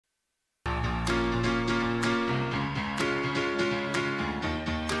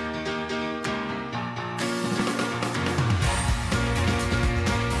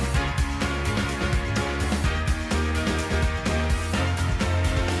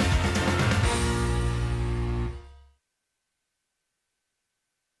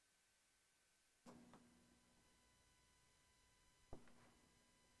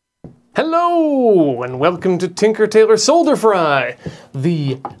Hello, and welcome to Tinker Tailor Solder Fry,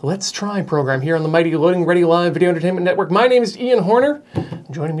 the Let's Try program here on the mighty Loading Ready Live Video Entertainment Network. My name is Ian Horner.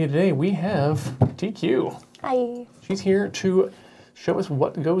 Joining me today, we have TQ. Hi. She's here to show us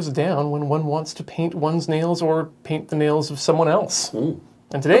what goes down when one wants to paint one's nails or paint the nails of someone else. And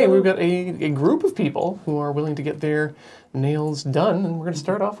today we've got a group of people who are willing to get their nails done, and we're going to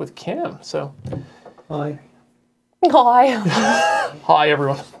start off with Cam. So, Hi. Hi. Hi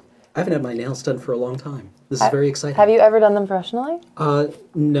everyone. I haven't had my nails done for a long time. This is very exciting. Have you ever done them professionally?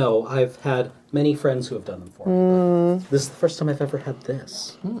 No, I've had many friends who have done them for me. This is the first time I've ever had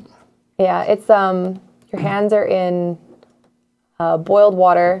this. Yeah, it's your hands are in boiled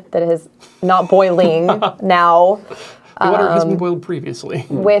water that is not boiling now. The water has been boiled previously.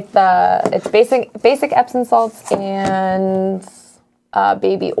 With it's basic Epsom salts and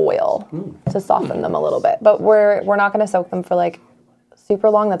baby oil to soften them a little bit. But we're not going to soak them for like super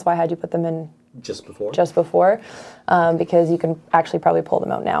long. That's why I had you put them in Just before? Just before, because you can actually probably pull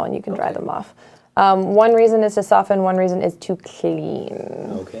them out now and you can dry them off. One reason is to soften, one reason is to clean.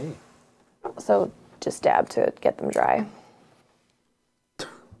 Okay. So just dab to get them dry.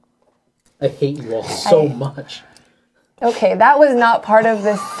 I hate you all so much. Okay, that was not part of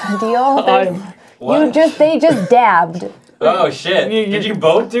this deal. They just dabbed. Oh shit! Did you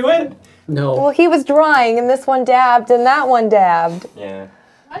both do it? No. Well, he was drawing, and this one dabbed, and that one dabbed. Yeah.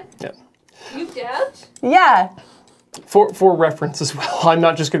 What? Yeah. You dabbed? Yeah. For reference as well, I'm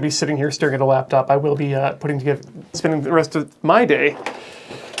not just going to be sitting here staring at a laptop. I will be spending the rest of my day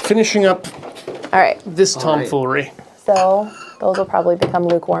finishing up All right. this tomfoolery. So those will probably become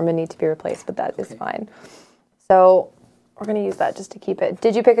lukewarm and need to be replaced, but that is fine. So we're going to use that just to keep it.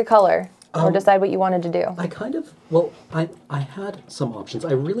 Did you pick a color or decide what you wanted to do? I kind of, well, I had some options.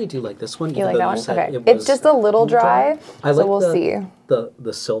 I really do like this one. You like that one? Okay. It It's just a little dry, I so like we'll see.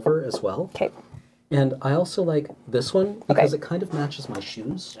 the silver as well. Okay. And I also like this one because it kind of matches my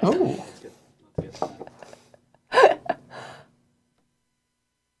shoes. Oh.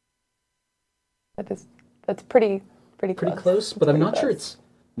 That's pretty close. Pretty close, but I'm not sure it's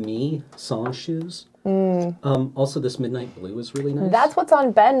me sans shoes. Also, this midnight blue is really nice. That's what's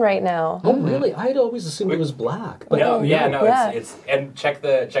on Ben right now. Oh, really? I had always assumed it was black. But No, Yeah. it's and check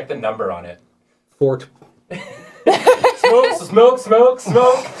the number on it. Fort. Smoke.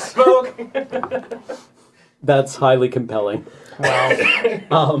 That's highly compelling.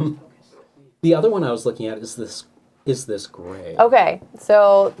 Wow. The other one I was looking at is this gray. Okay,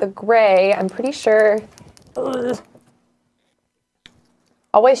 so the gray, I'm pretty sure.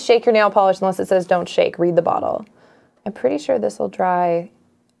 Always shake your nail polish unless it says don't shake. Read the bottle. I'm pretty sure this will dry.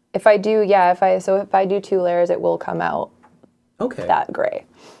 If I do, if I do 2 layers, it will come out that gray.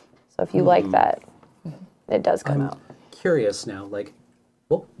 So if you like that, it does come out. Curious now, like,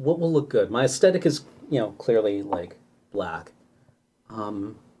 what will look good? My aesthetic is, clearly like black.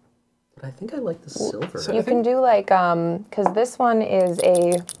 But I think I like the silver. So You can do like, because this one is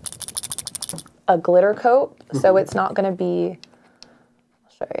a glitter coat, so it's not going to be.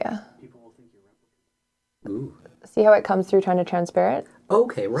 I'll show you. Ooh. See how it comes through kind of transparent?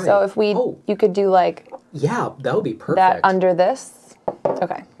 Okay, right. So if you could do like yeah, that would be perfect. that under this.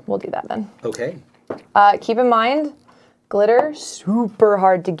 Okay, we'll do that then. Okay. Keep in mind, glitter, super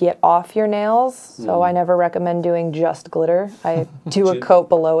hard to get off your nails, so I never recommend doing just glitter. I do a coat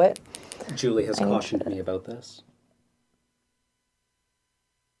below it. Julie has cautioned me about this.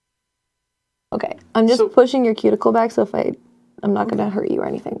 Okay, I'm just pushing your cuticle back, so if I'm not gonna hurt you or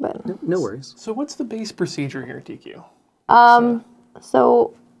anything, but. No worries. So what's the base procedure here, TQ?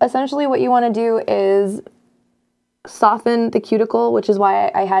 So essentially what you want to do is soften the cuticle, which is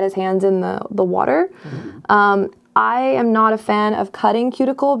why I had his hands in the water. I am not a fan of cutting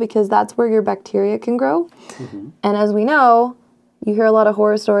cuticle because that's where your bacteria can grow. And as we know, you hear a lot of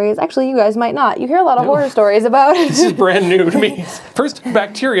horror stories. Actually, you guys might not. You hear a lot of horror stories about it. This is brand new to me. First,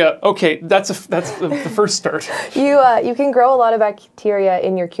 bacteria. Okay, that's the first start. You can grow a lot of bacteria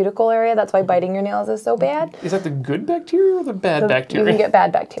in your cuticle area. That's why biting your nails is so bad. Is that the good bacteria or the bad bacteria? You can get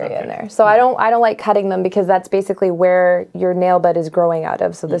bad bacteria in there. So I don't like cutting them because that's basically where your nail bed is growing out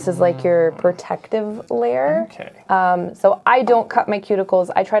of. So this is like your protective layer. Okay. So I don't cut my cuticles.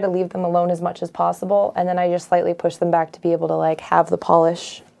 I try to leave them alone as much as possible, and then I just slightly push them back to be able to like have the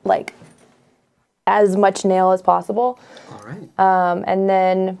polish like as much nail as possible. All right. And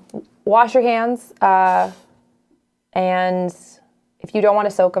then wash your hands. And if you don't want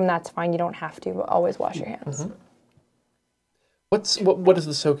to soak them, that's fine. You don't have to, but always wash your hands. What is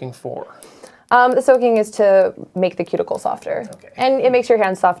the soaking for? The soaking is to make the cuticle softer. Okay. And it makes your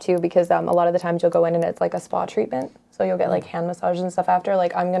hands soft too because a lot of the times you'll go in and it's like a spa treatment. So you'll get like hand massages and stuff after.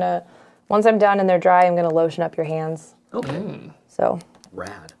 Like once I'm done and they're dry, I'm gonna lotion up your hands. Okay. So.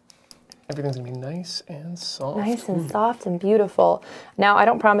 Rad. Everything's gonna be nice and soft. Nice and soft and beautiful. Now, I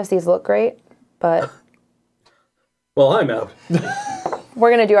don't promise these look great, but Well, I'm out.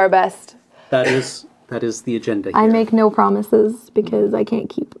 we're gonna do our best. That is the agenda here. I make no promises because I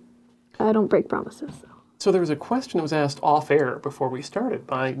don't break promises. So there was a question that was asked off air before we started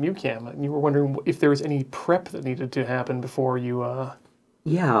by Newcam, and you were wondering if there was any prep that needed to happen before you.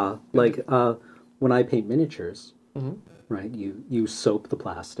 Yeah, like when I paint miniatures, right? You soap the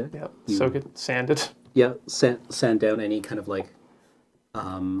plastic. Yeah, You, soak it, sand it. Yeah, sand down any kind of like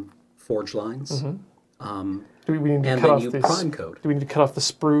forge lines. Do we need to And cut then off you this? prime coat. Do we need to cut off the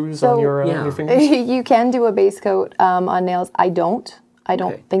sprues So- on your Yeah. fingers? You can do a base coat on nails. I don't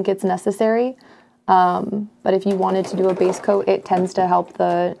Okay. think it's necessary. But if you wanted to do a base coat, it tends to help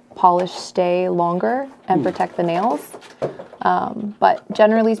the polish stay longer and protect the nails. But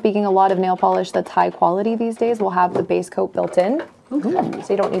generally speaking, a lot of nail polish that's high quality these days will have the base coat built in. Okay.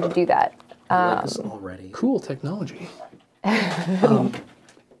 So you don't need to do that. I like this already. Cool technology.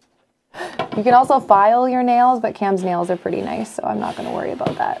 You can also file your nails, but Cam's nails are pretty nice, so I'm not going to worry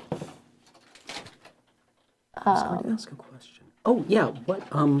about that. I was going to ask a question. Oh yeah, what?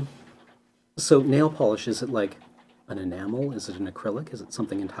 So nail polish, is it like an enamel? Is it an acrylic? Is it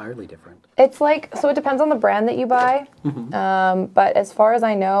something entirely different? It's like, so it depends on the brand that you buy. But as far as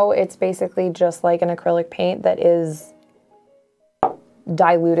I know, it's basically just like an acrylic paint that is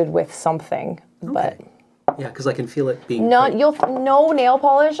diluted with something. But Yeah, because I can feel it being. no nail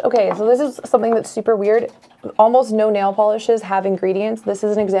polish. Okay, so this is something that's super weird. Almost no nail polishes have ingredients. This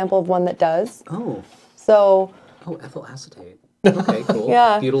is an example of one that does. Oh. So Oh, ethyl acetate. Okay, cool.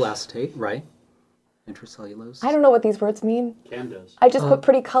 Yeah. Butyl acetate, right? Intracellulose. I don't know what these words mean. Cam does. I just put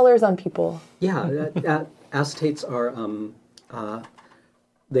pretty colors on people. Yeah, acetates are.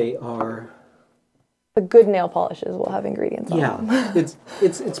 They are. The good nail polishes will have ingredients on them. Yeah,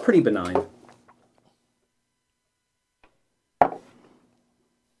 it's pretty benign.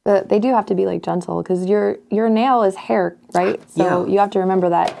 They do have to be like gentle because your nail is hair, right? So Yeah. you have to remember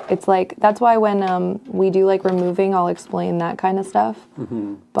that. It's like, that's why when we do like removing, I'll explain that kind of stuff.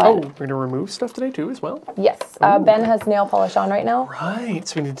 But Oh, we're going to remove stuff today too as well? yes, Ben has nail polish on right now, Right,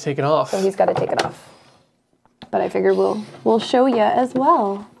 so we need to take it off. so he's got to take it off. But I figured we'll show you as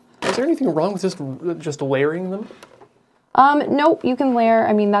well. Is there anything wrong with just layering them? Nope, you can layer.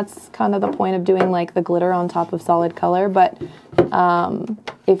 I mean, that's kind of the point of doing like the glitter on top of solid color. But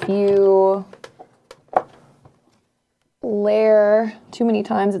if you layer too many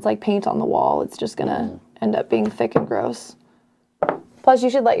times, it's like paint on the wall. It's just gonna end up being thick and gross. Plus, you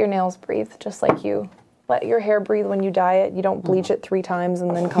should let your nails breathe, just like you let your hair breathe when you dye it. You don't bleach it 3 times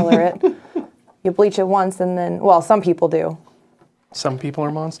and then color it. You bleach it once and then, well, some people do. Some people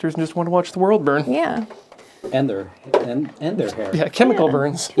are monsters and just want to watch the world burn. Yeah, And their hair. Yeah, chemical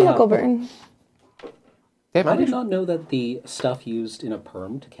burns. chemical burn. Damn, I did not know that the stuff used in a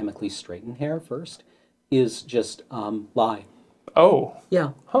perm to chemically straighten hair first is just lye. Oh, Yeah.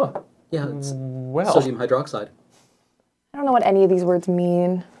 huh. Yeah, it's Well, sodium hydroxide. I don't know what any of these words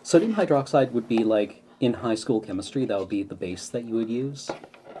mean. Sodium hydroxide would be like in high school chemistry, that would be the base that you would use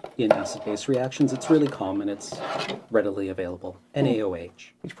in acid-base reactions. It's really common. It's readily available.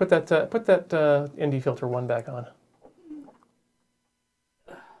 NaOH. you put that ND filter 1 back on.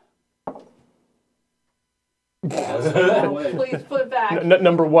 Please put it back.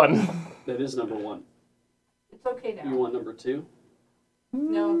 Number 1. That is number 1. It's okay You now. want number 2?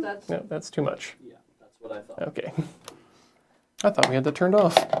 No, that's No, that's too much. Yeah, that's what I thought. Okay. I thought we had that turned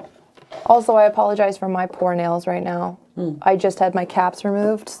off. Also, I apologize for my poor nails right now. I just had my caps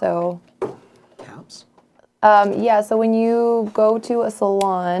removed, so... Caps? Yeah, so when you go to a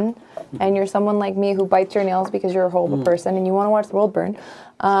salon and you're someone like me who bites your nails because you're a horrible person and you want to watch the world burn,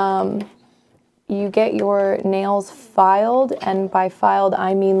 you get your nails filed, and by filed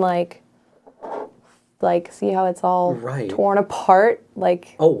I mean like see how it's all Right. torn apart?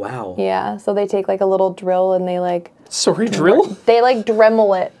 Like, Oh, wow. yeah, so they take like a little drill and they like Sorry, drill?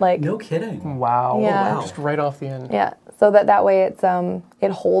 Dremel it, like, No kidding. Wow. Yeah. wow. Just right off the end. yeah, so that way it's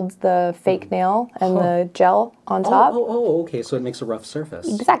it holds the fake nail and the gel on top. Oh, okay. So it makes a rough surface.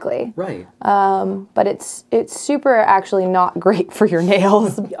 Exactly. Right. But it's super actually not great for your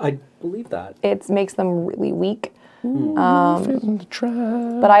nails. I believe that. It makes them really weak.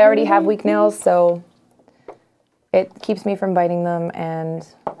 Try. But I already have weak nails, so it keeps me from biting them and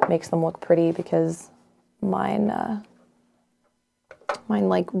makes them look pretty because mine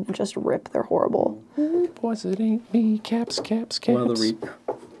like just rip. They're horrible. Boys, it ain't me. Caps, caps, caps. One of the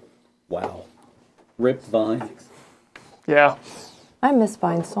Wow. Rip vine. Yeah. I miss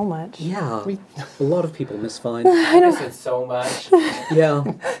Vine so much. Yeah, a lot of people miss Vine. I miss it so much. Yeah,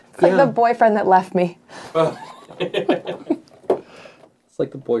 It's like the boyfriend that left me. It's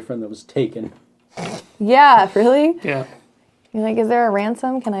like the boyfriend that was taken. Yeah, really? Yeah. You're like, is there a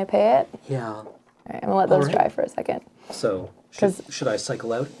ransom? Can I pay it? Yeah. All right, I'm gonna let those Alright. dry for a second. So, should I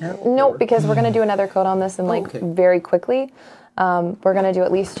cycle out now? Nope, or- because we're gonna do another coat on this and like okay. very quickly. We're gonna do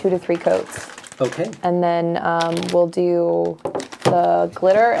at least 2 to 3 coats. Okay. And then we'll do the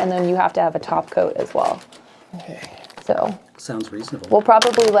glitter, and then you have to have a top coat as well. Okay. So Sounds reasonable. we'll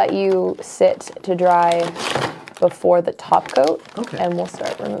probably let you sit to dry before the top coat, Okay. and we'll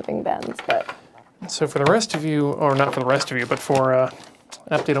start removing bends. But So for the rest of you, or not for the rest of you, but for an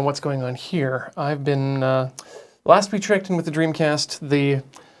update on what's going on here, I've been, last we checked in with the Dreamcast, the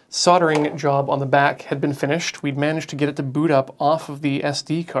soldering job on the back had been finished. We'd managed to get it to boot up off of the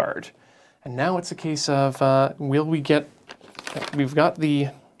SD card. And now it's a case of, we've got the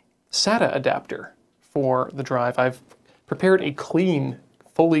SATA adapter for the drive. I've prepared a clean,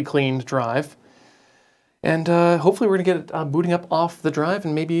 fully cleaned drive. And hopefully we're going to get it booting up off the drive,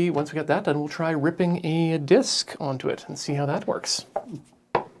 and maybe once we get that done, we'll try ripping a disk onto it and see how that works.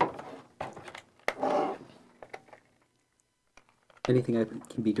 Anything I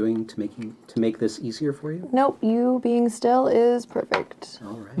can be doing to make this easier for you? nope, you being still is perfect.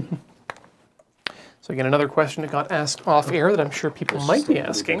 All right. So again, another question that got asked off air that I'm sure people might be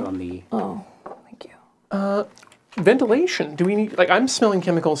asking. On the Oh, thank you. Ventilation. Do we need, like, I'm smelling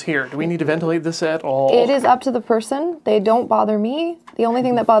chemicals here. Do we need to ventilate this at all? It is up to the person. They don't bother me. The only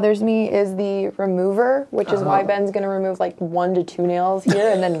thing that bothers me is the remover, which is why Ben's going to remove like 1 to 2 nails here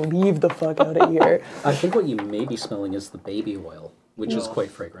and then leave the fuck out of here. I think what you may be smelling is the baby oil, which is quite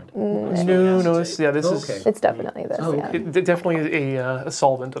fragrant. No, this Okay. is... It's definitely this, Oh, yeah. okay. It definitely is a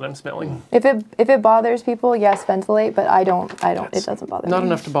solvent that I'm smelling. If it bothers people, yes, ventilate, but I don't, it doesn't bother me. Not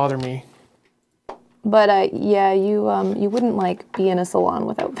enough to bother me. But yeah, you wouldn't like be in a salon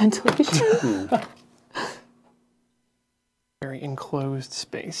without ventilation. Very enclosed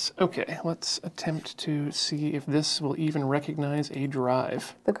space. Okay, let's attempt to see if this will even recognize a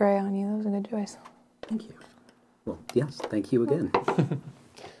drive. The gray on you, that was a good choice. Thank you. Well, yes, thank you again.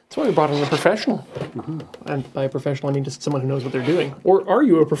 That's why we brought in a professional. And by a professional, I mean just someone who knows what they're doing. Or are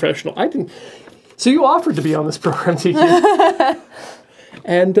you a professional? I didn't. So you offered to be on this program, TQ.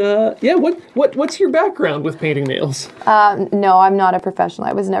 And yeah, what's your background with painting nails? No, I'm not a professional.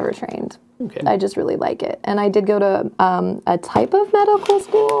 I was never trained. Okay. I just really like it. And I did go to a type of medical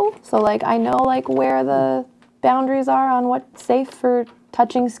school. So like I know like where the boundaries are on what's safe for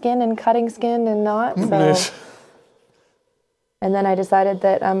touching skin and cutting skin and not. So. Nice. And then I decided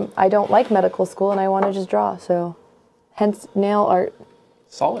that I don't like medical school and I want to just draw. So hence nail art.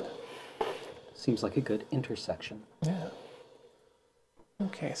 Solid. Seems like a good intersection. Yeah.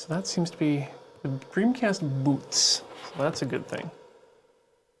 Okay, so that seems to be the Dreamcast boots. So that's a good thing.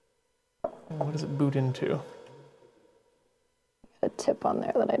 And what does it boot into? A tip on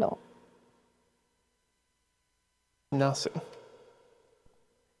there that I don't. Nothing.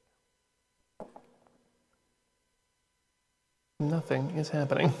 Nothing is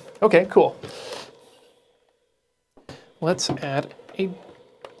happening. Okay, cool. Let's add a...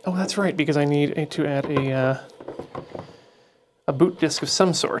 Oh, that's right, because I need to add a boot disc of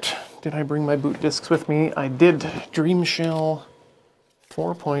some sort. Did I bring my boot discs with me? I did. Dream Shell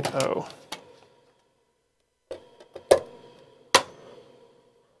 4.0.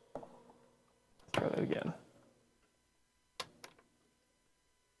 Try that again.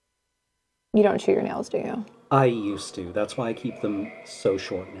 You don't chew your nails, do you? I used to. That's why I keep them so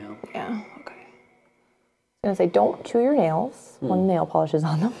short now. Yeah, okay. I was gonna say, don't chew your nails when nail polish is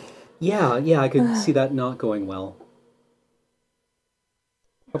on them. Yeah, I could see that not going well.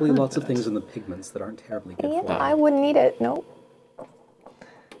 Probably lots of things in the pigments that aren't terribly good Yeah, for I you. wouldn't eat it, nope.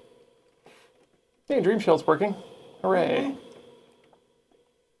 Hey, Dream Shell's working. Hooray.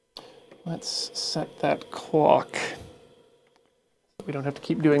 Let's set that clock. We don't have to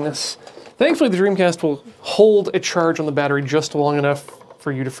keep doing this. Thankfully, the Dreamcast will hold a charge on the battery just long enough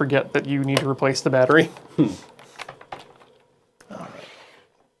for you to forget that you need to replace the battery. All right.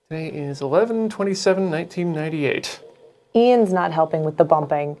 Today is 11/27/1998. Ian's not helping with the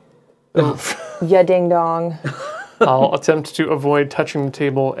bumping. Oof. Ya ding dong. I'll attempt to avoid touching the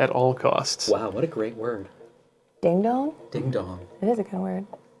table at all costs. Wow, what a great word. Ding dong? Ding dong. It is a good word.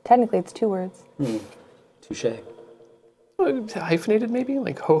 Technically, it's 2 words. Touche. Hyphenated, maybe?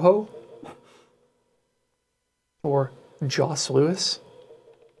 Like ho-ho? Or Joss Lewis?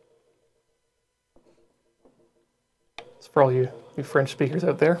 It's for all you French speakers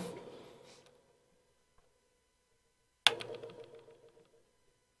out there.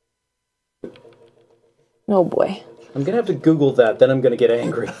 Oh boy. I'm gonna have to Google that, then I'm gonna get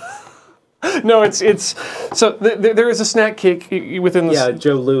angry. No, it's so there is a snack cake within the Yeah,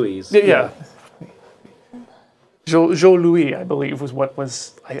 Joe Louis. yeah. Joe Louis, I believe, was what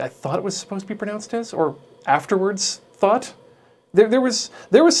was I thought it was supposed to be pronounced as, or afterwards thought. There was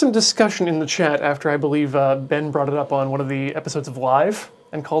some discussion in the chat after I believe Ben brought it up on one of the episodes of Live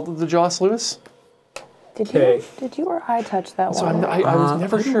and called it the Joss Lewis. Did you or I touch that So one? I was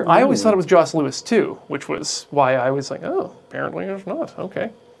never sure. I always thought it was Joss Lewis too, which was why I was like, oh, apparently it's not. Okay.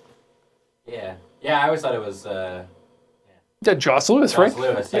 Yeah. Yeah, I always thought it was Yeah, Joss Lewis, right? Joss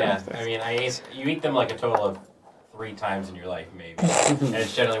Lewis, yeah. I mean, you eat them like a total of 3 times in your life, maybe. And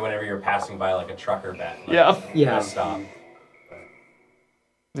it's generally whenever you're passing by like a trucker bat. Like, Yeah. Stop.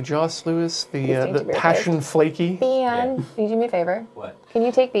 The Joss Lewis, These the need to be Passion Flaky. Ben, can you do me a favor? What? Can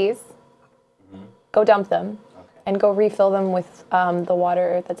you take these, go dump them, and go refill them with the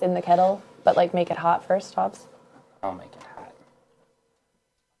water that's in the kettle, but like make it hot first, Tops? I'll make it hot.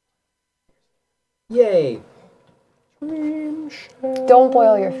 Yay! Don't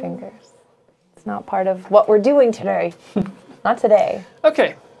boil your fingers. It's not part of what we're doing today. Not today.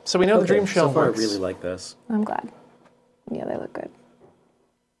 Okay, so we know the dream shell So far, works. I really like this. I'm glad. Yeah, they look good.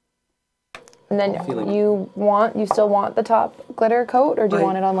 And then feeling- you still want the top glitter coat, or do you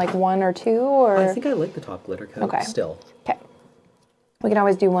want it on like 1 or 2, or? I think I like the top glitter coat Okay. still. Okay. We can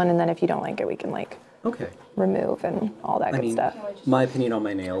always do one, and then if you don't like it, we can like Okay. remove and all that good stuff. My opinion on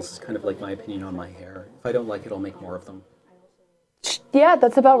my nails is kind of like my opinion on my hair. If I don't like it, I'll make more of them. Yeah,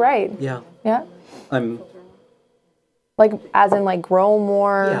 that's about right. Yeah. Yeah. I'm... Like, as in, like, grow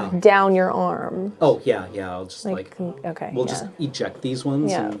more Yeah. down your arm. Oh, yeah, I'll just Like, okay. We'll yeah. just eject these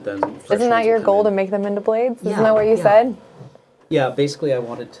ones Yeah. and then... fresh Isn't that ones your will come goal in. to make them into blades? Yeah, Isn't that what you yeah. said? Yeah, basically I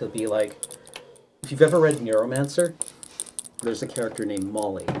wanted to be like... If you've ever read Neuromancer, there's a character named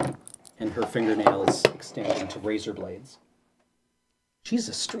Molly, and her fingernails extend into razor blades. She's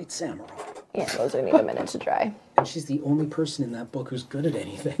a street samurai. Yeah, those would need a minute to dry. And she's the only person in that book who's good at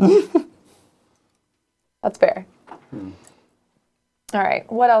anything. That's fair. All right,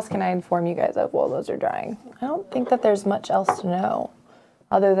 what else can I inform you guys of while those are drying? I don't think that there's much else to know,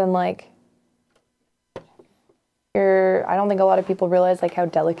 other than like I don't think a lot of people realize like how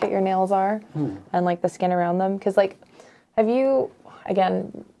delicate your nails are and like the skin around them. Because like, have you?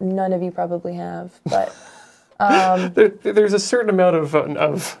 Again, none of you probably have, but There's a certain amount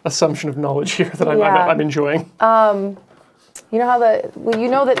of assumption of knowledge here that Yeah. I'm enjoying. you know how you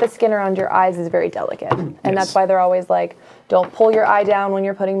know that the skin around your eyes is very delicate, and that's why they're always like, don't pull your eye down when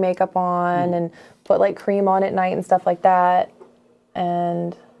you're putting makeup on, and put like cream on at night and stuff like that.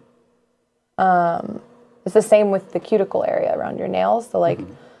 And it's the same with the cuticle area around your nails. So like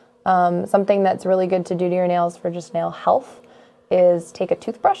something that's really good to do to your nails for just nail health is take a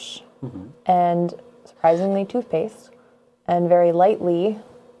toothbrush and surprisingly toothpaste and very lightly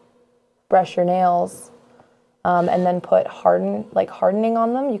brush your nails. And then put hardening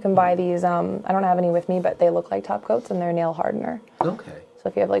on them. You can buy these, I don't have any with me, but they look like top coats and they're nail hardener. Okay. So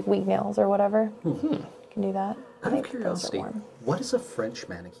if you have like weak nails or whatever, you can do that. Out of Make those curiosity, warm. what is a French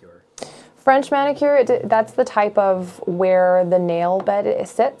manicure? French manicure, that's the type of where the nail bed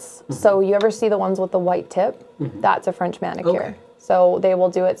sits. So you ever see the ones with the white tip? That's a French manicure. Okay. So they will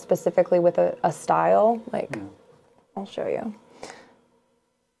do it specifically with a style. Like, I'll show you.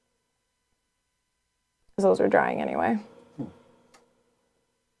 Those are drying anyway.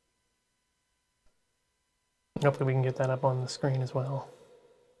 Hopefully we can get that up on the screen as well.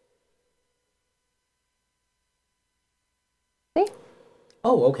 See?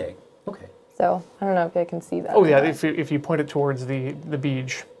 Oh, okay. Okay. So I don't know if I can see that. Oh or yeah, not. if you point it towards the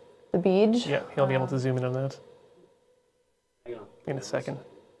beach, The beach. yeah, you'll be able to zoom in on that Hang on. in a second.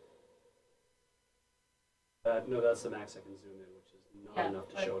 No, that's the max I can zoom in, which is not enough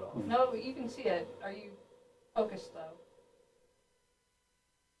to show it off. No, you can see it. Are you focused though?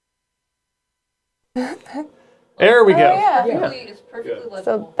 There we go. Oh, yeah. It's perfectly legible.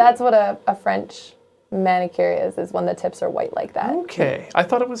 So that's what a French manicure is when the tips are white like that. Okay, I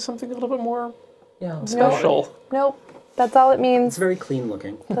thought it was something a little bit more Yeah. special. Nope. That's all it It's means. very clean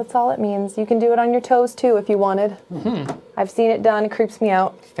looking. That's all it means. You can do it on your toes too if you wanted. I've seen it done. It creeps me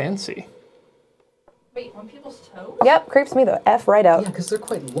out. Fancy. Wait, on people's toes? Yep, creeps me the F right out. Yeah, because they're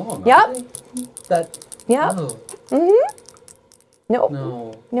quite long. Yep. aren't they? That. Yep. Oh, Nope.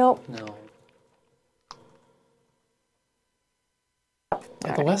 no. Nope. No.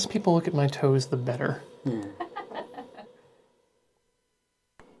 Yeah, the less people look at my toes, the better.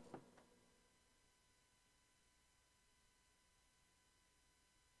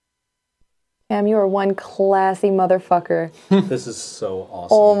 Cam, you are one classy motherfucker. This is so awesome.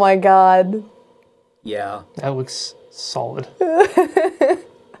 Oh my god. Yeah. That looks solid.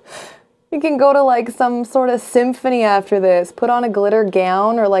 You can go to like some sort of symphony after this. Put on a glitter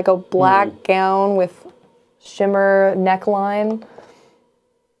gown or like a black gown with shimmer neckline.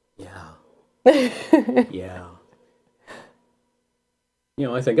 Yeah. Yeah. You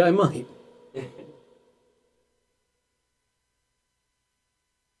know, I think I might.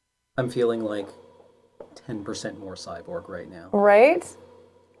 I'm feeling like 10% more cyborg right now. Right?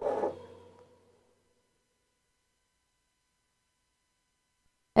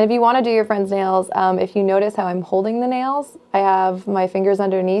 And if you want to do your friend's nails, if you notice how I'm holding the nails, I have my fingers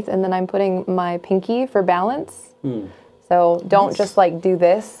underneath and then I'm putting my pinky for balance. So don't just like do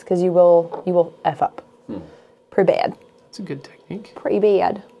this because you will F up. Pretty bad. That's a good technique. Pretty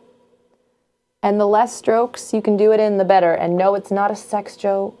bad. And the less strokes you can do it in, the better. And no, it's not a sex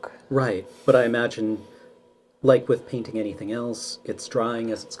joke. Right, but I imagine, like with painting anything else, it's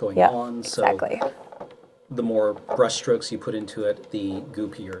drying as it's going on. So exactly. the more brush strokes you put into it, the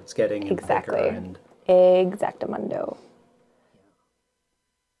goopier it's getting. And Exactly. thicker and Exactamundo.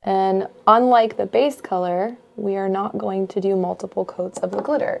 And unlike the base color, we are not going to do multiple coats of the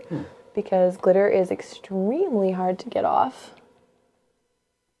glitter because glitter is extremely hard to get off.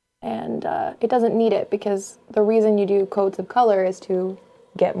 And it doesn't need it because the reason you do coats of color is to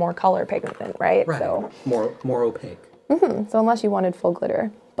get more color pigment, right? Right. So, More opaque. so unless you wanted full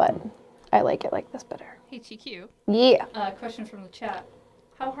glitter, but I like it like this better. Hey, TQ. Yeah. Question from the chat.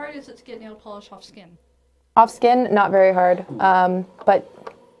 How hard is it to get nail polish off skin? Off skin, not very hard. But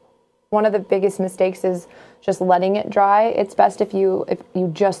one of the biggest mistakes is just letting it dry. It's best if you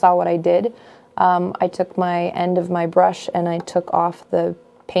just saw what I did. I took my end of my brush and I took off the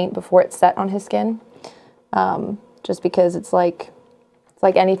paint before it set on his skin. Just because it's like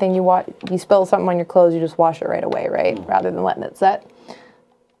anything you spill something on your clothes, you just wash it right away, right? Rather than letting it set.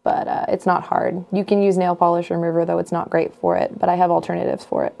 But it's not hard. You can use nail polish remover, though it's not great for it, but I have alternatives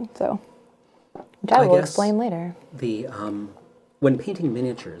for it, so which I will explain later. The when painting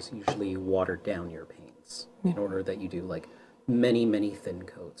miniatures, usually you water down your paints in order that you do like many thin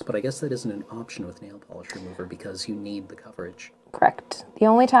coats. But I guess that isn't an option with nail polish remover because you need the coverage. Correct. The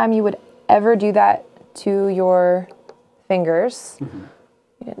only time you would ever do that to your fingers,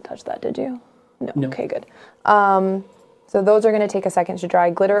 you didn't touch that, did you? No. Okay, good. So those are going to take a second to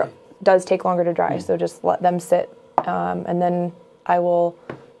dry. Glitter does take longer to dry, so just let them sit. And then I will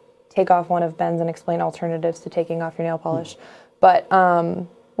take off one of Ben's and explain alternatives to taking off your nail polish. But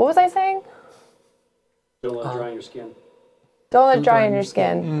what was I saying? Don't let it dry on your skin. Don't let it dry on your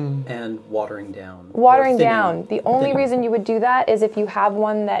skin. And watering down. Watering Or thinning. down. The only Thinning. reason you would do that is if you have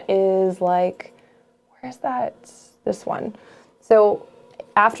one that is like, where's that? This one. So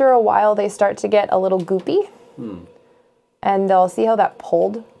after a while, they start to get a little goopy. And they'll see how that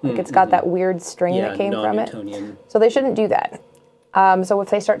pulled. Like it's got that weird string that came from it. non-Newtonian. So they shouldn't do that. So if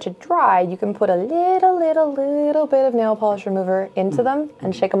they start to dry, you can put a little bit of nail polish remover into them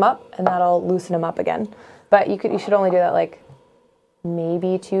and shake them up, and that'll loosen them up again. But you should only do that like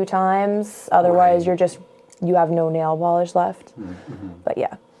maybe 2 times. Otherwise, you have no nail polish left. But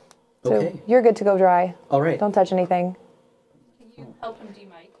yeah. So Okay. you're good to go dry. All right. Don't touch anything. Can you help him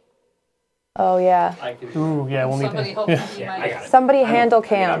demic? Oh yeah. I can. Ooh, yeah, we'll need Somebody to. help him Yeah, I demic. got it. Somebody handle I'm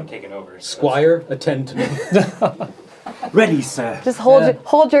cam. taking over. so Squire, attend to me. Ready, sir. Just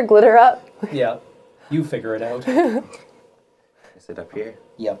hold your glitter up. Yeah. You figure it out. Is it up here?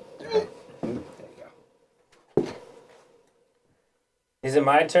 Yep. There you go. Is it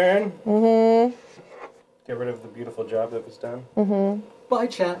my turn? Mm-hmm. Get rid of the beautiful job that was done. Bye,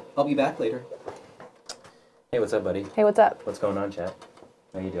 chat. I'll be back later. Hey, what's up, buddy? Hey, what's up? What's going on, chat?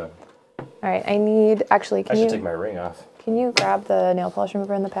 How you doing? All right, I need actually. I should take my ring off. Can you grab the nail polish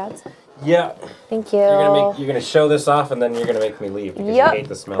remover and the pads? Yeah. Thank you. You're gonna show this off, and then you're gonna make me leave because you hate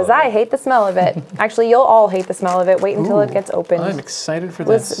the smell. Because of it. I hate the smell of it. Actually, you'll all hate the smell of it. Wait until it gets opened. I'm excited for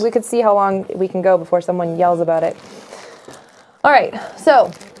this. We could see how long we can go before someone yells about it. All right,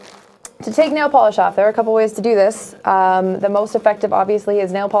 so to take nail polish off, there are a couple ways to do this. The most effective, obviously,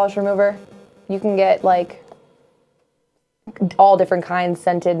 is nail polish remover. You can get like all different kinds,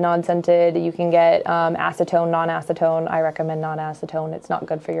 scented, non-scented. You can get acetone, non-acetone. I recommend non-acetone. It's not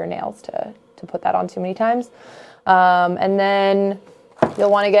good for your nails to put that on too many times. And then you'll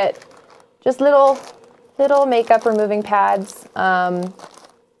want to get just little makeup removing pads. Try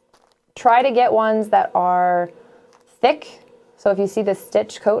to get ones that are thick. So if you see the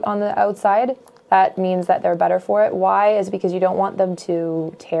stitch coat on the outside, that means that they're better for it. Why? Is because you don't want them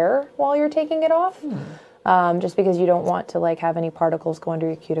to tear while you're taking it off. just because you don't want to like have any particles go under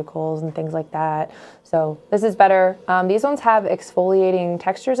your cuticles and things like that. So this is better. These ones have exfoliating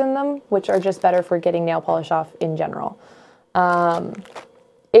textures in them, which are just better for getting nail polish off in general.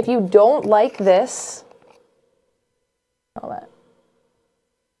 If you don't like this, all that.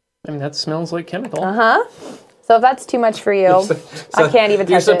 I mean, that smells like chemical. So if that's too much for you, I can't even touch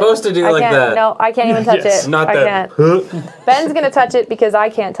it. You're supposed to do like that. No, I can't even touch Yes. it. Not I that. can't. Ben's gonna touch it because I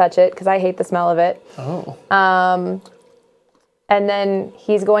can't touch it because I hate the smell of it. Oh. And then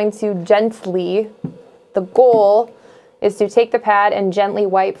he's going to gently, the goal is to take the pad and gently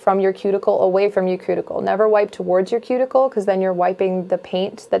wipe from your cuticle away from your cuticle. Never wipe towards your cuticle because then you're wiping the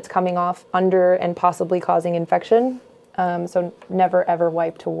paint that's coming off under and possibly causing infection. So never ever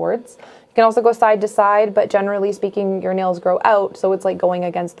wipe towards. You can also go side to side, but generally speaking, your nails grow out, so it's like going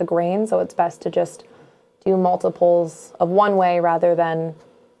against the grain, so it's best to just do multiples of one way rather than...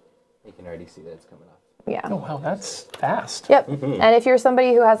 You can already see that it's coming off. Yeah. Oh, wow, that's fast. Yep. And if you're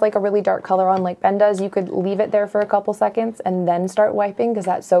somebody who has like a really dark color on like Ben does, you could leave it there for a couple seconds and then start wiping because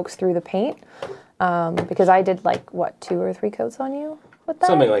that soaks through the paint. Because I did like, what, 2 or 3 coats on you with that?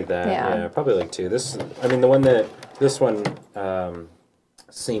 Something like that. Yeah. Yeah, probably like 2. This one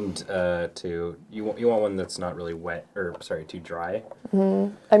seemed to you want one that's not really wet or sorry too dry.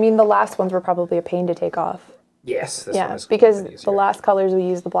 I mean, the last ones were probably a pain to take off. Yes, this one Yeah, is because a bit the easier. last colors we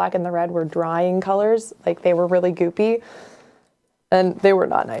used, the black and the red, were drying colors. Like they were really goopy, and they were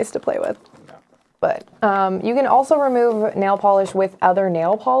not nice to play with. No. But you can also remove nail polish with other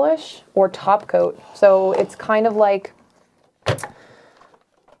nail polish or top coat. So it's kind of like,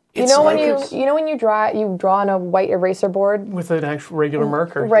 you know when you draw on a white eraser board With an actual regular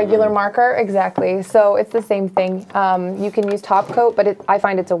marker. regular marker, exactly. So it's the same thing. You can use top coat, but I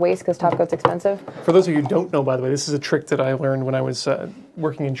find it's a waste because top coat's expensive. For those of you who don't know, by the way, this is a trick that I learned when I was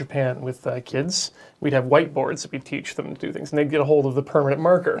working in Japan with kids. We'd have whiteboards that we'd teach them to do things, and they'd get a hold of the permanent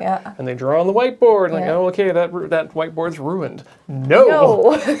marker. Yeah. And they draw on the whiteboard, and like, Yeah. oh, okay, that whiteboard's ruined. No!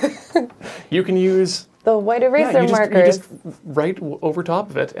 No, You can use... the white eraser you markers. just write over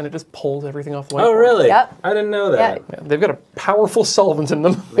top of it, and it just pulls everything off the whiteboard. Oh, really? Yep. I didn't know that. Yeah, they've got a powerful solvent in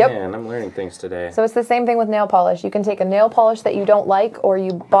them. Yep. Man, I'm learning things today. So it's the same thing with nail polish. You can take a nail polish that you don't like or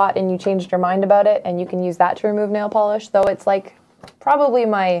you bought and you changed your mind about it, and you can use that to remove nail polish, though it's like probably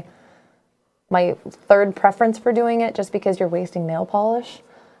my third preference for doing it just because you're wasting nail polish.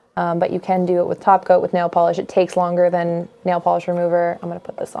 But you can do it with top coat with nail polish. It takes longer than nail polish remover. I'm going to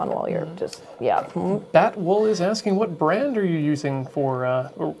put this on while you're just, yeah. Bat Wool is asking, what brand are you using for,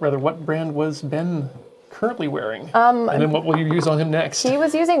 or rather, what brand was Ben currently wearing? And then what will you use on him next? He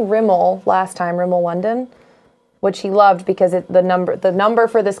was using Rimmel last time, Rimmel London, which he loved because the number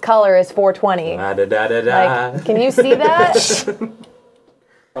for this color is 420. Da, da, da, da, da. Like, can you see that?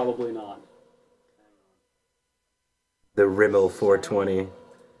 Probably not. The Rimmel 420.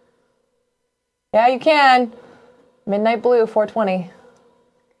 Yeah, you can. Midnight Blue 420.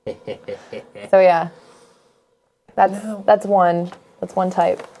 So yeah, that's one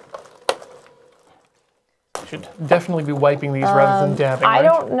type. You should definitely be wiping these rather than dabbing, I right?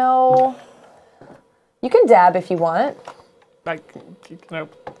 don't know. You can dab if you want. Can I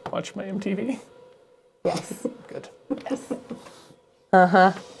watch my MTV? Yes. Good. Yes.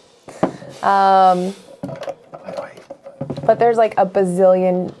 But there's like a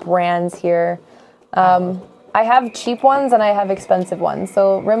bazillion brands here. I have cheap ones and I have expensive ones.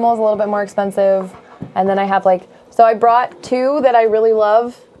 So Rimmel's a little bit more expensive. And then I have so I brought 2 that I really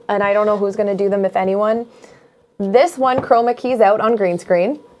love, and I don't know who's gonna do them, if anyone. This one chroma keys out on green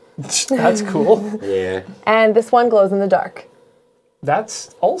screen, That's cool. Yeah. and this one glows in the dark.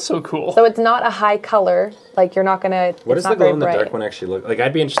 That's also cool. So it's not a high color, like you're not gonna, What it's does the not glow very in the bright. dark one actually look like?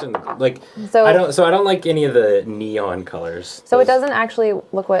 I'd be interested in So- I don't like any of the neon colors. So it doesn't actually,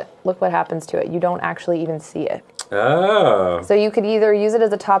 look what happens to it. You don't actually even see it. Oh. So you could either use it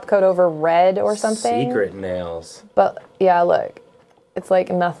as a top coat over red or something. Secret nails. But yeah, look, it's like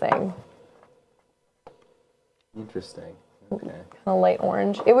nothing. Interesting. Okay. Kind of light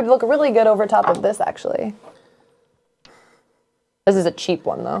orange. It would look really good over top of this, actually. This is a cheap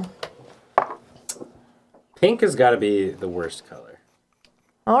one, though. Pink has got to be the worst color.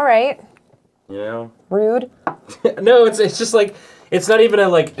 All right. You know? Rude. No, it's just like, it's not even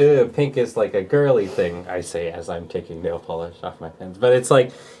a pink is like a girly thing, I say as I'm taking nail polish off my hands. But it's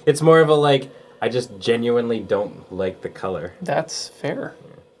like, it's more of a I just genuinely don't like the color. That's fair.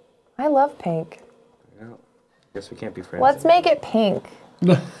 I love pink. Well, guess we can't be friends. Let's make it pink.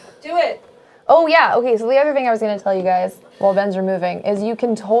 Do it. Oh, yeah. Okay, so the other thing I was going to tell you guys while Ben's removing is you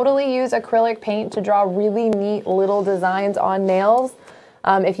can totally use acrylic paint to draw really neat little designs on nails.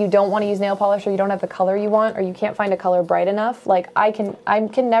 If you don't want to use nail polish or you don't have the color you want or you can't find a color bright enough, like I can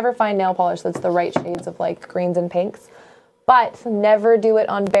never find nail polish that's the right shades of like greens and pinks, but never do it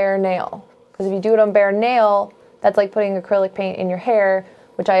on bare nail. Because if you do it on bare nail, that's like putting acrylic paint in your hair,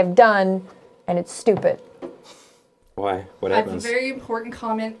 which I have done, and it's stupid. Why? What I have a happens? very important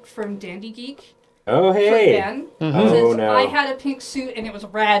comment from Dandy Geek. Oh, For hey. Ben. Oh, Says, no. I had a pink suit and it was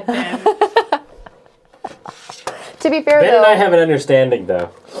rad, Ben. To be fair, Ben though, and I have an understanding,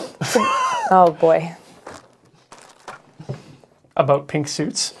 though. oh boy, About pink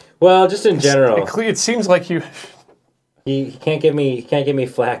suits. Well, just in general. It seems like you. He can't give me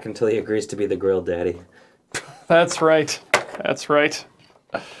flack until he agrees to be the grill daddy. That's right. That's right.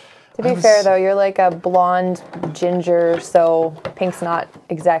 to be fair though, you're like a blonde ginger, so pink's not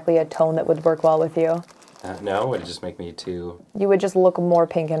exactly a tone that would work well with you. No, would it just make me too... You would just look more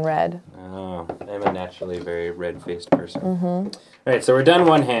pink and red. Oh, I'm a naturally very red-faced person. All right, so we're done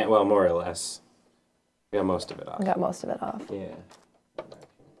one hand. Well, more or less. We got most of it off. I got most of it off. Yeah.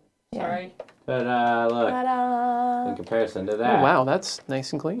 Sorry. But look, Ta-da! in comparison to Oh, that, wow, that's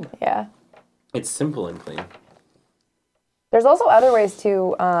nice and clean. Yeah. it's simple and clean. There's also other ways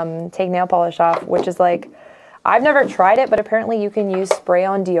to take nail polish off, which is like, I've never tried it, but apparently you can use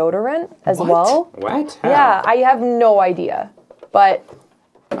spray-on deodorant as What? well. What? How? Yeah, I have no idea. But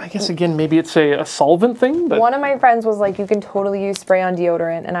I guess, again, maybe it's a solvent thing, but one of my friends was like, you can totally use spray-on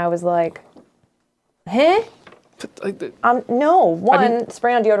deodorant, and I was like, huh? No, one,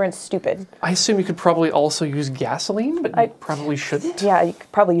 spray-on deodorant's stupid. I assume you could probably also use gasoline, but you probably shouldn't. Yeah, you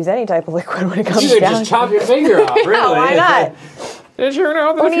could probably use any type of liquid when it comes You could down. just chop your finger off, really. Yeah, why not? Did you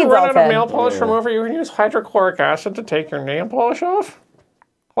know that Who if you needs run out Alten? of nail polish remover, you can use hydrochloric acid to take your nail polish off?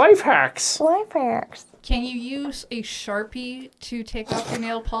 Life hacks. Life hacks. Can you use a Sharpie to take off your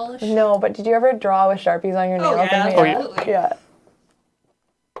nail polish? No, but did you ever draw with Sharpies on your nails? yeah, and absolutely. Yeah.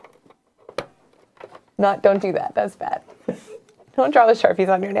 Don't do that. That's bad. Don't draw with Sharpies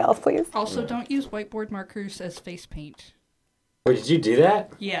on your nails, please. Also, don't use whiteboard markers as face paint. Wait, did you do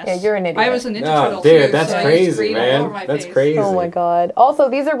that? Yes. Yeah, you're an idiot. I was a Ninja No, Turtle dude, too, that's so I used crazy, green all over man. my That's face. crazy. Oh my god. Also,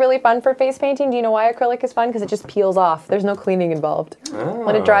 these are really fun for face painting. Do you know why acrylic is fun? Because it just peels off. There's no cleaning involved. Oh.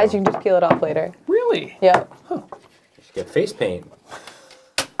 When it dries, you can just peel it off later. Really? Yeah. You should get face paint.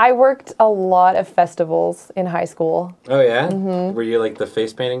 I worked a lot of festivals in high school. Oh yeah? Were you like the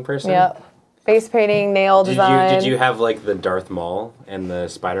face painting person? Yep. Face painting, nail design. Did you have like the Darth Maul and the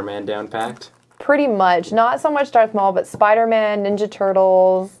Spider-Man down packed? Pretty much. Not so much Darth Maul, but Spider-Man, Ninja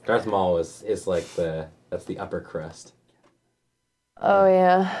Turtles. Darth Maul is like that's the upper crust. Oh,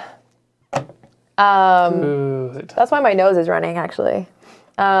 yeah. Good. That's why my nose is running, actually.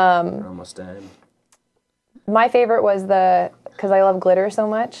 We're almost done. My favorite was because I love glitter so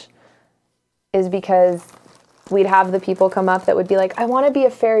much, is because we'd have the people come up that would be like, I want to be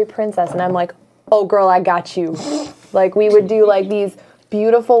a fairy princess. And I'm like, oh, girl, I got you. Like, we would do like these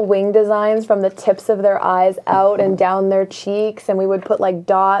beautiful wing designs from the tips of their eyes out and down their cheeks. And we would put like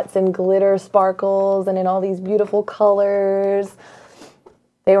dots and glitter sparkles and in all these beautiful colors.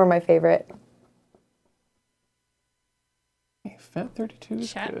 They were my favorite. Fat 32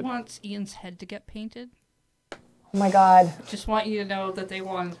 is Chat good. wants Ian's head to get painted. Oh my God. Just want you to know that they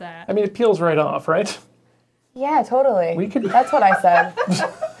wanted that. I mean, it peels right off, right? Yeah, totally. We could- That's what I said.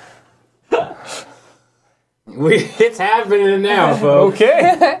 It's happening now, folks.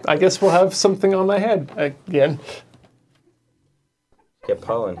 Okay. I guess we'll have something on my head again. Get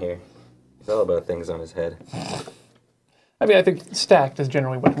Paul in here. He's all about things on his head. I mean, I think stacked is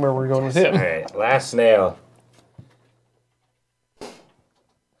generally where we're going with him. All right, last nail.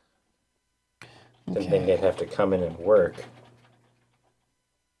 Didn't think I'd have to come in and work.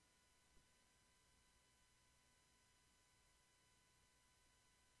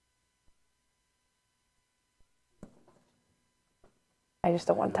 I just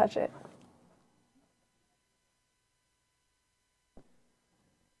don't want to touch it.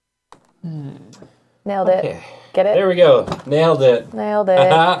 Nailed it. Okay. Get it? There we go. Nailed it. Nailed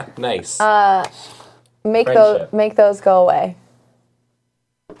it. Nice. Make Friendship. those go away.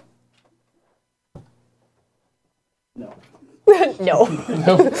 No. No.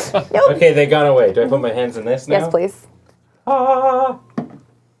 Okay, they got away. Do I put my hands in this now? Yes, please. Ah.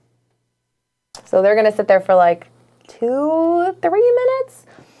 So they're gonna sit there for like 2-3 minutes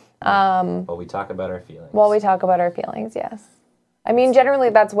While we talk about our feelings. while we talk about our feelings. Yes. I mean, generally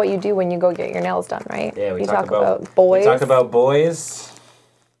that's what you do when you go get your nails done, right? Yeah, we you talk about boys. We talk about boys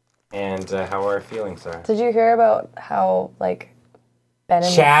and how our feelings are. Did you hear about how like Ben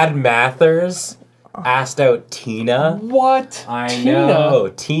and Chad Mathers asked out Tina. What? I Tina? know,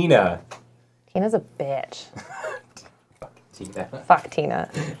 Tina. Tina's a bitch. Tina. Fuck Tina.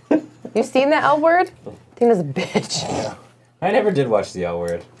 You seen the L Word? Tina's a bitch. Yeah. I never did watch the L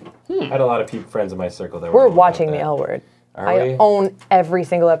Word. I had a lot of friends in my circle that We're were watching the L Word. I own every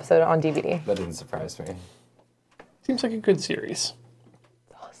single episode on DVD. That didn't surprise me. Seems like a good series.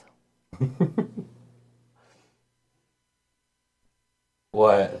 Awesome.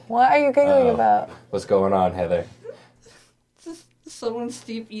 What? What are you giggling about? What's going on, Heather? Someone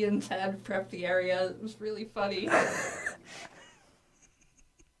Steve Ian's had prepped the area. It was really funny.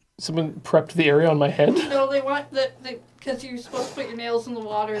 Someone prepped the area on my head? No, they want because you're supposed to put your nails in the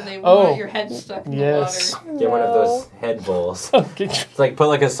water. They want your head stuck in the water. Get one of those head bowls. It's like put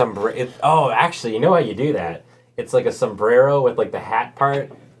like a sombrero. Oh, actually, you know how you do that? It's like a sombrero with like the hat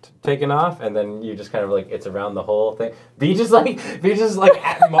part taken off, and then you just kind of like it's around the whole thing. B just like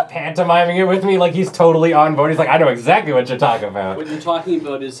pantomiming it with me like he's totally on board. He's like, I know exactly what you're talking about. What you're talking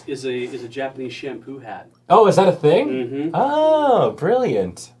about is a Japanese shampoo hat. Oh, is that a thing? Mm-hmm. Oh,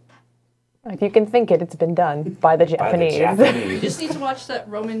 brilliant. If you can think it, it's been done by the Japanese. You just need to watch that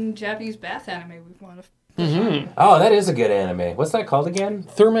Roman Japanese bath anime we want to. Oh, that is a good anime. What's that called again?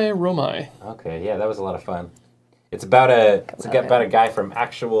 Thermae Romae. Okay, yeah, that was a lot of fun. It's about a guy from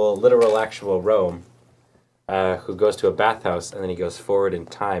literal Rome, who goes to a bathhouse and then he goes forward in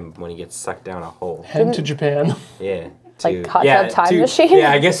time when he gets sucked down a hole. Head to Japan. Yeah. Like hot tub time machine?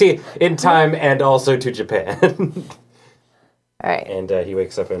 Yeah, I guess he in time and also to Japan. All right. And he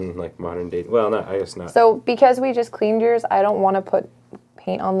wakes up in like modern day. Well, no, I guess not. So because we just cleaned yours, I don't want to put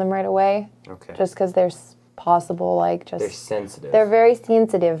paint on them right away. Okay. Just because there's possible they're sensitive. They're very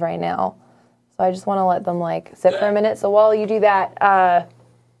sensitive right now. So I just want to let them like sit for a minute. So while you do that,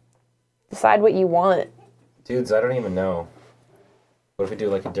 decide what you want. Dudes, I don't even know. What if we do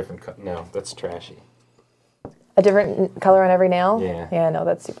like a different cut? No, that's trashy. A different color on every nail? Yeah. Yeah, no,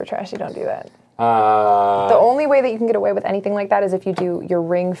 that's super trashy. Don't do that. The The only way that you can get away with anything like that is if you do your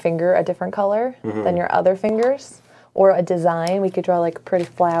ring finger a different color than your other fingers. Or a design. We could draw like a pretty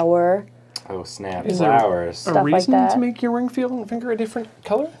flower. Oh, snap. Is there Flowers. a Stuff like reason that. to make your ring finger a different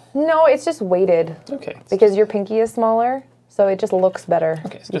color? No, it's just weighted. Okay. Because your pinky is smaller, so it just looks better.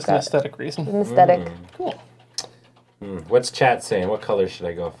 Okay, so just an aesthetic reason. An aesthetic. Cool. What's chat saying? What color should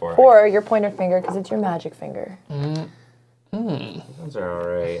I go for? Or your pointer finger, because it's your magic finger. Those are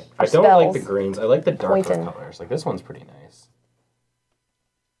alright. I don't like the greens. I like the darker Pointin'. colors. Like this one's pretty nice.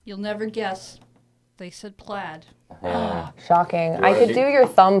 You'll never guess. They said plaid. Yeah. Shocking. You I wanna could do your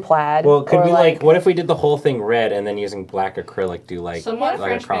thumb plaid. Well, could or we like, what if we did the whole thing red and then using black acrylic do like, Somewhat like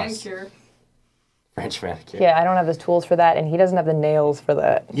French a cross? manicure. French manicure. Yeah, I don't have the tools for that, and he doesn't have the nails for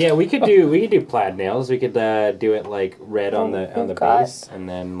that. Yeah, we could do plaid nails. We could do it like red on the we've got- base and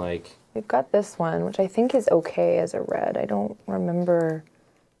then like We've got this one, which I think is okay as a red. I don't remember.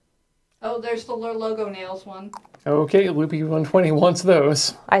 Oh, there's the logo nails one. Okay, Loopy 120 wants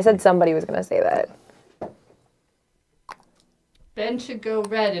those. I said somebody was going to say that. Ben should go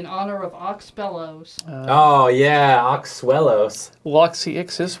red in honor of Ox Bellows. oh yeah, Oxuelos. Loxy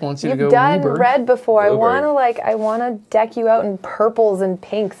Ixis wants you to go You've done Bluebird. red before. Bluebird. I want to deck you out in purples and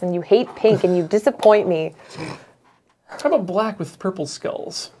pinks, and you hate pink, and you disappoint me. How about black with purple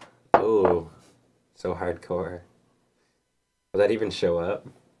skulls? Ooh, so hardcore. Will that even show up?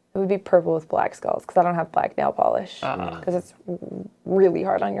 It would be purple with black skulls, because I don't have black nail polish. Because it's really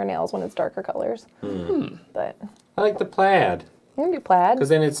hard on your nails when it's darker colors. But I like the plaid you can do plaid. because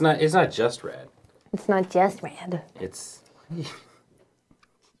then it's not just red. It's not just red. It's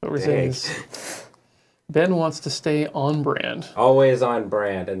What we're saying is Ben wants to stay on brand. always on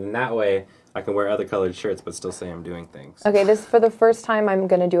brand, and in that way I can wear other colored shirts but still say I'm doing things. Okay, this for the first time I'm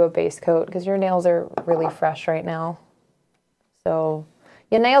going to do a base coat, because your nails are really fresh right now. So,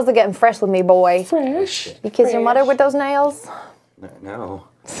 your nails are getting fresh with me, boy. Fresh. You kiss your mother with those nails? No,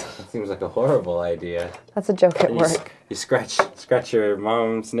 that seems like a horrible idea. That's a joke at And you s- work. You scratch your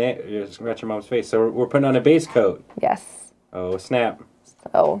mom's scratch your mom's face. So we're putting on a base coat. Yes. Oh snap!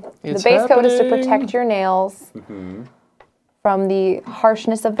 So, It's the base coat is to happening. protect your nails from the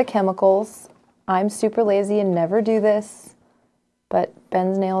harshness of the chemicals. I'm super lazy and never do this, but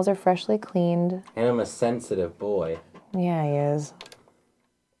Ben's nails are freshly cleaned. And I'm a sensitive boy. Yeah, he is.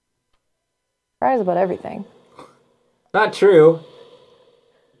 Cries about everything. Not true.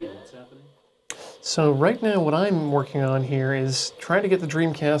 What's happening? So right now what I'm working on here is trying to get the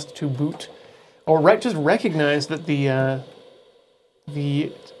Dreamcast to boot, or just recognize that the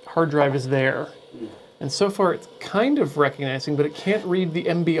hard drive is there. And so far it's kind of recognizing, but it can't read the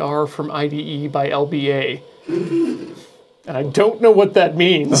MBR from IDE by LBA. And I don't know what that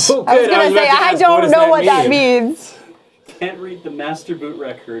means. Oh, I was good. gonna say, about to I ask, don't does know what that mean? means. Can't read the master boot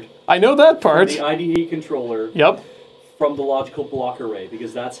record I know that from part. the IDE controller Yep. from the logical block array,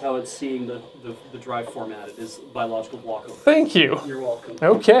 because that's how it's seeing the drive formatted, is by logical block array. Thank you. You're welcome.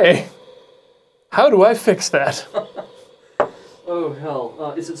 Okay. How do I fix that? Oh,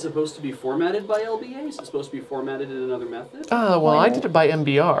 hell. Is it supposed to be formatted by LBA? Is it supposed to be formatted in another method? Well, I did it by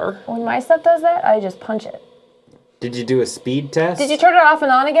MBR. When my stuff does that, I just punch it. Did you do a speed test? Did you turn it off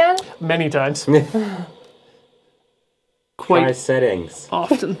and on again? Many times. Try Quite settings.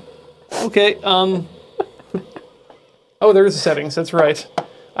 often. Okay, Oh, there is a settings, that's right.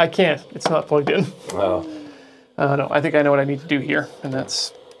 I can't, it's not plugged in. Oh. No, I think I know what I need to do here, and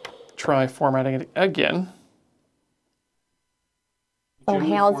that's try formatting it again. Oh,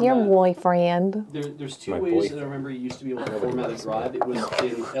 how's your boyfriend? There's two My ways boyfriend. that I remember you used to be able to format a drive. It was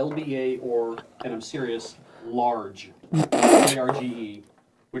in LBA or, and I'm serious, large. LARGE,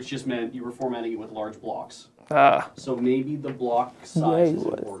 which just meant you were formatting it with large blocks. So maybe the block size is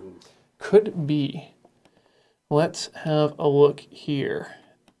important. could be. Let's have a look here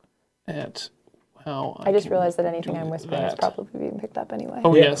at how I just can realized that anything do I'm whispering is that. probably being picked up anyway.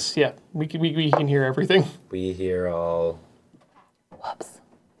 Oh, Yeah. yes, yeah. We can hear everything. We hear all. Whoops.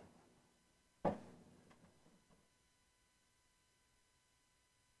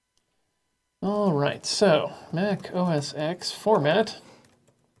 All right, so Mac OS X format,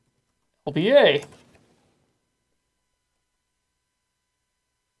 LBA.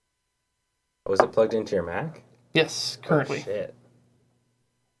 Was it plugged into your Mac? Yes, currently. Oh, shit.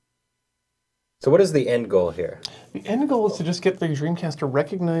 So what is the end goal here? The end goal is to just get the Dreamcast to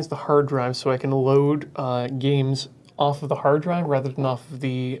recognize the hard drive so I can load games off of the hard drive rather than off of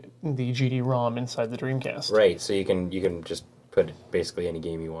the GD-ROM inside the Dreamcast. Right, so you can just put basically any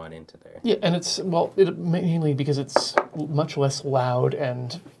game you want into there. Yeah, and it's, well, mainly because it's much less loud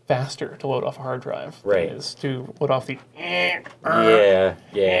and faster to load off a hard drive Right. than it is to load off the Yeah.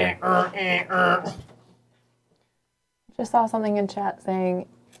 Just saw something in chat saying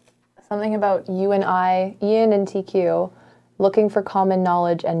something about you and I, Ian and TQ, looking for common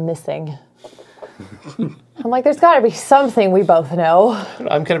knowledge and missing. I'm like, there's got to be something we both know.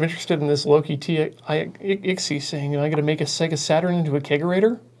 I'm kind of interested in this Loki Ixie saying, am I going to make a Sega Saturn into a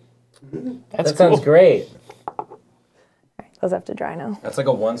kegerator? That's That sounds cool. great. Those have to dry now. That's like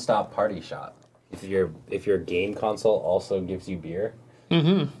a one-stop party shop. If your game console also gives you beer,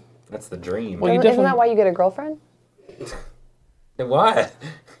 that's the dream. Well, you Isn't definitely. that why you get a girlfriend? What?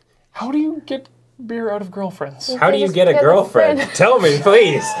 How do you get beer out of girlfriends? How do you just get a get a girlfriend? friend. Tell me,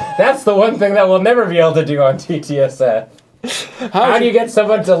 please. That's the one thing that we'll never be able to do on TTSF. How do you get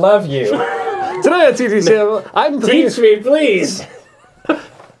someone to love you? Today on TTC, I'm Teach me, please. We're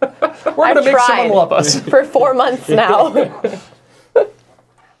going to make tried. someone love us. For 4 months now.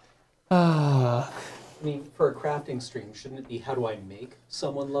 I mean, for a crafting stream, shouldn't it be how do I make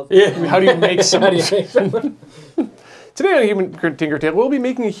someone love me? Yeah. How do you make How someone? do you make someone? Today on Human Tinkertail, we'll be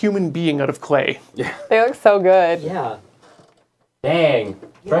making a human being out of clay. They look so good. Yeah. Dang.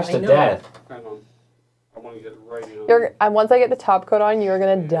 Fresh I to know. death. Hang on. I want to get it right in. Once I get the top coat on, you're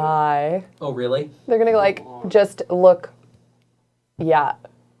gonna die. Oh, really? They're gonna like just look. Yeah.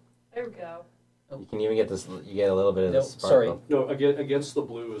 There we go. You can even get this. You get a little bit of No, the sparkle. No, against the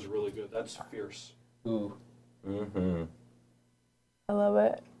blue is really good. That's fierce. Ooh. Mm-hmm. I love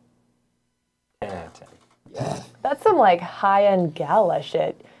it. 10 out of 10. Yeah. That's some like high-end gala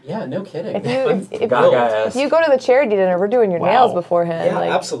shit. Yeah, no kidding. If Gaga-esque. you go to the charity dinner, we're doing your Wow. nails beforehand. Yeah,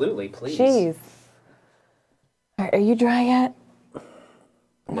 like, absolutely, please. Jeez. All right, are you dry yet?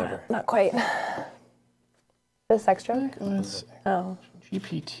 Never. Not quite. This extra? Mac OS Oh.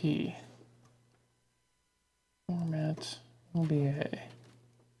 GPT. Format LBA.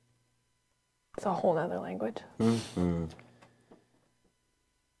 It's a whole nother language. Mm-hmm.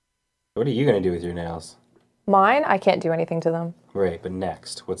 What are you gonna do with your nails? Mine, I can't do anything to them. Right, but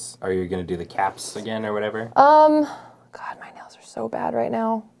next, are you gonna do the caps again or whatever? God, my nails are so bad right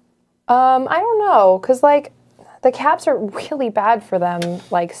now. I don't know, cause like the caps are really bad for them,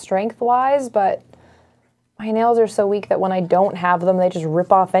 like strength-wise, but my nails are so weak that when I don't have them, they just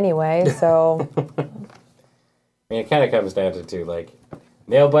rip off anyway. So I mean, it kind of comes down to two, like,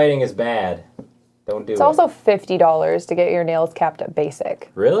 nail biting is bad. Don't do it's it. also $50 to get your nails capped at basic.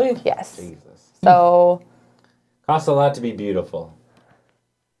 Really? Yes. Jesus. So Costs a lot to be beautiful.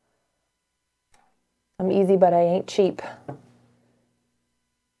 I'm easy, but I ain't cheap.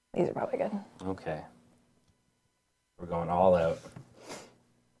 These are probably good. Okay. We're going all out.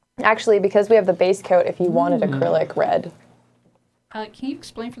 Actually, because we have the base coat, if you wanted acrylic red. Can you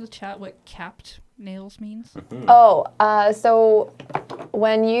explain for the chat what capped nails means? Oh, so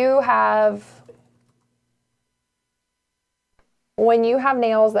when you have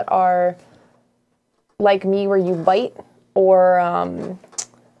nails that are like me where you bite or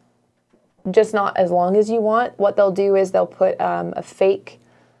just not as long as you want, what they'll do is they'll put a fake,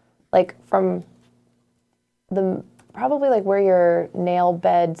 like from the, probably like where your nail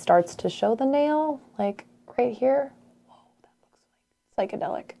bed starts to show the nail, like right here. Whoa, that looks like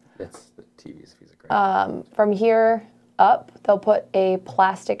psychedelic. That's the TV's piece of crap. From here up, they'll put a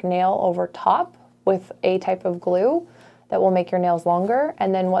plastic nail over top with a type of glue that will make your nails longer.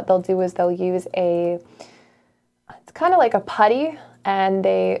 And then what they'll do is they'll use it's kind of like a putty, and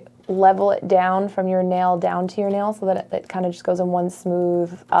they level it down from your nail down to your nail so that it kind of just goes in one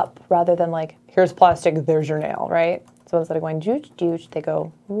smooth up rather than like, here's plastic, there's your nail, right? So instead of going jooch, jooch, they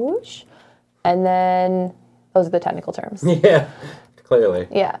go whoosh. And then, those are the technical terms. Yeah, clearly.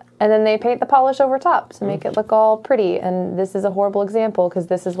 Yeah, and then they paint the polish over top to make it look all pretty. And this is a horrible example because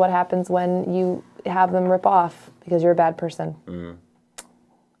this is what happens when you have them rip off because you're a bad person.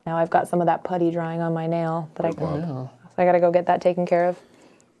 Now I've got some of that putty drying on my nail that so I gotta go get that taken care of.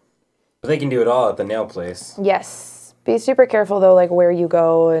 But they can do it all at the nail place. Yes. Be super careful though, like where you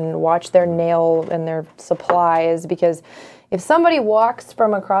go, and watch their nail and their supplies, because if somebody walks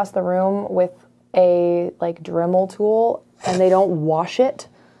from across the room with a like Dremel tool and they don't wash it,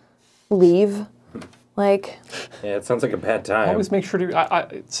 leave. Like, yeah, it sounds like a bad time. Always make sure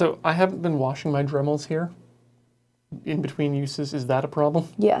to. So I haven't been washing my Dremels here in between uses. Is that a problem?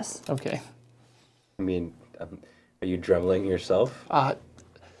 yes. Okay. I mean, are you dremeling yourself?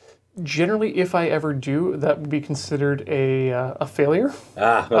 Generally, if I ever do, that would be considered a failure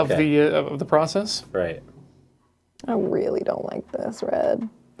Okay. of the process. Right. I really don't like this red.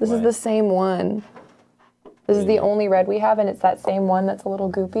 This is the same one. This is the only red we have, and it's that same one that's a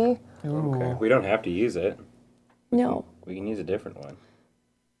little goopy. Okay. We don't have to use it. No. We can use a different one.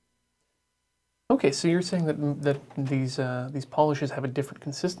 Okay, so you're saying that these polishes have a different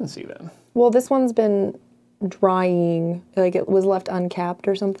consistency then? Well, this one's been drying, like it was left uncapped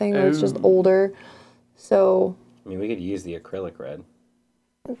or something, or it's just older. So I mean, we could use the acrylic red.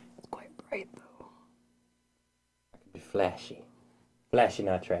 it's quite bright though. It could be flashy. Flashy,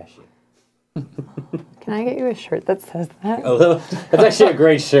 not trashy. Can I get you a shirt that says that? A little. That's actually a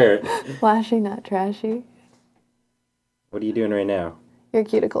great shirt. Flashy, not trashy. What are you doing right now? Your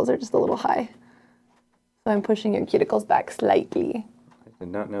cuticles are just a little high. So I'm pushing your cuticles back slightly. I did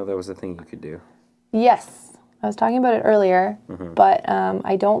not know that was a thing you could do. Yes. I was talking about it earlier, but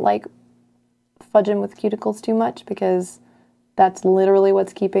I don't like fudging with cuticles too much because that's literally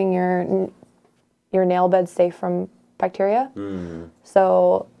what's keeping your nail bed safe from bacteria.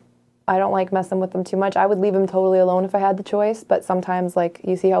 So I don't like messing with them too much. I would leave them totally alone if I had the choice, but sometimes, like,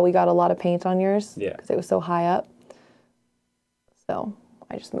 you see how we got a lot of paint on yours? Yeah. Because it was so high up. So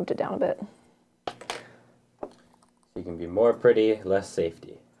I just moved it down a bit. So you can be more pretty, less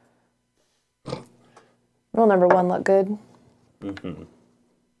safety. Rule number 1, look good.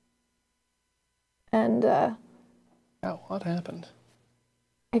 And Oh, what happened?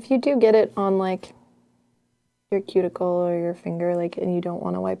 if you do get it on, like, your cuticle or your finger, like, and you don't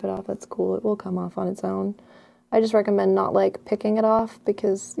want to wipe it off, that's cool. It will come off on its own. I just recommend not, like, picking it off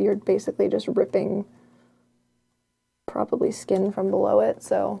because you're basically just ripping probably skin from below it,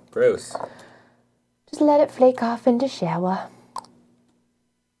 so Gross. just let it flake off in the shower.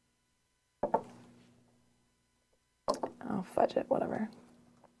 Oh, fudge it, whatever.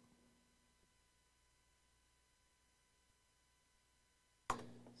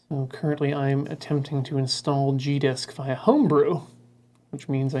 So currently I'm attempting to install Gdisk via Homebrew, which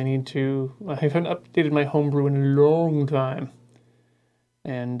means I haven't updated my Homebrew in a long time.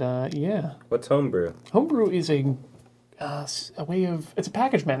 And yeah. What's homebrew? Homebrew is a way of, it's a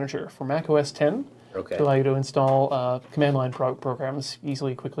package manager for Mac OS X Okay. to allow you to install command line programs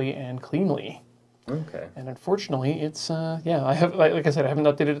easily, quickly, and cleanly. Okay. And unfortunately, it's, I have, like I said, I haven't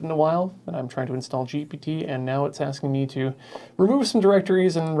updated it in a while, and I'm trying to install GPT, and now it's asking me to remove some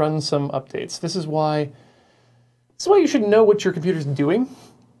directories and run some updates. This is why you should know what your computer's doing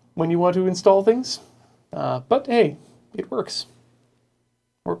when you want to install things. But hey, it works.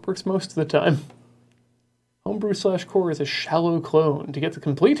 Or it works most of the time. Homebrew/core is a shallow clone. To get the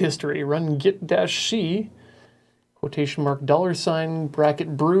complete history, run git-c $$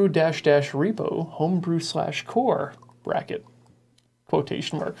 bracket brew -- repo homebrew/core bracket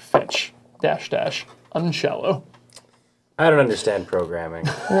 $fetch -- unshallow. I don't understand programming.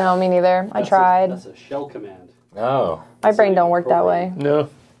 No, me neither. I tried. That's a shell command. Oh. My brain don't work that way. No.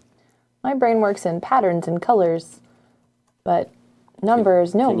 My brain works in patterns and colors, but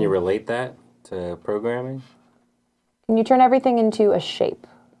numbers, no. Can you relate that to programming? Can you turn everything into a shape?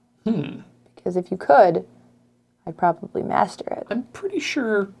 Because if you could, I'd probably master it. I'm pretty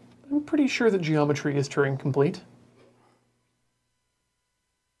sure that geometry is Turing complete.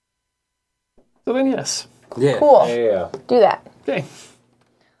 So then, yes. Yeah. Cool. Yeah. Do that. Okay.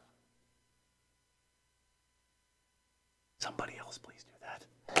 Somebody else, please do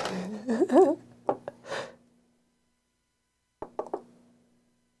that.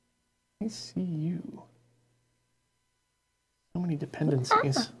 I see you. So many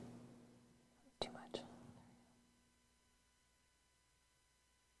dependencies. Too much.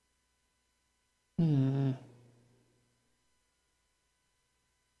 Hmm.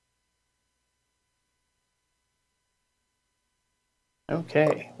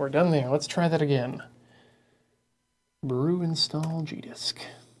 Okay, we're done there. Let's try that again. Brew install Gdisk.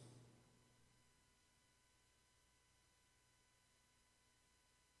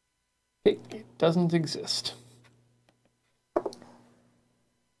 It doesn't exist.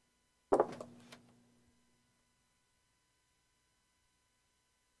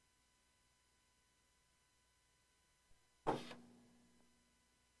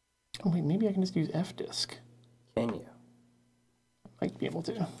 Oh wait, maybe I can just use fdisk. Can you? Might be able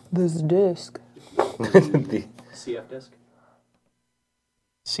to. This disk. CF disk.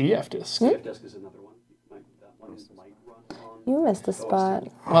 cfdisk. CF disk is another one. That one might run on. You missed a spot.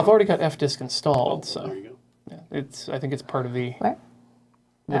 Well, I've already got fdisk installed, There so you go. yeah, I think it's part of the Where?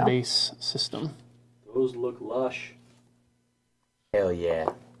 Oh. base system. Those look lush. Hell yeah.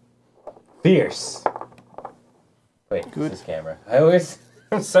 Fierce. Wait, Good. this camera.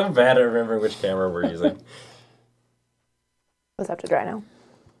 I'm so bad at remembering which camera we're using. Those have to dry now.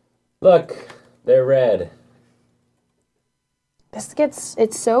 Look, they're red.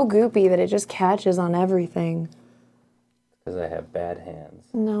 It's so goopy that it just catches on everything. Because I have bad hands.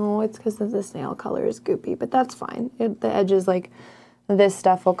 No, it's because the snail color is goopy, but that's fine. The edges, like, this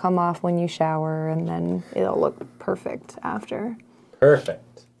stuff will come off when you shower, and then it'll look perfect after.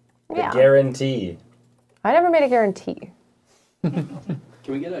 Perfect. Yeah. The guarantee. I never made a guarantee.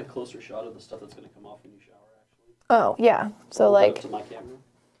 Can we get a closer shot of the stuff that's going to come off when you shower, actually? Oh, yeah. So, Hold it like, up to my camera.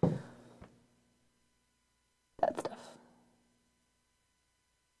 that stuff.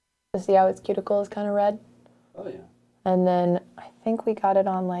 To see how its cuticle is kind of red? Oh, yeah. And then I think we got it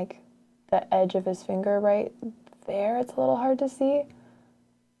on, like, the edge of his finger right there. It's a little hard to see.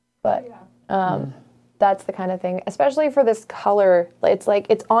 But that's the kind of thing, especially for this color. It's like,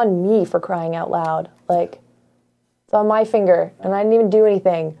 it's on me, for crying out loud. Like, it's on my finger, and I didn't even do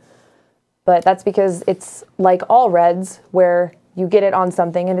anything. But that's because it's like all reds, where you get it on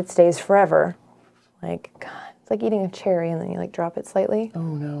something and it stays forever. Like, God, it's like eating a cherry and then you, like, drop it slightly. Oh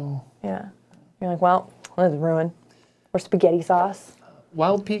no. Yeah. You're like, well, this is ruined. Or spaghetti sauce.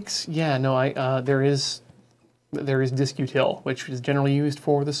 Wild Peaks, yeah, no, there is Diskutil, which is generally used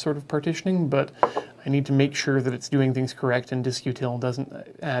for this sort of partitioning, but I need to make sure that it's doing things correct, and Diskutil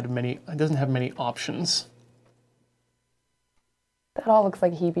doesn't have many options. That all looks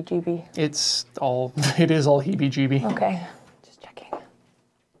like heebie-jeebie. It is all heebie-jeebie. Okay, just checking.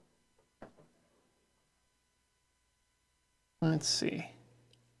 Let's see.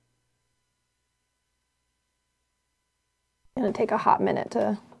 It's gonna take a hot minute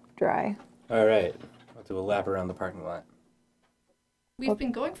to dry. All right. I'll do a lap around the parking lot. We've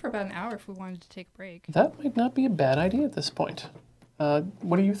been going for about an hour if we wanted to take a break. That might not be a bad idea at this point.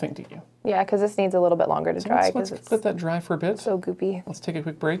 What do you think, DQ? Yeah, because this needs a little bit longer to dry because Let's it's let that dry for a bit. so goopy. Let's take a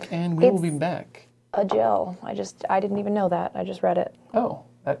quick break, and we will be back. A gel. I didn't even know that. I just read it. Oh,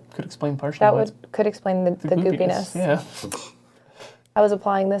 that could explain partially That why it's could explain the goopiness. Yeah. I was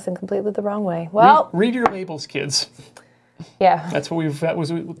applying this in completely the wrong way. Well, Read your labels, kids. yeah. That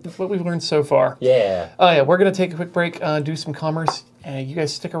was what we've learned so far. Yeah. Oh yeah, we're gonna take a quick break, do some commerce. You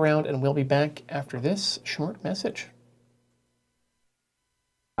guys stick around, and we'll be back after this short message.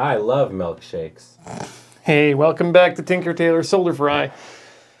 I love milkshakes. Hey, welcome back to Tinker Tailor Solder Fry,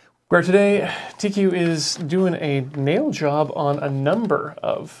 where today TQ is doing a nail job on a number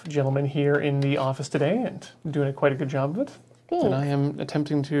of gentlemen here in the office today, and doing quite a good job of it. Thanks. And I am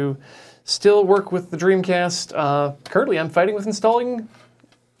attempting to still work with the Dreamcast. Currently, I'm fighting with installing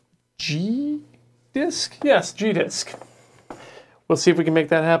G-Disk? Yes, G-Disk. We'll see if we can make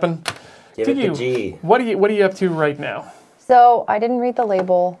that happen. Give it the G. What are you up to right now? So I didn't read the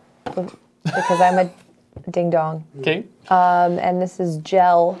label because I'm a ding dong. Okay. And this is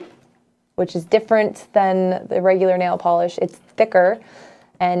gel, which is different than the regular nail polish. It's thicker,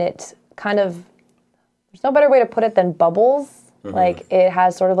 and it kind of, there's no better way to put it than bubbles. Like, it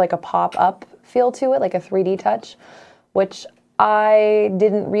has sort of like a pop-up feel to it, like a 3D touch, which I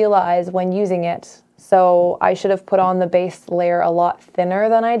didn't realize when using it. So I should have put on the base layer a lot thinner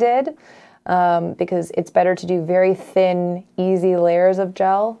than I did, because it's better to do very thin, easy layers of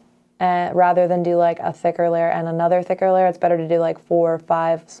gel rather than do like a thicker layer and another thicker layer. It's better to do like 4 or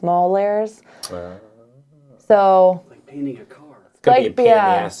 5 small layers. So Like painting a car. It's gonna be a pain in the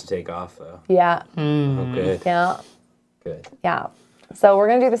ass to take off, though. Yeah. Okay. Yeah. Good. Yeah. So we're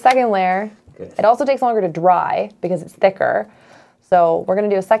gonna do the second layer. Good. It also takes longer to dry because it's thicker. So we're gonna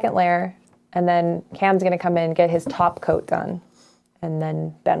do a second layer, and then Cam's gonna come in, get his top coat done, and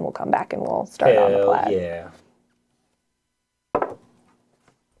then Ben will come back and we'll start on the plaid. Yeah.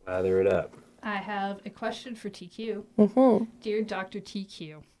 Lather it up. I have a question for TQ. Mm-hmm. Dear Dr.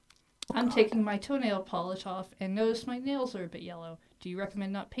 TQ, I'm taking my toenail polish off and notice my nails are a bit yellow. Do you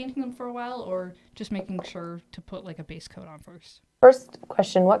recommend not painting them for a while or just making sure to put like a base coat on first? First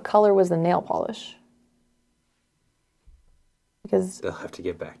question, what color was the nail polish? Because They'll have to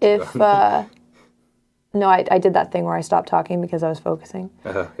get back to if, you on no, I did that thing where I stopped talking because I was focusing.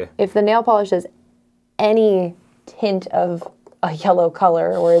 yeah. If the nail polish is any tint of a yellow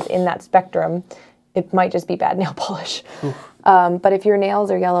color or is in that spectrum, it might just be bad nail polish. But if your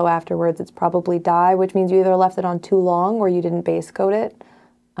nails are yellow afterwards, it's probably dye, which means you either left it on too long or you didn't base coat it,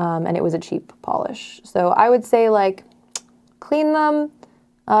 and it was a cheap polish. So I would say like clean them,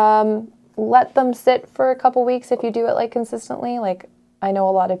 let them sit for a couple weeks if you do it like consistently. Like I know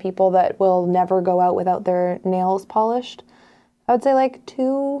a lot of people that will never go out without their nails polished. I would say like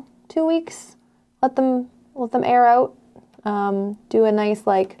two weeks. Let them air out. Do a nice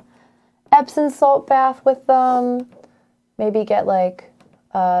like Epsom salt bath with them. Maybe get like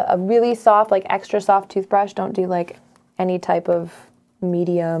a really soft, like extra soft toothbrush. Don't do like any type of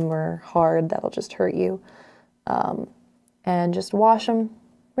medium or hard. That'll just hurt you. And just wash them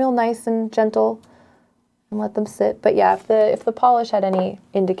real nice and gentle and let them sit. But yeah, if the polish had any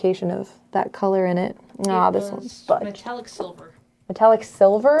indication of that color in it, this one's budged. Metallic silver. Metallic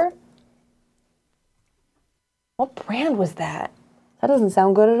silver? What brand was that? That doesn't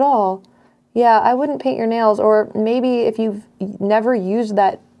sound good at all. Yeah, I wouldn't paint your nails, or maybe if you've never used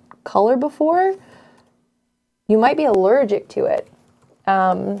that color before, you might be allergic to it.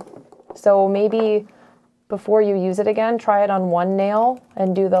 So maybe before you use it again, try it on one nail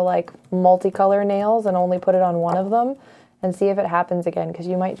and do the like multicolor nails and only put it on one of them and see if it happens again, because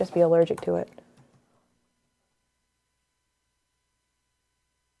you might just be allergic to it.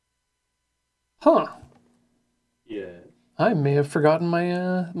 Huh. Yeah. I may have forgotten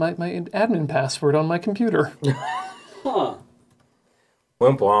my my admin password on my computer. Huh.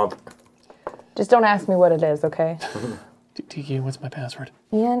 Womp womp. Just don't ask me what it is, okay? TQ, what's my password?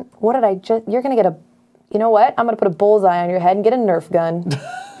 Ian, what did I just... You're going to get a... You know what? I'm going to put a bullseye on your head and get a Nerf gun.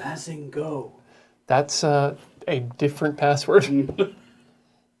 Passing go. That's a different password. It's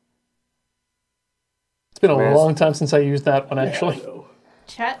been a long time since I used that one, actually.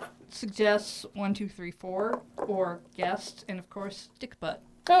 Chat suggests 1, 2, 3, 4, or guest, and of course, dick butt.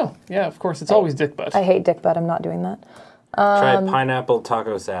 Oh, yeah, of course. It's always dick butt. I hate dick butt. I'm not doing that. Try pineapple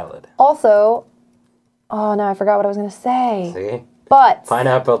taco salad. Also... Oh, no, I forgot what I was going to say. See? But...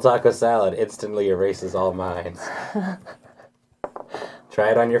 Pineapple taco salad instantly erases all minds.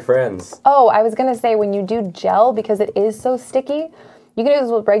 Try it on your friends. Oh, I was going to say, when you do gel, because it is so sticky, you can do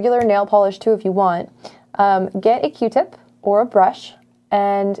this with regular nail polish too if you want. Get a Q-tip or a brush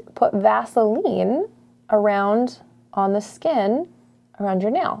and put Vaseline around on the skin around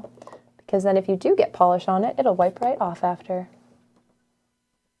your nail. Because then if you do get polish on it, it'll wipe right off after.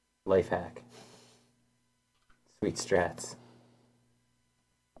 Life hack. Sweet strats.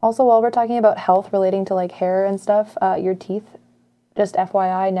 Also, while we're talking about health relating to like hair and stuff, your teeth, just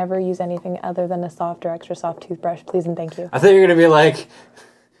FYI, never use anything other than a soft or extra soft toothbrush, please and thank you. I thought you were going to be like,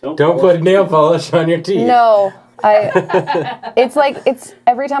 don't put nail polish on your teeth. No, it's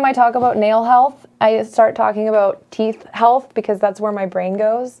every time I talk about nail health, I start talking about teeth health because that's where my brain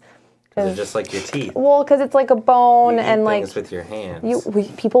goes. They're just like your teeth. Well, because it's like a bone You eat and like things with your hands.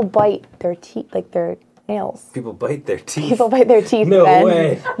 People bite their teeth, like their nails. People bite their teeth. People bite their teeth. No Ben.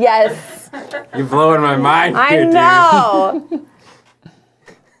 way. Yes. You're blowing my mind here, I dude. know.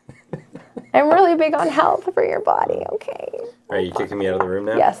 I'm really big on health for your body. Okay. Are you kicking me out of the room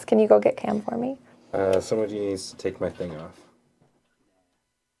now? Yes. Can you go get Cam for me? Somebody needs to take my thing off.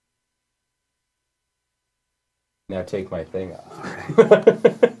 Now take my thing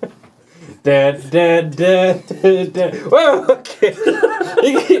off. Dead. Whoa, okay.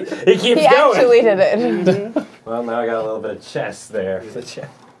 He keeps He going. actually did it. Well, now I got a little bit of chest there.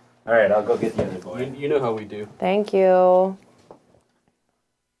 All right, I'll go get the other boy. You know how we do. Thank you.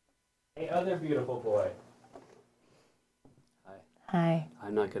 Hey, other beautiful boy. Hi.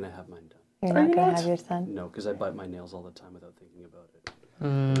 I'm not going to have mine done. You're not going to have your son? No, because I bite my nails all the time without thinking about it.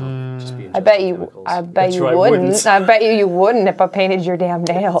 Just be I bet ingesting you. chemicals. I bet Bet you you I wouldn't. wouldn't. I bet you wouldn't if I painted your damn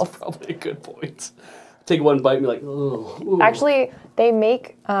nails. Probably a good point. Take one bite and be like, oh. Actually, they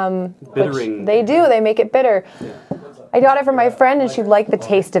make Bittering. They do. They make it bitter. I got it from my friend, and she liked the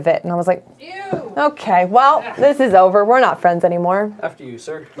taste of it, and I was like, Ew. okay, well, this is over. We're not friends anymore. After you,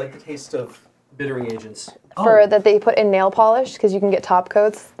 sir. Like the taste of. Bittering agents. For that they put in nail polish because you can get top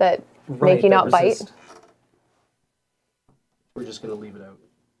coats that make you that not bite. resist. We're just gonna leave it out.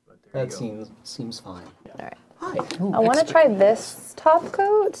 But there That you go. seems fine. All right. Hi. I want to try this top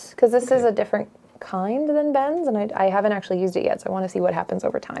coat because this is a different kind than Ben's, and I haven't actually used it yet, so I want to see what happens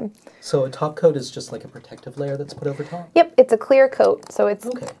over time. So a top coat is just like a protective layer that's put over top? Yep, it's a clear coat, so it's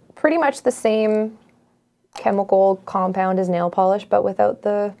Okay. pretty much the same chemical compound as nail polish, but without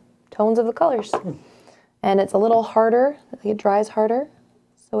the tones of the colors. And it's a little harder, it dries harder,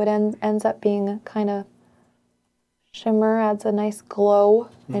 so it ends up being kind of shimmer, adds a nice glow,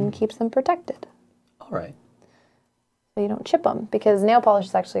 and keeps them protected. All right. So you don't chip them, because nail polish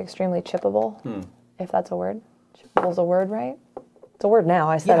is actually extremely chippable, if that's a word. Chippable's a word, right? It's a word now,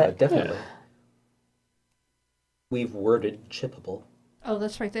 I said Yeah, it. definitely. We've worded chippable. Oh,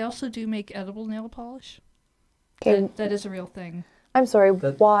 that's right. They also do make edible nail polish. Okay, That is a real thing. I'm sorry,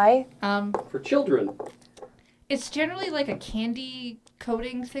 why? For children. It's generally like a candy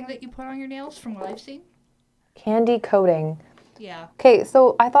coating thing that you put on your nails, from what I've seen. Candy coating. Yeah. Okay,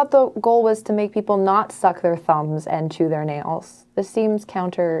 so I thought the goal was to make people not suck their thumbs and chew their nails. This seems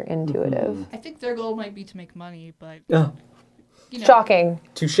counterintuitive. I think their goal might be to make money, but Oh, you know. Shocking.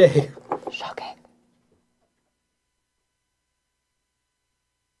 touche. Shocking.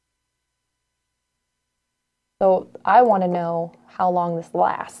 So I want to know how long this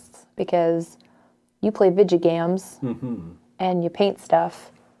lasts because you play Vigigams and you paint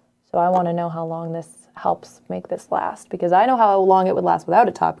stuff. So I want to know how long this helps make this last because I know how long it would last without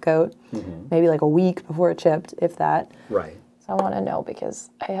a top coat. Maybe like a week before it chipped, if that. Right. So I want to know because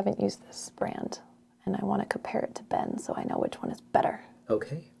I haven't used this brand and I want to compare it to Ben so I know which one is better.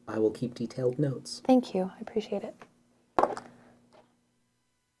 Okay. I will keep detailed notes. Thank you. I appreciate it.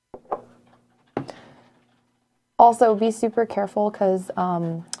 Also, be super careful because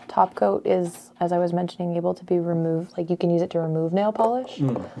top coat is, as I was mentioning, able to be removed. Like you can use it to remove nail polish.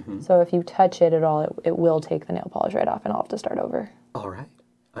 So if you touch it at all, it will take the nail polish right off and I'll have to start over. All right.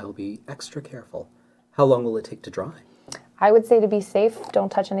 I will be extra careful. How long will it take to dry? I would say to be safe, don't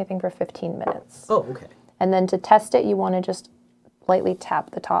touch anything for 15 minutes. Oh, okay. And then to test it, you want to just lightly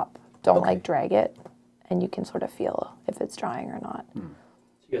tap the top. Don't like drag it. And you can sort of feel if it's drying or not. So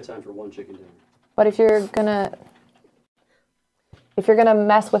you got time for one chicken dinner. But if you're gonna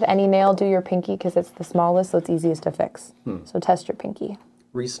mess with any nail, do your pinky because it's the smallest, so it's easiest to fix. So test your pinky.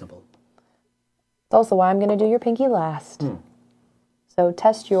 Reasonable. It's also why I'm gonna do your pinky last. So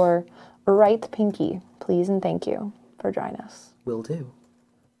test your right pinky, please and thank you for dryness. Will do.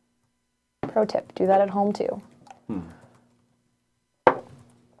 Pro tip, do that at home too.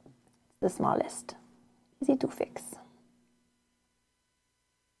 The smallest. Easy to fix.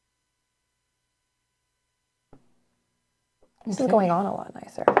 This is going on a lot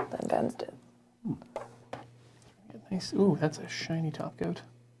nicer than Ben's did. Nice. Ooh, that's a shiny top coat.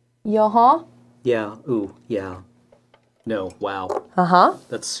 Yeah-huh. Yeah. Ooh, yeah. No, wow. Uh-huh.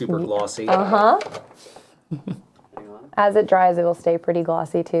 That's super glossy. Uh-huh. Hang on. As it dries, it will stay pretty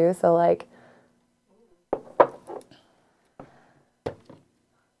glossy too. So like,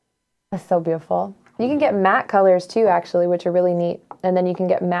 that's so beautiful. You can get matte colors too, actually, which are really neat. And then you can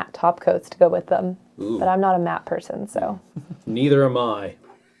get matte top coats to go with them. Ooh. But I'm not a matte person, so. Neither am I.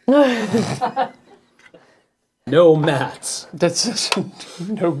 No mats. That's just,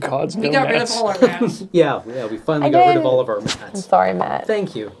 no gods, no We got rid of mats. all our mats. Yeah, we finally I got rid did. of all of our I'm mats. sorry, Matt.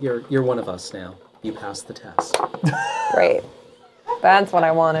 Thank you. You're one of us now. You passed the test. Great. That's what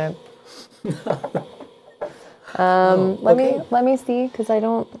I wanted. Let me see, because I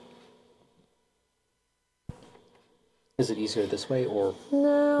don't. Is it easier this way or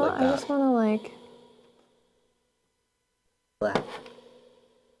No, like I that? just want to like. that?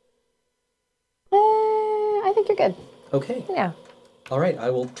 I think you're good. Okay. Yeah. All right. I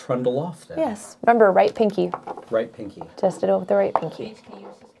will trundle off then. Yes. Remember, right pinky. Right pinky. Test it out with the right pinky.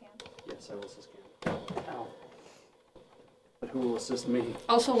 Yes, I will assist you. Ow. But who will assist me?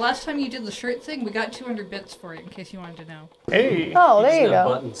 Also, last time you did the shirt thing, we got 200 bits for it, in case you wanted to know. Hey. Oh, there Just you have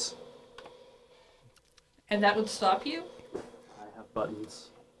go. buttons. And that would stop you? I have buttons.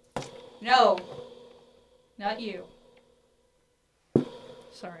 No. Not you.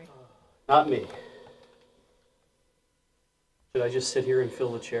 Sorry. Not me. Should I just sit here and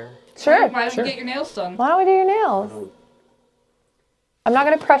fill the chair? Sure. Why don't Sure. you get your nails done? Why don't we do your nails? I'm not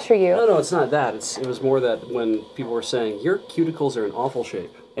going to pressure you. No, it's not that. It was more that when people were saying, your cuticles are in awful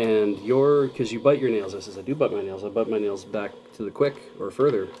shape, and because you bite your nails. I says, I do bite my nails. I bite my nails back to the quick or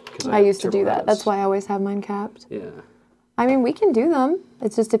further. I used to do that. That's why I always have mine capped. Yeah. I mean, we can do them.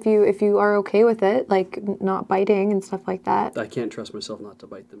 It's just if you are okay with it, like not biting and stuff like that. I can't trust myself not to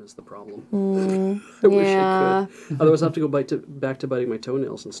bite them is the problem. I wish I could. Otherwise, I have to go back to biting my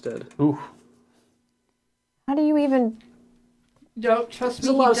toenails instead. Ooh. How do you even... Don't trust me.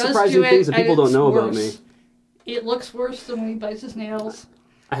 There's a lot of surprising things that people don't know about me. It looks worse than when he bites his nails.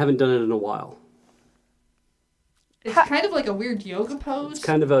 I haven't done it in a while. It's kind of like a weird yoga pose. It's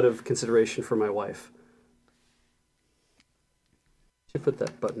kind of out of consideration for my wife. Should put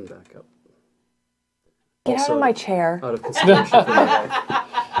that button back up. Get out of my chair. Out of consideration for my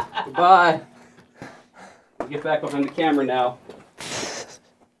wife. Goodbye. Get back behind the camera now.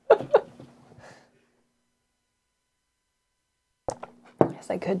 Yes,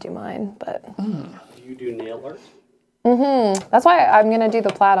 I could do mine, but... Do you do nail art? Mm-hmm. That's why I'm going to do the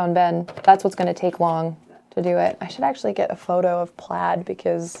plaid on Ben. That's what's going to take long to do it. I should actually get a photo of plaid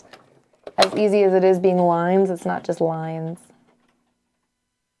because as easy as it is being lines, it's not just lines.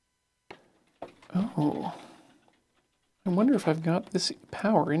 Oh. I wonder if I've got this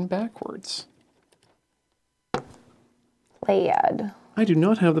power in backwards. Plaid. I do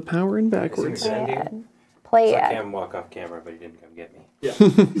not have the power in backwards. Plaid. I Plaid. can walk off camera, but he didn't come get me. Yeah.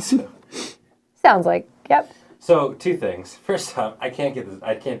 Sounds like, yep. So, two things. First off, I can't get this.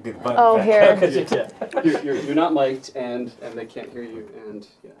 I can't do the button. Oh, back here. up 'cause You're not mic'd, and they can't hear you, and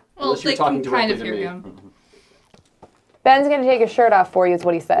yeah. Well, Unless you're they talking can kind directly of to hear me. him. Ben's going to take his shirt off for you is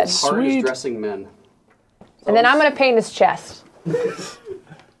what he said. Hard Sweet. is dressing men. And then I'm going to paint his chest.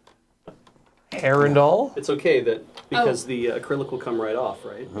 Hair and all? It's okay that because the acrylic will come right off,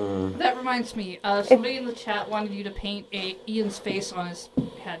 right? That reminds me. Somebody in the chat wanted you to paint Ian's face on his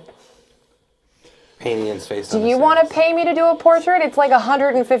head. painting his face. Do you want to pay me to do a portrait? It's like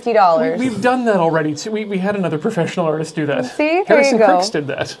 $150. We've done that already, too. We had another professional artist do that. See? There Harrison you go. Cricks did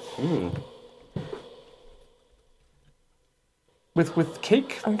that. With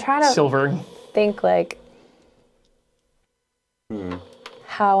cake I'm trying to silvering. think, like,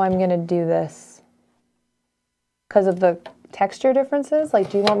 how I'm going to do this. Because of the texture differences? Like,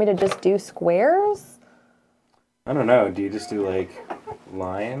 do you want me to just do squares? I don't know. Do you just do like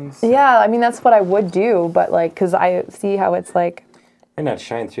lines? Yeah, I mean, that's what I would do, but like, because I see how it's like... Might not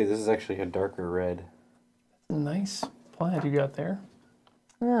shine through. This is actually a darker red. Nice plaid you got there.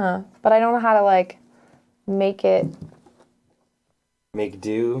 Yeah, but I don't know how to, like, make it... Make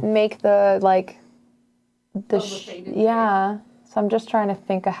do? Make the, like... The faded yeah, so I'm just trying to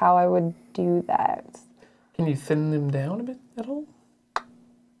think of how I would do that. Can you thin them down a bit at all?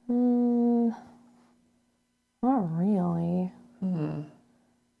 Not really.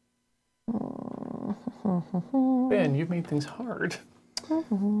 Ben, you've made things hard.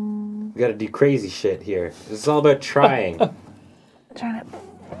 We gotta do crazy shit here. This is all about trying. I'm trying to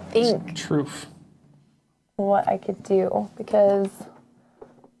think Truth. what I could do, because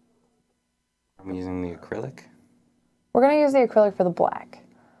I'm using the acrylic. we're going to use the acrylic for the black.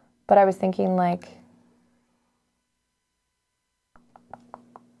 But I was thinking, like...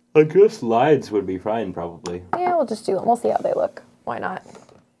 I guess lines would be fine, probably. Yeah, we'll just do them. We'll see how they look. Why not?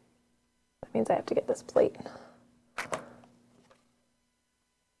 That means I have to get this plate.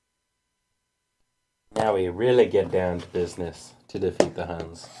 Now we really get down to business to defeat the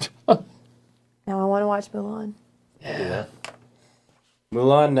Huns. Now I want to watch Mulan. Do that.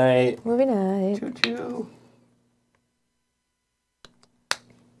 Mulan night. Movie night. Choo-choo.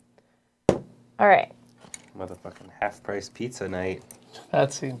 All right. Motherfucking half-price pizza night.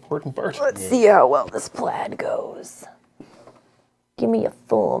 That's the important part. Let's see how well this plaid goes. Give me a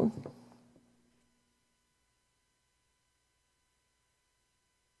thumb.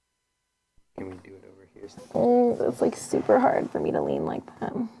 Can we do it over here? It's like super hard for me to lean like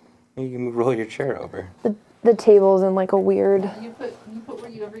that. You can roll your chair over. The table's in like a weird... You put where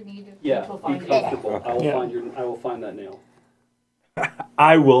you ever need it. Yeah, You'll be find it. comfortable. I will Yeah. I will find that nail.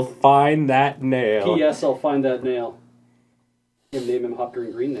 I will find that nail. P.S. I'll find that nail. And name him Hop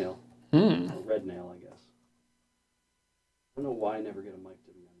Green Green Nail. Or Red Nail, I guess. I don't know why I never get a mic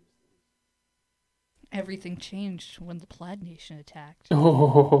to be on these things. Everything changed when the Plaid Nation attacked.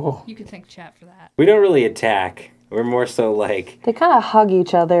 Oh, You can thank chat for that. We don't really attack. We're more so like, They kind of hug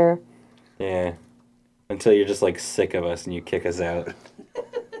each other. yeah. Until you're just like sick of us and you kick us out.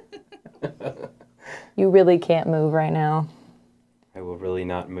 You really can't move right now. I will really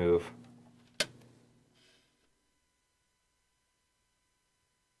not move.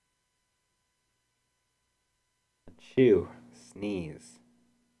 Chew. Sneeze.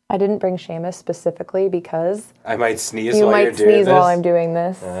 I didn't bring Seamus specifically because I might sneeze you while might you're doing sneeze this. while I'm doing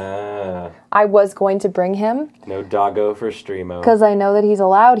this. Ah, I was going to bring him no doggo for Streamo. because I know that he's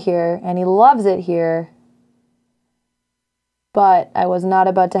allowed here and he loves it here. But I was not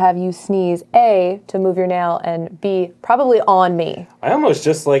about to have you sneeze, A, to move your nail, and B, probably on me. I almost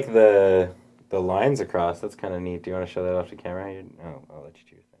just like the lines across. That's kind of neat. Do you want to show that off the camera? Oh, I'll let you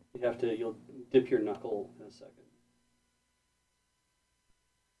choose. You have to, you'll dip your knuckle in a second.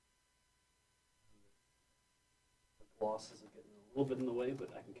 The gloss is getting a little bit in the way, but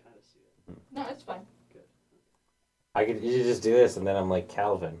I can kind of see it. No, it's fine. Good. I could usually just do this, and then I'm like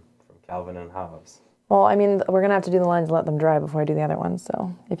Calvin from Calvin and Hobbes. Well, I mean, we're going to have to do the lines and let them dry before I do the other ones.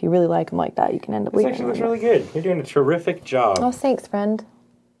 So if you really like them like that, you can end up This leaving actually them. looks really good. You're doing a terrific job. Oh, thanks, friend.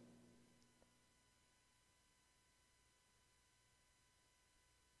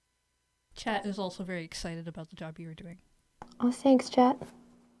 Chat is also very excited about the job you were doing. Oh, thanks, chat.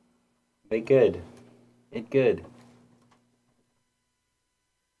 They good. It good.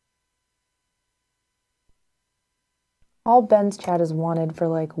 All Ben's chat has wanted for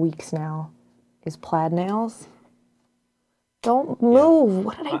like weeks now is plaid nails. Don't move.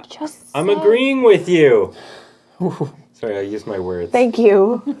 What did I just say? I'm agreeing with you. Sorry, I used my words. Thank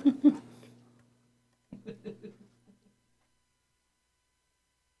you.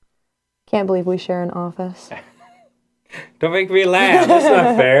 Can't believe we share an office. Don't make me laugh. That's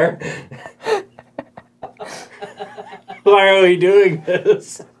not fair. Why are we doing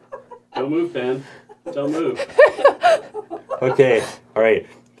this? Don't move, Ben. Don't move. Okay, all right.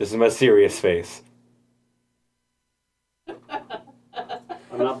 This is my serious face.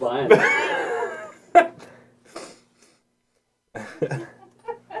 I'm not buying it.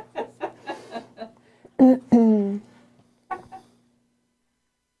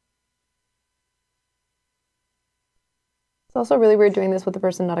 It's also really weird doing this with the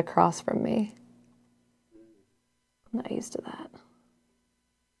person not across from me. I'm not used to that.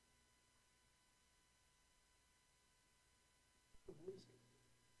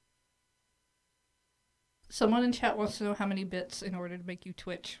 Someone in chat wants to know how many bits in order to make you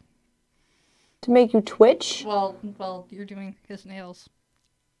twitch. To make you twitch? Well, you're doing his nails.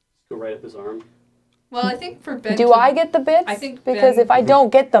 Go right up his arm. Well, I think for Ben. Do I get the bits? I think because Ben- if I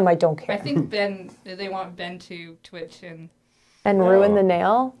don't get them, I don't care. I think they want Ben to twitch and. And ruin the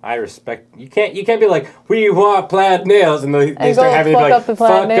nail? I respect. You can't be like, we want plaid nails, and they And start go having fuck to be like, up the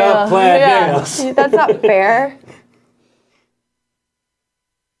plaid fuck nail. up plaid Yeah. nails. That's not fair.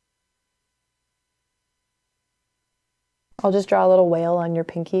 I'll just draw a little whale on your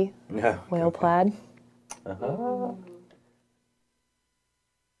pinky. No. Whale plaid. Uh-huh.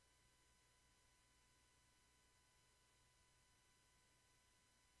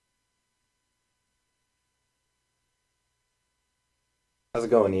 How's it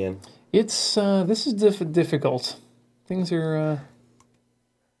going, Ian? It's this is difficult. Things are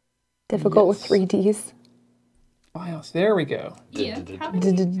Difficult Yes. with 3Ds. files. There we go. Ian, how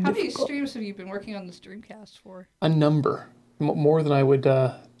many streams have you been working on this Dreamcast for? A number more than I would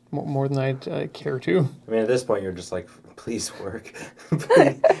more than I'd care to. I mean, at this point, you're just like, please work,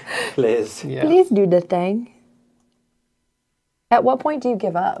 please, please. Yeah. Please do the thing. At what point do you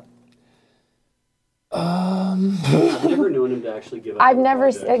give up? I've never known him to actually give up. I've on a never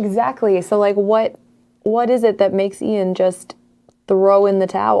project. exactly. So like what is it that makes Ian just throw in the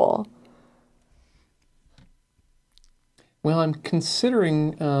towel? Well, I'm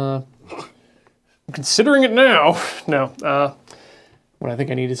considering it now. No. What I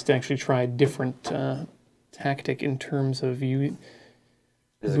think I need is to actually try a different tactic in terms of you.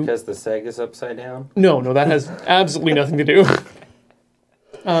 Is it because the seg is upside down? No, that has absolutely nothing to do.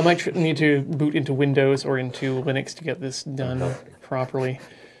 I might need to boot into Windows or into Linux to get this done properly.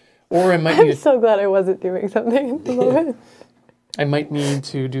 Or I might I'm need so glad I wasn't doing something at the moment. I might need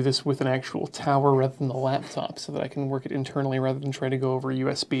to do this with an actual tower rather than the laptop so that I can work it internally rather than try to go over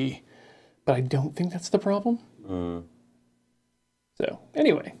USB. But I don't think that's the problem. So,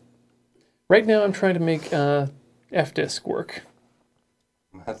 anyway. Right now I'm trying to make FDisk work.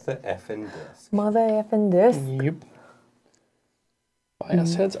 Mother effing disk. Mother effing this. Yep.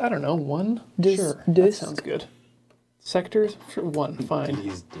 BIOS heads, I don't know, 1? Sure, that disk. sounds good. Sectors, sure, 1, fine.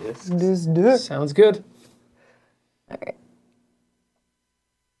 These discs. This dick. Sounds good. Alright.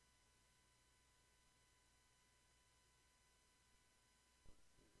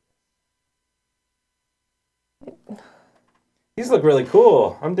 These look really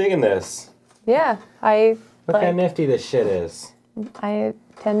cool. I'm digging this. Yeah, I Look how nifty this shit is.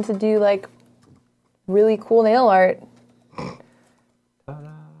 tend to do like really cool nail art.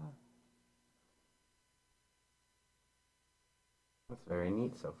 Ta-da. That's very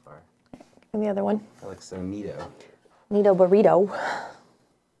neat so far. And the other one. That looks so neato. Neato burrito.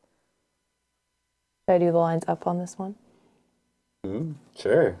 Should I do the lines up on this one?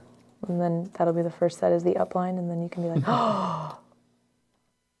 Sure. And then that'll be the first set is the up line, and then you can be like, oh.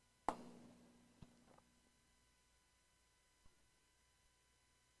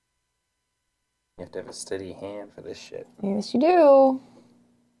 You have to have a steady hand for this shit. Yes, you do.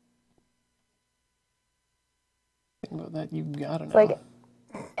 Think about that, you gotta know. It's like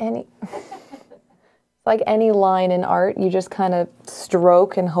any. It's like any line in art. You just kind of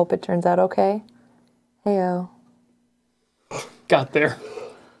stroke and hope it turns out okay. Heyo. Got there.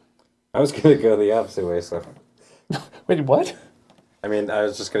 I was gonna go the opposite way, so. Wait, what? I mean, I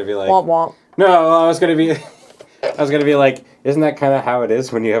was just gonna be like. Womp womp. No, I was gonna be. I was gonna be like, isn't that kind of how it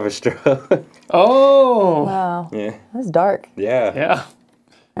is when you have a stroke? Oh. Wow. Yeah. That's dark. Yeah. Yeah.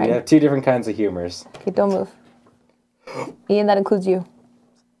 We have two different kinds of humors. Okay, don't move. Ian, that includes you.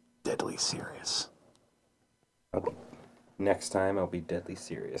 Deadly serious. Next time, I'll be deadly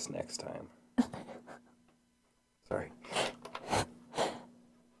serious next time. Sorry.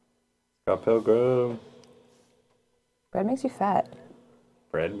 Scott Pilgrim. Bread makes you fat.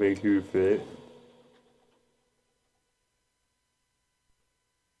 Bread makes you fit.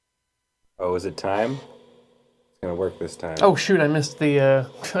 Oh, is it time? It's gonna work this time. Oh shoot! I missed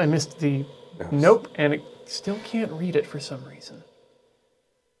the. Nope, and it still can't read it for some reason.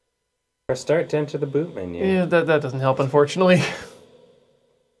 Press start to enter the boot menu. Yeah, that doesn't help, unfortunately.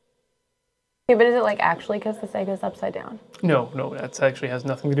 Okay, but is it like actually because the Sega is upside down? No, that actually has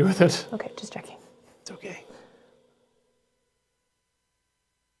nothing to do with it. Okay, just checking. It's okay.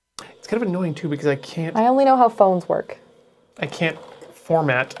 It's kind of annoying too because I can't I only know how phones work.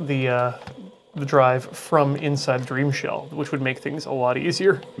 format the drive from inside Dream Shell, which would make things a lot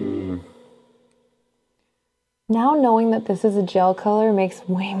easier. Now knowing that this is a gel color makes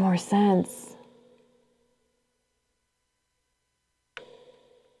way more sense.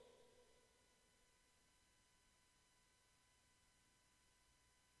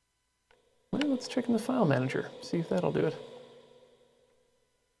 Well, let's check in the file manager, see if that'll do it.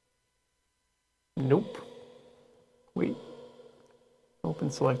 Nope. Wait.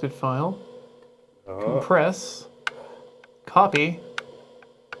 Open selected file. Compress. Copy.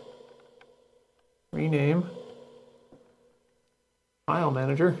 Rename. File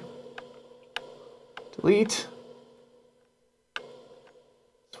manager. Delete.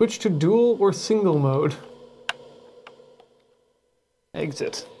 Switch to dual or single mode.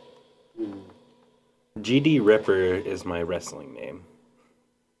 Exit. GD Ripper is my wrestling name.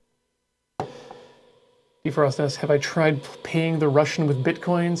 Defrost asks, have I tried paying the Russian with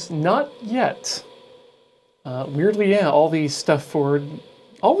bitcoins? Not yet. Weirdly, yeah, all the stuff for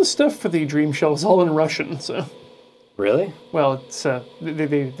the Dream Shell is all in Russian. So, Really? well, it's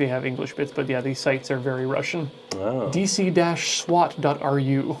they have English bits, but yeah, these sites are very Russian. Oh.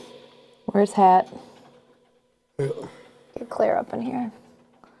 dc-swat.ru. Where's Hat? Get clear up in here.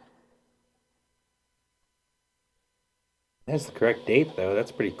 That's the correct date, though.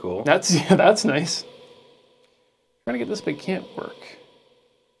 That's pretty cool. That's nice. Trying to get this, but it can't work.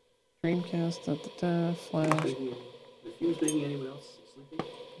 Dreamcast, Flash. The fumes making anyone else sleepy?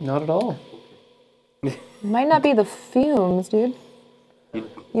 Not at all. It might not be the fumes, dude.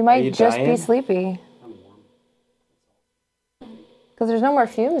 You might you just dying? be sleepy. I'm warm. Because there's no more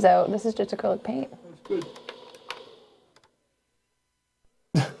fumes out. This is just acrylic paint. That's good.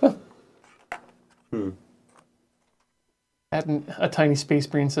 A tiny space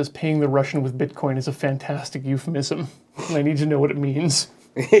brain says paying the Russian with Bitcoin is a fantastic euphemism. And I need to know what it means.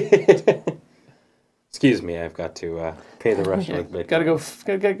 Excuse me, I've got to pay the Russian with Bitcoin. Gotta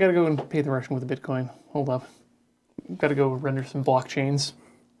go and pay the Russian with a Bitcoin. Hold up. Gotta go render some blockchains.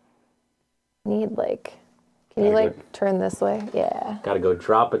 Need like, can you like turn this way? Yeah. Gotta go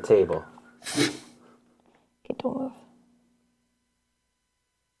drop a table. Okay, don't move.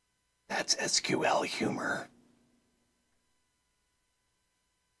 That's SQL humor.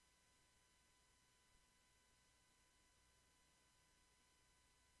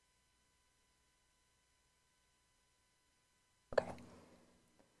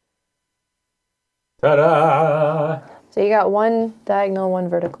 Ta-da! So you got one diagonal, one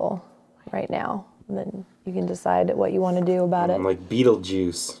vertical right now. And then you can decide what you want to do about it. I'm like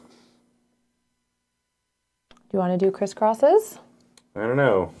Beetlejuice. Do you want to do crisscrosses? I don't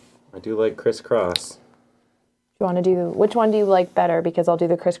know. I do like crisscross. Do you want to do, which one do you like better? Because I'll do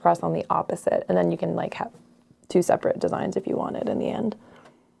the crisscross on the opposite. And then you can like have two separate designs if you wanted in the end.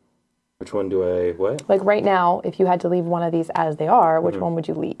 Which one do I, what? Like right now, if you had to leave one of these as they are, which one would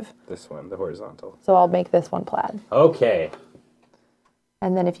you leave? This one, the horizontal. So I'll make this one plaid. Okay.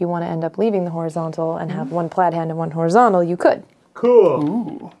 And then if you want to end up leaving the horizontal and have one plaid hand and one horizontal, you could. Cool.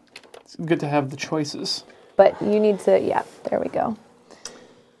 Ooh. It's good to have the choices. But you need to, yeah, there we go.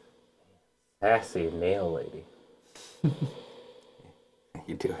 Sassy nail lady. How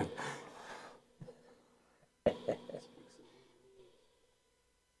you doing?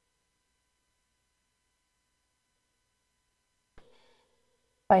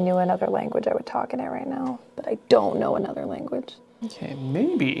 If I knew another language, I would talk in it right now. But I don't know another language. Okay,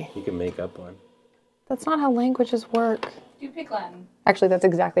 maybe. You can make up one. That's not how languages work. You pick Latin. Actually, that's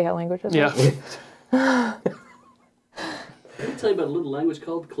exactly how languages work. Yeah. Let me tell you about a little language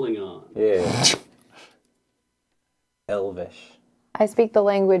called Klingon. Yeah. Elvish. I speak the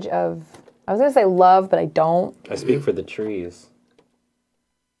language of, I was going to say love, but I don't. I speak for the trees.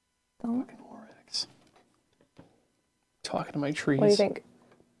 Don't. Lorax. Talking to my trees. What do you think?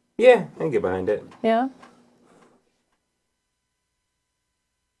 Yeah, I can get behind it. Yeah?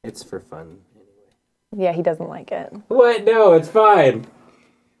 It's for fun, anyway. Yeah, he doesn't like it. What? No, it's fine.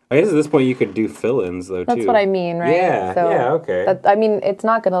 I guess at this point you could do fill-ins, though, too. That's what I mean, right? Yeah, yeah, okay. That, I mean, it's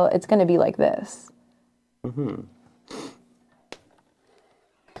not gonna, it's gonna be like this. I'm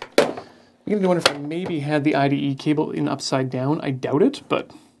gonna wonder if I maybe had the IDE cable in upside down. I doubt it, but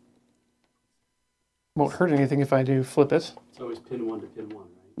won't hurt anything if I do flip it. It's always pin 1 to pin 1,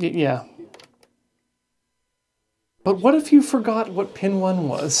 right? Yeah. But what if you forgot what pin 1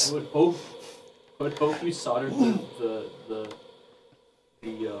 was? I would hope you soldered the Do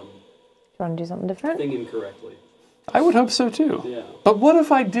you want to do something different? thing incorrectly. I would hope so too. Yeah, But what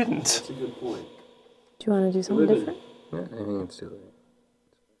if I didn't? that's a good point. Do you want to do something different? Yeah, I think it's too late.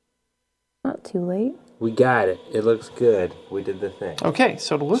 Not too late. We got it. It looks good. We did the thing. Okay,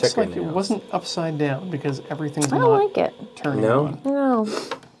 so it looks Check your like it nails. wasn't upside down because everything's I not don't like it. turning No? on. No.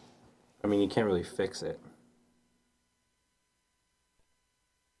 I mean, you can't really fix it.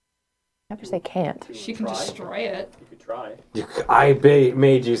 Never say can't. She can destroy it. You could try. I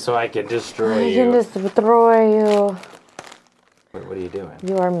made you so I could destroy I can you. destroy you. What are you doing?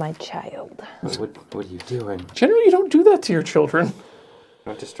 You are my child. What are you doing? Generally, you don't do that to your children.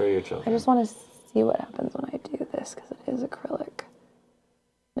 Don't destroy your I children. just want to see what happens when I do this because it is acrylic.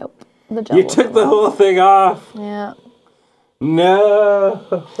 Nope. The gel You will took come the off. whole thing off. Yeah.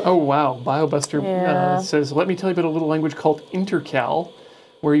 No. Oh wow, BioBuster Yeah. says, "Let me tell you about a little language called intercal,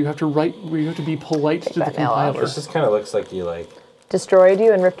 where you have to be polite to the that nail off. compiler." This just kind of looks like you like. Destroyed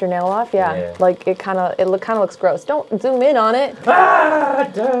you and ripped your nail off? Yeah. Yeah. Like it kind of looks gross. Don't zoom in on it. Ah,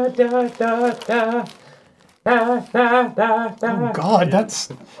 da, da, da, da. Da, da, da, da. Oh God, that's.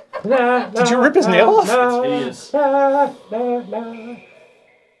 Da, Did you rip his nail off? It's hideous. da, da, da.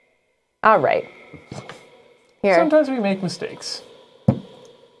 All right. Here. Sometimes we make mistakes.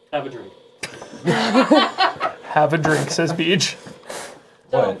 Have a drink. Have a drink, says Beach.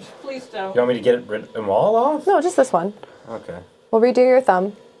 Don't. What? Please don't. You want me to get them all off? No, just this one. Okay. We'll redo your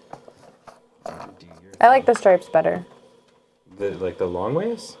thumb. I like the stripes better. Like the long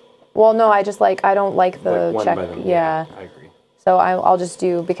ways? Well, no, I don't like the Like one check. by them. Yeah. I agree. So I'll just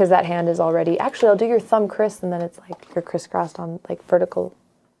do, because that hand is already, actually I'll do your thumb criss and then it's like you're crisscrossed on like vertical.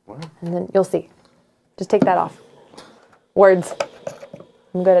 What? And then you'll see. Just take that off. Words.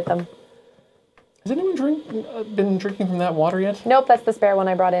 I'm good at them. Has anyone been drinking from that water yet? Nope, that's the spare one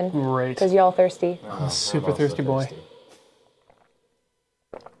I brought in. Great. Because y'all thirsty. I'm a super thirsty boy.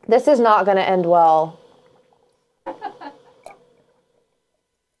 This is not going to end well.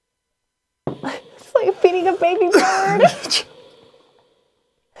 It's like feeding a baby bird.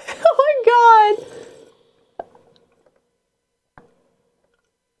 Oh my god.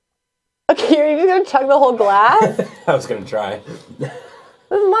 Okay, you're just going to chug the whole glass? This I was gonna try. is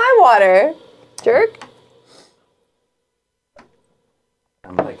my water. Jerk.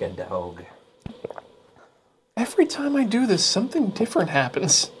 I'm like a dog. Every time I do this, something different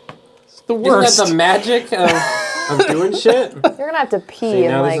happens. It's the worst. Isn't that the magic of doing shit? You're going to have to pee See,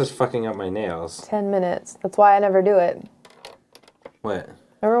 in now like this is fucking up my nails. 10 minutes. That's why I never do it. What?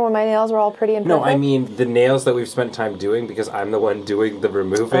 Remember when my nails were all pretty and perfect? No, I mean the nails that we've spent time doing because I'm the one doing the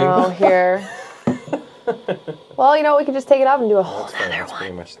removing. Oh, here. Well, you know, we could just take it off and do a whole That's fine. nother That's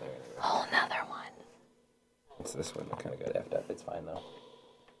pretty one. much there. Whole nother one. It's this one that kind of got effed up. It's fine though.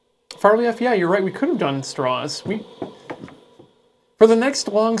 Farley F, yeah, you're right. We could have done straws. For the next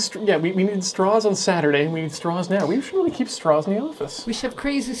long, we need straws on Saturday, and we need straws now. We should really keep straws in the office. We should have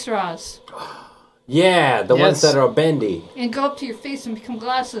crazy straws. Yeah, the ones Yes. that are bendy. And go up to your face and become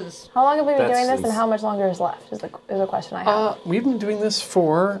glasses. How long have we been That's doing this, and ins- how much longer is left? Is a question I have. We've been doing this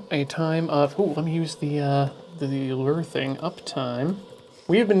for a time of. Oh, let me use the lure thing. Uptime.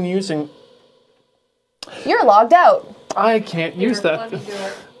 We have been using. You're logged out. I can't use Here, that. let me do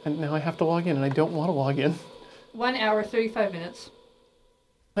it. And now I have to log in, and I don't want to log in. 1 hour, 35 minutes.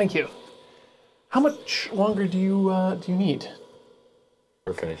 Thank you. How much longer do you need?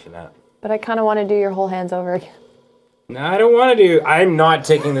 We're finishing up. But I kind of want to do your whole hands over again. No, I don't want to do. I'm not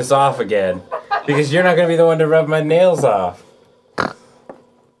taking this off again because you're not going to be the one to rub my nails off.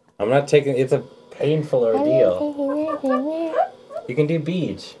 I'm not taking. It's a painful ordeal. You can do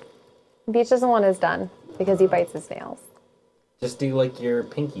beach. Beach doesn't want his done because he bites his nails. Just do like your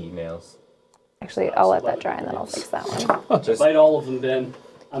pinky nails. Actually, I'll let that dry and then I'll fix that one. Just Bite all of them, then.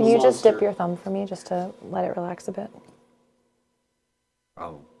 Can you just dip your thumb for me just to let it relax a bit?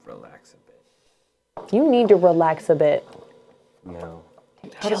 I'll relax a bit. You need to relax a bit. No.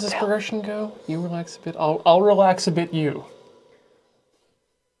 How does this progression go? You relax a bit. I'll relax a bit. You.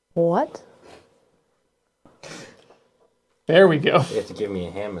 What? There we go. You have to give me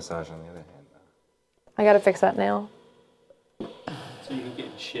a hand massage on the other hand, though. I gotta fix that nail. So you can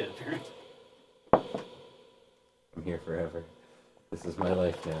get shit, apparently. I'm here forever. This is my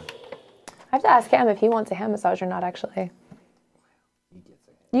life now. I have to ask him if he wants a hand massage or not, actually.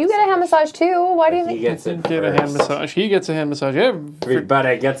 You get a hand massage too. Why do you He think? gets it Get a hand first. massage. He gets a hand massage. Yeah.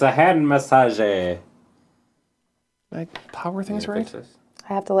 Everybody gets a hand massage. I power things Can you fix right. this?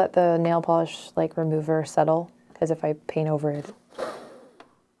 I have to let the nail polish like remover settle because if I paint over it,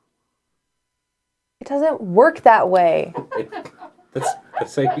 it doesn't work that way.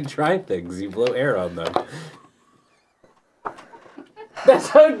 That's how you try things. You blow air on them. That's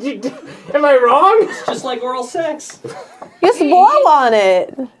how you do. Am I wrong? It's just like oral sex. Just blow on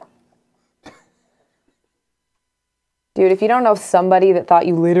it. Dude, if you don't know somebody that thought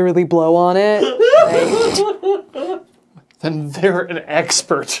you literally blow on it, like, Then they're an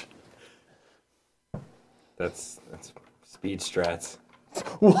expert. That's speed strats.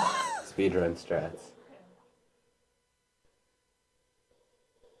 Speed run strats.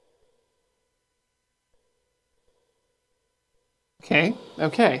 Okay.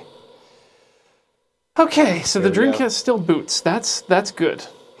 Okay. Okay. So There the we drink go. has still boots. That's good.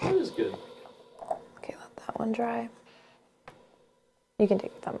 That is good. okay, let that one dry. You can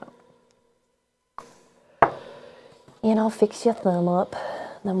take your thumb out. And I'll fix your thumb up.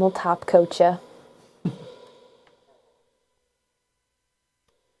 Then we'll top coat you.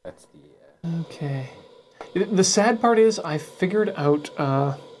 That's the. Okay. The sad part is I figured out,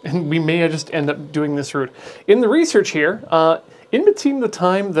 and we may just end up doing this route. In the research here, in between the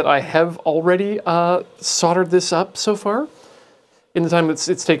time that I have already soldered this up so far, in the time it's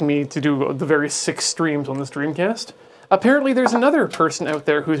taken me to do the various 6 streams on this Dreamcast, apparently there's another person out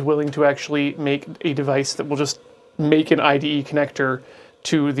there who's willing to actually make a device that will just make an IDE connector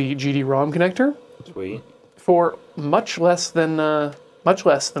to the GD-ROM connector Sweet. for much less than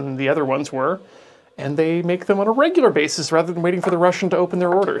the other ones were, and they make them on a regular basis rather than waiting for the Russian to open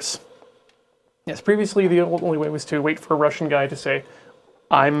their orders. Yes, previously the only way was to wait for a Russian guy to say,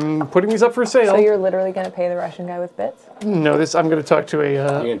 "I'm putting these up for sale." So you're literally going to pay the Russian guy with bits? No, I'm going to talk to You're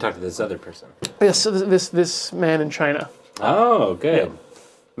gonna talk to this other person. this man in China. Oh, good.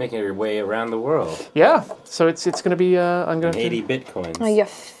 Making your way around the world. Yeah, so it's going to be I'm going to 80 bitcoins. Oh, you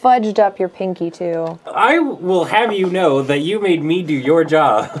fudged up your pinky too. I will have you know that you made me do your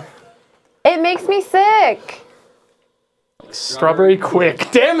job. It makes me sick. strawberry quick.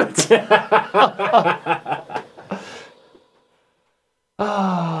 Damn it!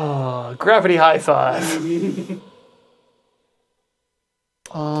 Oh, gravity high five.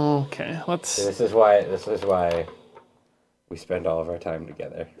 Okay, let's. This is why we spend all of our time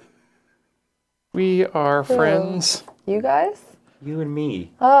together. We are friends. You guys? You and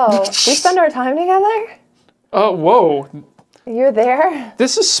me. Oh, we spend our time together? Oh, whoa! You're there?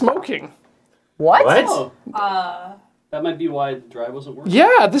 This is smoking. What? What? Oh. That might be why the dry wasn't working.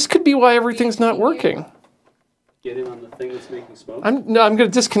 Yeah, this could be why everything's not working. Get in on the thing that's making smoke. I'm going to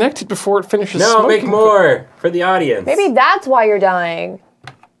disconnect it before it finishes No, smoking. make more for the audience. Maybe that's why you're dying.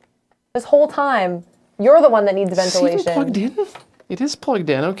 This whole time, you're the one that needs Is this even ventilation. plugged in? It is plugged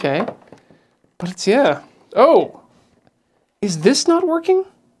in, okay. But it's, yeah. Oh! Is this not working?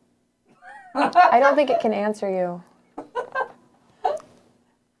 I don't think it can answer you.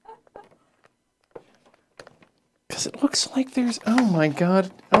 Because it looks like there's... Oh my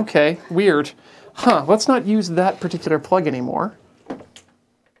god. Okay, weird. Huh, let's not use that particular plug anymore.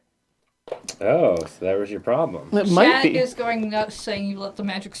 Oh, so that was your problem. It might Chat be. is going nuts saying you let the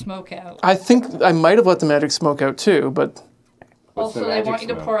magic smoke out. I think I might have let the magic smoke out too, but... What's the Also, they magic want you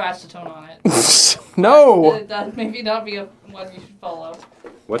to smoke? pour acetone on it. No! That maybe not be one you should follow.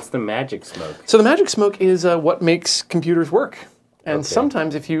 What's the magic smoke? So the magic smoke is what makes computers work. And Okay.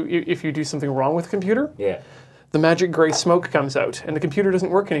 sometimes if you do something wrong with a computer, Yeah. the magic gray smoke comes out, and the computer doesn't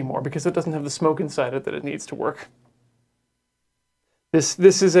work anymore because it doesn't have the smoke inside it that it needs to work. This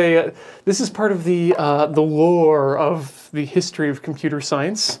is part of the lore of the history of computer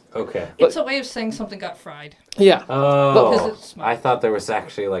science. Okay. It's a way of saying something got fried. Yeah. Because Oh, it's smoke. I thought there was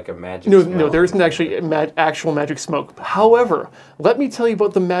actually like a magic No, smell. no, there isn't actually actual magic smoke. However, let me tell you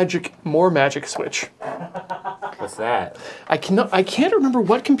about the more magic switch. What's that? I can't remember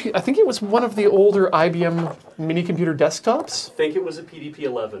what computer. I think it was one of the older IBM mini computer desktops. I think it was a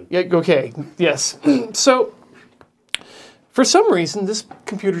PDP-11. Yeah. Okay. Yes. So, for some reason, this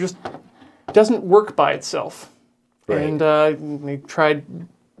computer just doesn't work by itself. Right. And they tried,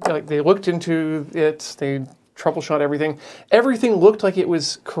 like, they looked into it, they troubleshot everything. Everything looked like it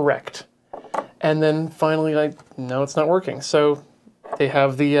was correct. And then finally, like, no, it's not working. So they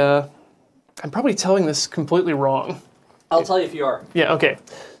have the, I'm probably telling this completely wrong. I'll tell you if you are. Yeah, okay.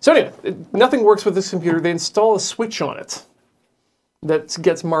 So anyway, nothing works with this computer. They install a switch on it that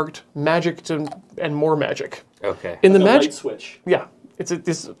gets marked magic and more magic. Okay. In the The magic light switch. Yeah, it's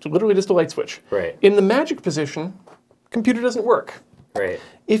literally just a light switch. Right. In the magic position, computer doesn't work. Right.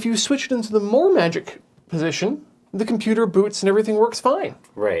 If you switch it into the more magic position, the computer boots and everything works fine.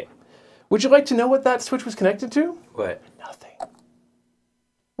 Right. Would you like to know what that switch was connected to? What? Nothing.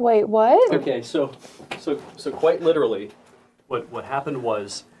 Wait, what? Okay, so quite literally, what happened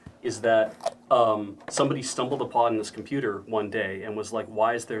is that somebody stumbled upon this computer one day and was like,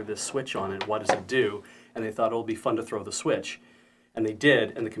 "Why is there this switch on it? What does it do?" And they thought it'll be fun to throw the switch, and they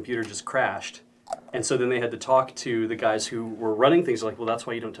did, and the computer just crashed. And so then they had to talk to the guys who were running things. Like, well, that's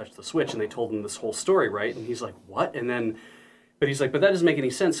why you don't touch the switch. And they told him this whole story, right? And he's like, what? And then, but he's like, but that doesn't make any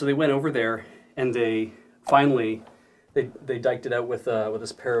sense. So they went over there, and they finally they diked it out with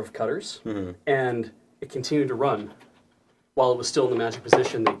this pair of cutters, and it continued to run. While it was still in the magic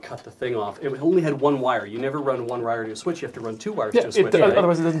position, they cut the thing off. It only had one wire. You never run one wire to a switch. You have to run two wires to a switch. Right?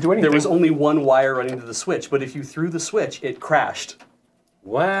 Otherwise it doesn't do anything. There was only one wire running to the switch, but if you threw the switch, it crashed.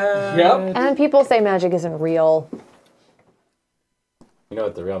 What? Yep. And then people say magic isn't real. You know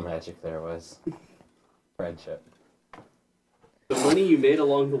what the real magic there was? Friendship. The money you made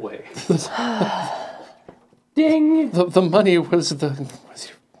along the way. Ding! The money was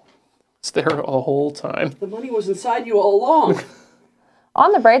there a whole time. The money was inside you all along.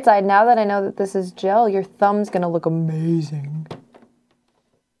 On the bright side, now that I know that this is gel, your thumb's gonna look amazing.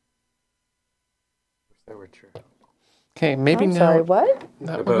 That were true. Okay, maybe I'm now. sorry, what?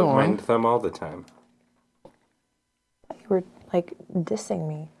 That will About go on. mind thumb all the time. You were, like, dissing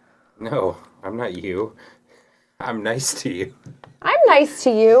me. No, I'm not you. I'm nice to you. I'm nice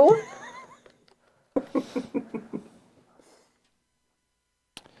to you.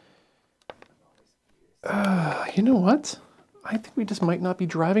 You know what? I think we just might not be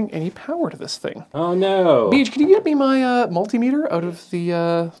driving any power to this thing. Oh no. Beej, can you get me my multimeter out of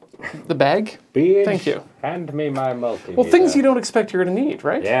the bag? Beej, Thank you. Hand me my multimeter. Well, things you don't expect you're going to need,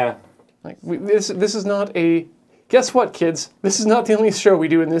 right? Yeah. Like this is not a. Guess what, kids? This is not the only show we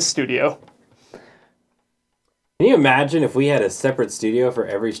do in this studio. Can you imagine if we had a separate studio for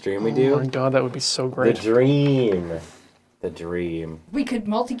every stream we do? Oh my god, that would be so The great. dream. The dream. We could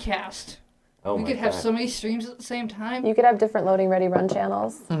multicast. Oh We my could have God. so many streams at the same time. You could have different loading ready run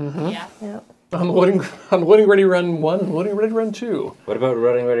channels. Yeah. Yeah. On loading ready run 1 and loading ready run 2. What about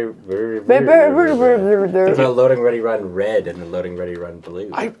loading ready? What about loading ready run red and then loading ready run blue?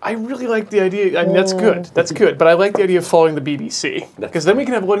 I really like the idea. I mean, that's good. That's good. But I like the idea of following the BBC because then we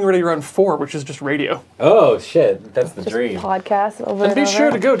can have loading ready run 4, which is just radio. Oh shit, that's the dream. Podcast over And be over. sure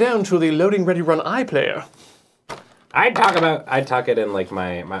to go down to the loading ready run iPlayer. I talk it in like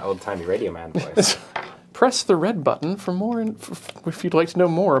my old timey radio man voice. Press the red button for more, if you'd like to know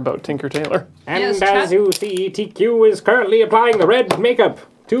more about Tinker Tailor. And Yes, as chat- you see, TQ is currently applying the red makeup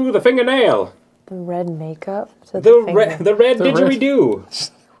to the fingernail. The red makeup to the, The finger. red The red-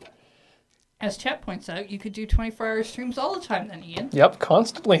 didgeridoo. As chat points out, you could do 24-hour streams all the time then, Ian. Yep,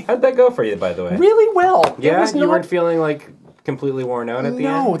 constantly. How'd that go for you, by the way? Really well. It Yeah, was you not- weren't feeling like completely worn out at the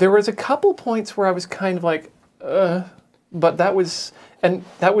end? No, there was a couple points where I was kind of like, but that was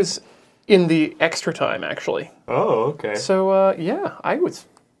in the extra time actually. Oh, okay. So yeah, I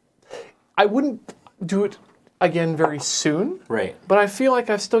wouldn't do it again very soon, Right. but I feel like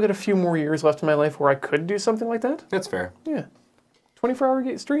I've still got a few more years left in my life where I could do something like that. That's fair. Yeah,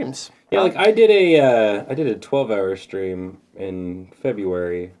 24-hour streams. Yeah, like I did a 12-hour stream in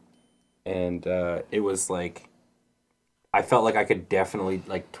February, and it was like, I felt like I could definitely,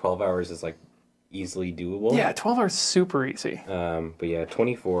 like 12 hours is like easily doable. Yeah, 12 hours is super easy. But yeah,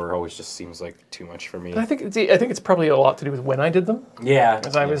 24 always just seems like too much for me. And I think it's probably a lot to do with when I did them, Yeah.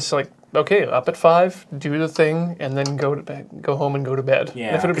 because I was like okay, up at 5, do the thing, and then go to bed, go home and go to bed. And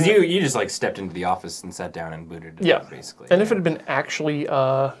Yeah, if it had because been- you just like stepped into the office and sat down and booted it Yeah. up, basically. And if it had been actually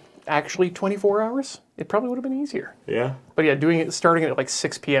 24 hours, it probably would have been easier. Yeah. But yeah, doing it starting at like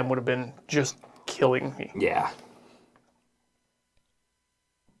 6 p.m. would have been just killing me. Yeah.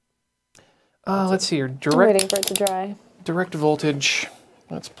 Let's see here. I'm waiting for it to dry. Direct voltage.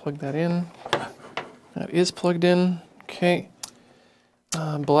 Let's plug that in. That is plugged in. Okay.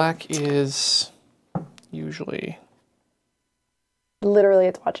 Black is usually. Literally,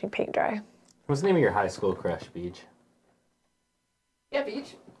 it's watching paint dry. What's the name of your high school crush, Beach? Yeah,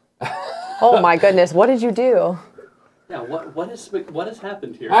 Beach. Oh my goodness, what did you do? Yeah, what has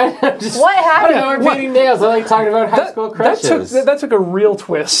happened here? What happened? I know we're painting nails. I like talking about high school crushes. That took a real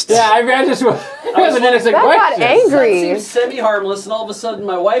twist. Yeah, I just was an innocent That got question. angry. That seems semi-harmless, and all of a sudden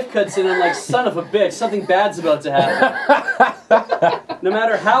my wife cuts in and I'm like, son of a bitch, something bad's about to happen. No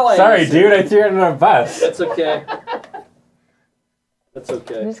matter how I Sorry, answer, dude, I threw it in a bus. That's okay. That's I'm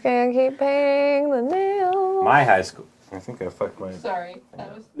okay. just gonna keep painting the nail. My high school. I think I fucked my. Sorry,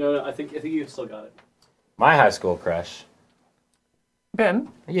 that was. No, I think you still got it. My high school crush. Ben,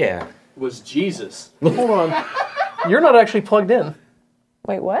 Yeah. Was Jesus. hold on. You're not actually plugged in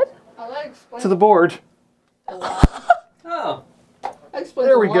Wait, what? Oh, that explains to the board. a lot. Oh. That explains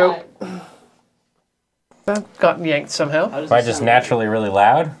There a we go. lot. That got yanked somehow. How does Am I it just sound? naturally really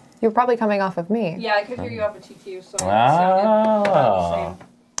loud? You're probably coming off of me. Yeah, I could hear you off of TQ, so it Oh. sounded about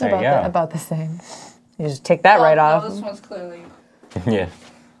There you go. About the same. You just take that the same. right Well, off. this one's clearly. Yeah.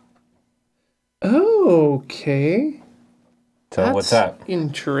 Okay. So That's what's up?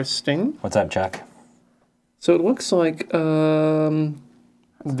 Interesting. What's up, Chuck? So it looks like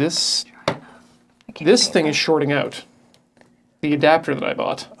this can't this see thing is shorting out. The adapter that I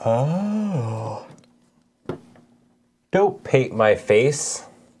bought. Oh. Don't paint my face.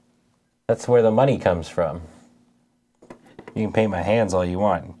 That's where the money comes from. You can paint my hands all you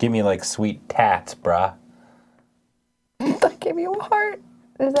want. Give me like sweet tats, brah. I gave you a heart.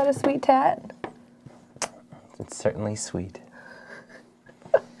 Is that a sweet tat? It's certainly sweet.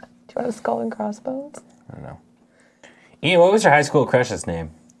 Do you want a skull and crossbones? I don't know. Ian, what was your high school crush's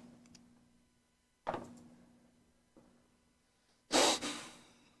name?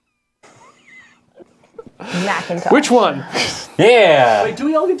 Macintosh. Which one? Yeah. Wait, do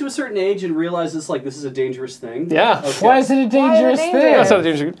we all get to a certain age and realize this is a dangerous thing? Yeah. Okay. Why is it a dangerous dangerous? thing? That's not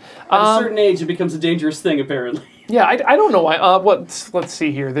dangerous. At a certain age, it becomes a dangerous thing, apparently. Yeah, I don't know why. Let's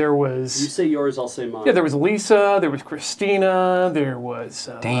see here. There You was say yours, I'll say mine. there was Lisa, there was Christina, there was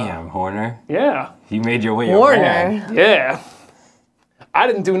Damn, Horner. yeah, You made your way Warner. around. yeah. I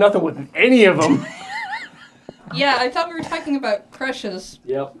didn't do nothing with any of them. Yeah, I thought we were talking about crushes.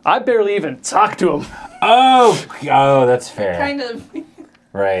 Yep. I barely even talked to them. Oh, that's fair. Kind of.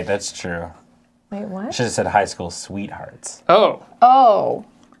 Right, that's true. Wait, what? Should have said high school sweethearts. Oh, Oh,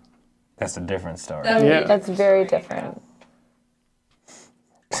 That's a different story. That would Yeah. be that's very different.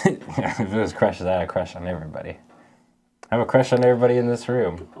 If it was crushes, I had a crush on everybody. I have a crush on everybody in this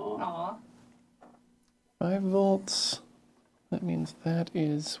room. Aw. 5 volts. That means that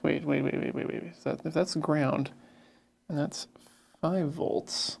is wait. If that's ground, and that's 5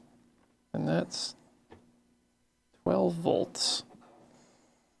 volts, and that's 12 volts.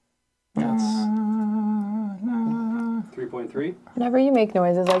 That's 3.3. Whenever you make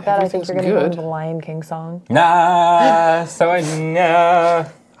noises like that, I think you're Everything's gonna go good. into the Lion King song. Nah, so I know.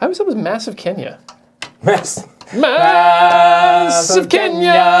 I always thought it was Massive Kenya. Mess. Massive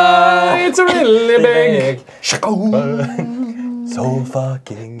Kenya, it's really big. So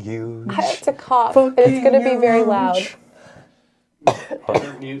fucking huge. I have to cough, and it's gonna be very loud.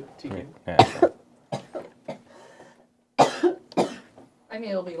 Mute. TK. Yeah. I mean,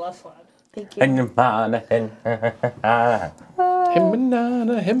 it'll be less loud. Thank you. Himmanana,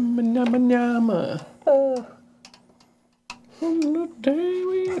 himmanama.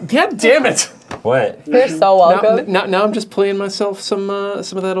 God damn it! You're What? so welcome. Now I'm just playing myself some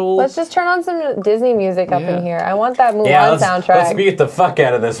of that old. Let's just turn on some Disney music up Yeah. in here. I want that Mulan Yeah, let's soundtrack. mute the fuck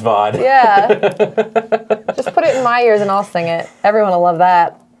out of this VOD. Yeah. Just put it in my ears and I'll sing it. Everyone will love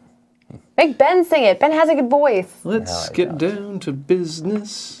that. Make Ben sing it. Ben has a good voice. Let's get down to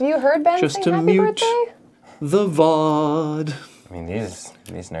business. Have you heard Ben Just sing to Happy mute Birthday? the VOD. I mean, these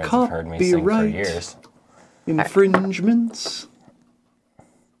nerds have heard me sing for Copyright. years. Infringements.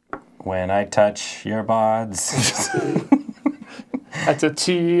 When I touch your bods. That's a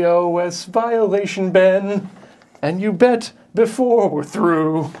TOS violation, Ben. And you bet before we're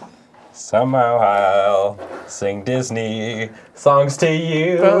through. Somehow I'll sing Disney songs to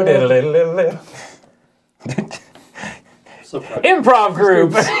you. So proud of you. Improv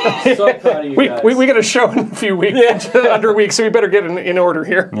group. So proud of you guys. We got a show in a few weeks, under a week, so we better get in order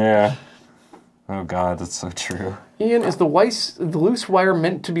here. Yeah. Oh God, that's so true. Ian, is the loose wire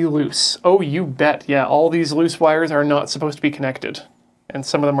meant to be loose? Oh, you bet. Yeah, all these loose wires are not supposed to be connected, and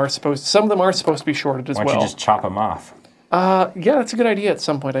some of them are supposed to be shorted as Why don't well. you just chop them off? Yeah, that's a good idea. At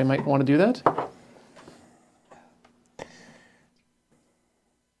some point, I might want to do that.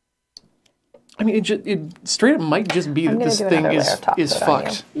 I mean, it straight up might just be that gonna this do thing another is layer of top coat on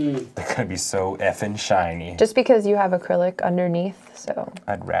fucked. They're gonna be so effing shiny. Just because you have acrylic underneath, so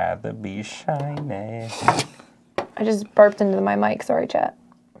I'd rather be shiny. I just burped into my mic. Sorry, chat.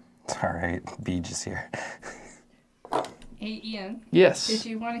 It's all right. Beej is here. Hey, Ian. Yes. Did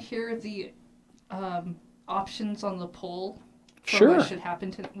you want to hear the options on the poll for Sure. what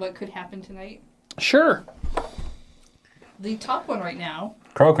could happen tonight? Sure. The top one right now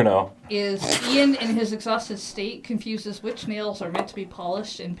Crocono. is Ian, in his exhausted state, confuses which nails are meant to be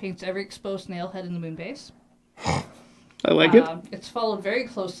polished and paints every exposed nail head in the moon base. I like it. It's followed very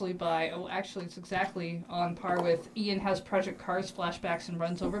closely by, actually it's exactly on par with Ian has Project Cars flashbacks and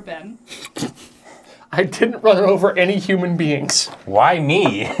runs over Ben. I didn't run over any human beings. Why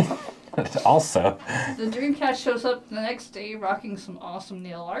me? Also. The Dreamcast shows up the next day rocking some awesome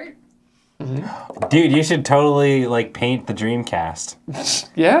nail art. Dude, you should totally like paint the Dreamcast.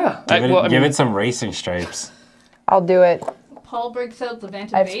 Yeah. Give it some racing stripes. I'll do it. Paul breaks out the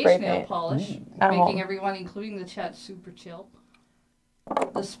Vanta I have beige spray nail paint. polish, At making home. everyone, including the chat, super chill.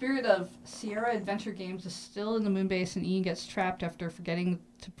 The spirit of Sierra Adventure Games is still in the moon base, and Ian gets trapped after forgetting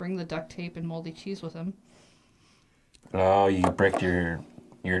to bring the duct tape and moldy cheese with him. Oh, you bricked your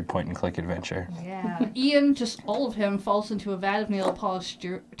point and click adventure. Yeah. Ian, just all of him, falls into a vat of nail polish,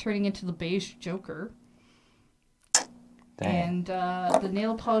 turning into the beige Joker. Dang. And the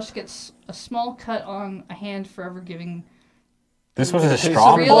nail polish gets a small cut on a hand, forever giving This was a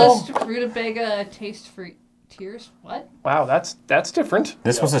straw bowl? realist rutabaga taste for tears. What? Wow, that's different.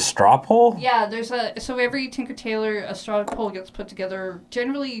 This was a straw poll? Yeah, so every Tinker Tailor, a straw poll gets put together,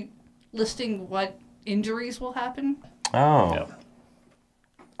 generally listing what injuries will happen. Oh. Yeah.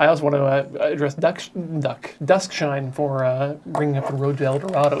 I also want to address Duskshine for bringing up the Road to El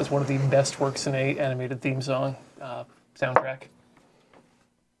Dorado as one of the best works in a animated theme song soundtrack.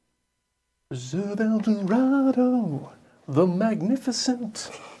 Reserve El Dorado, the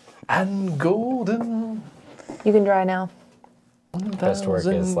magnificent and golden. You can dry now. Best work is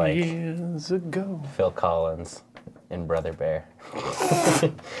 1,000 like years ago. Phil Collins in Brother Bear.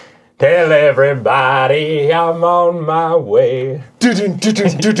 Tell everybody I'm on my way.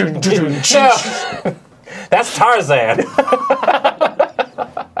 That's Tarzan.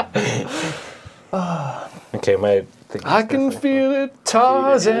 Okay, my thing I can feel it,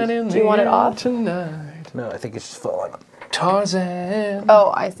 Tarzan in Do the you want it air off? tonight. No, I think it's just falling. Tarzan.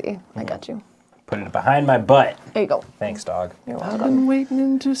 Oh, I see. I got you. Put it behind my butt. There you go. Thanks, dog. You're I've welcome. been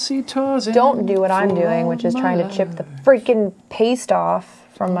waiting to see Tarzan. Don't do what I'm for doing, all which is my trying to life. chip the freaking paste off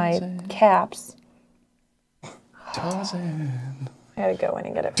from my caps. Tarzan. I gotta go in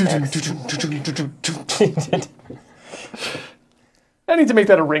and get it fixed. I need to make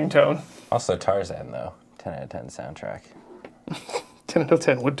that a ringtone. Also Tarzan, though. 10 out of 10 soundtrack. 10 out of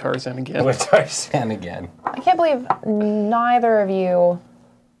 10 would Tarzan again. With Tarzan again. I can't believe neither of you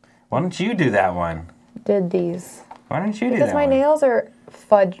Why don't you do that one? did these. Why don't you do Because that my one? nails are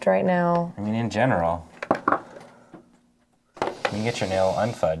fudged right now. I mean, in general. You can get your nail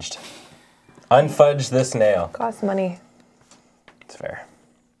unfudged. Unfudge this nail. Costs money. It's fair.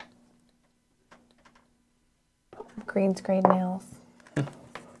 Green screen nails.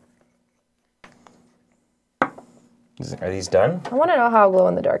 Are these done? I want to know how glow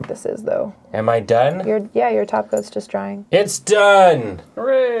in the dark this is, though. Am I done? Your top coat's just drying. It's done!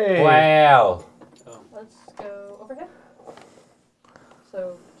 Hooray! Wow. Let's go overhead.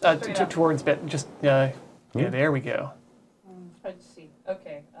 So, Towards bed. Just, yeah, there we go. try to see.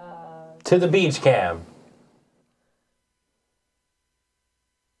 Okay. To the beach cam.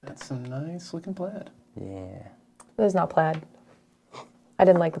 That's some nice looking plaid. Yeah. This is not plaid. I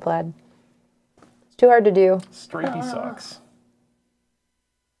didn't like the plaid. It's too hard to do. Stripey socks.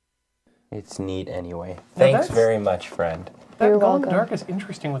 It's neat anyway. Thanks that's- very much, friend. That You're glow in the welcome. dark is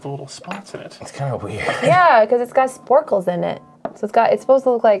interesting with the little spots in it. It's kind of weird. Yeah, because it's got sporkles in it. So it's supposed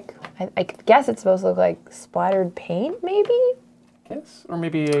to look like, I guess it's supposed to look like splattered paint, maybe? Yes, or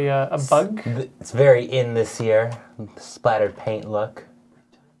maybe a bug. It's very in this year. Splattered paint look.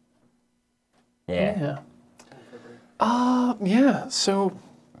 Yeah. Yeah. Yeah, so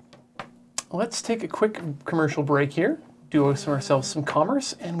let's take a quick commercial break here. do ourselves some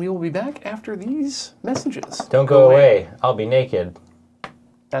commerce, and we will be back after these messages. Don't go away. I'll be naked.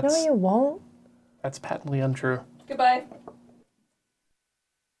 That's, No, you won't. that's patently untrue. Goodbye.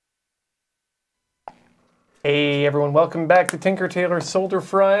 Hey everyone, welcome back to Tinker Tailor Soldier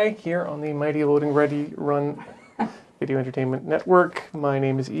Fry here on the Mighty Loading Ready Run Video Entertainment Network. My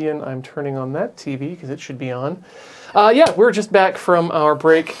name is Ian. I'm turning on that TV because it should be on. Yeah, we're just back from our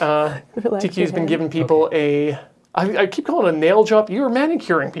break. TQ's been giving people I keep calling it a nail job. You were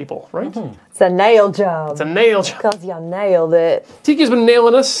manicuring people, right? It's a nail job. It's a nail job. Because you nailed it. TQ's been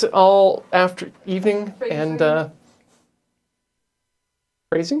nailing us all after evening and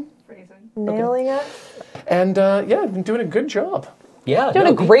phrasing. Nailing it? And yeah, been doing a good job. Yeah. Doing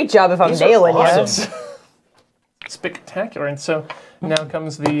a great job if I'm nailing you. Spectacular. And so now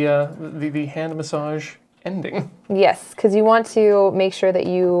comes the hand massage ending. Yes, because you want to make sure that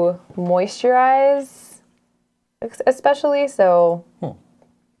you moisturize, especially so,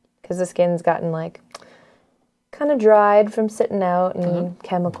 because the skin's gotten like kind of dried from sitting out and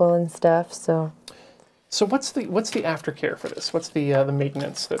chemical and stuff. So what's the aftercare for this? What's the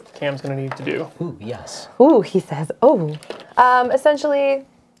maintenance that Cam's going to need to do? Ooh, yes. ooh, he says, oh, essentially,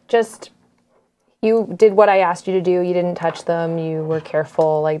 just you did what I asked you to do. You didn't touch them. You were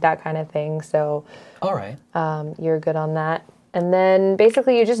careful, like that kind of thing. So. All right. You're good on that. And then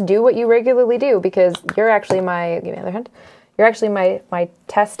basically you just do what you regularly do because you're actually give me the other hand. You're actually my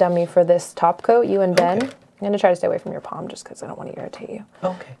test dummy for this top coat, you and Ben. Okay. I'm going to try to stay away from your palm just because I don't want to irritate you.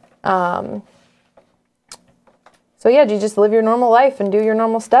 Okay. So yeah, you just live your normal life and do your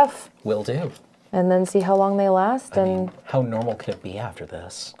normal stuff. Will do. And then see how long they last. I mean, how normal could it be after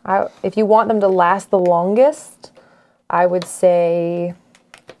this? If you want them to last the longest, I would say...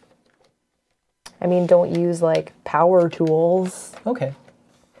 I mean, don't use like power tools. Okay.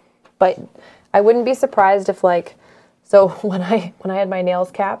 But I wouldn't be surprised if so when I had my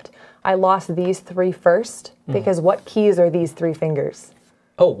nails capped, I lost these 3 first because what keys are these 3 fingers?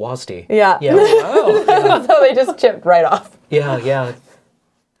 Oh, WASD. Yeah. Yeah. Wow. Yeah. So they just chipped right off. Yeah, yeah.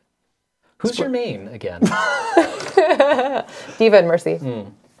 Who's your main again? Diva and Mercy.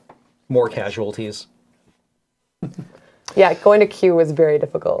 More casualties. Yeah, going to Q was very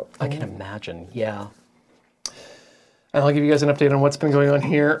difficult. I can imagine. Yeah. And I'll give you guys an update on what's been going on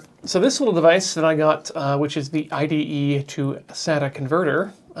here. So this little device that I got, which is the IDE to SATA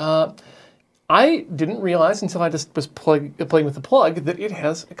converter, I didn't realize until I just was playing with the plug that it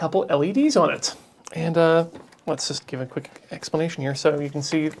has a couple LEDs on it. And let's just give a quick explanation here. So you can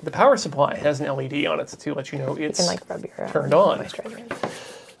see the power supply has an LED on it to let you know it's Rub your turned on. moisturizer.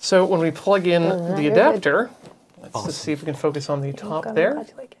 So when we plug in the you're adapter, let's just see if we can focus on the top I'm there. glad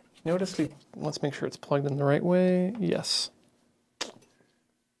you like it. Notice let's make sure it's plugged in the right way. Yes.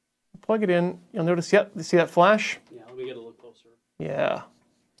 Plug it in. You'll notice, yep, you see that flash? Yeah, let me get a little closer. Yeah.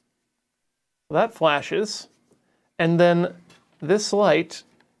 That flashes. And then this light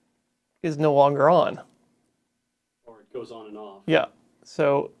is no longer on. Or it goes on and off. Yeah.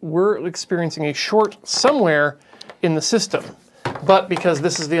 So we're experiencing a short somewhere in the system. But because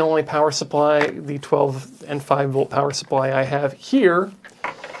this is the only power supply, the 12 and 5 volt power supply I have here,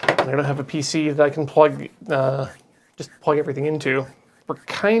 and I don't have a PC that I can just plug everything into, we're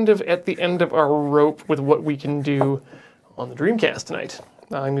kind of at the end of our rope with what we can do on the Dreamcast tonight.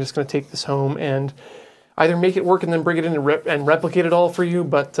 I'm just going to take this home and either make it work and then bring it in and replicate it all for you,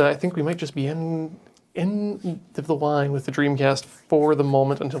 but I think we might just be in the line with the Dreamcast for the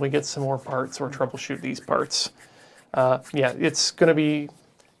moment until we get some more parts or troubleshoot these parts. Yeah, it's going to be,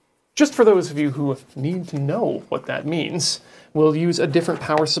 just for those of you who need to know what that means, we'll use a different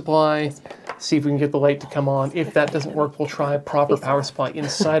power supply, see if we can get the light to come on. If that doesn't work, we'll try a proper power supply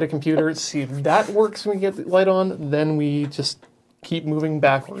inside a computer, see if that works when we get the light on, then we just keep moving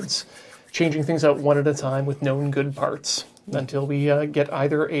backwards, changing things out one at a time with known good parts until we get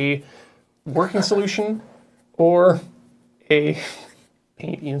either a working solution or a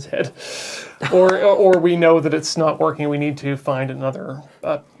paint Ian's head, or we know that it's not working. We need to find another.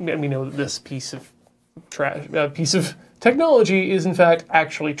 And we know that this piece of technology is in fact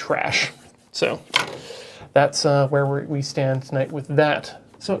actually trash. So that's where we stand tonight with that.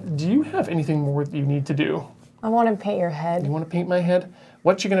 So do you have anything more that you need to do? I want to paint your head. You want to paint my head?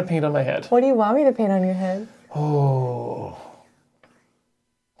 What you gonna paint on my head? What do you want me to paint on your head? Oh.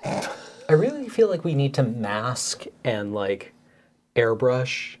 I really feel like we need to mask and like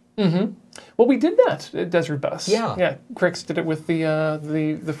airbrush. Mm-hmm. Well, we did that at Desert Bus. Yeah. Yeah. Crix did it with the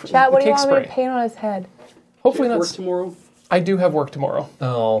Chat, what do you cake want me spray. to paint on his head? Hopefully Work not. tomorrow? I do have work tomorrow.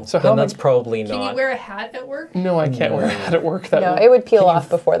 Oh, So so how that's much- probably Can you not. wear a hat at work? No, I can't wear a hat at work. That No, it would peel off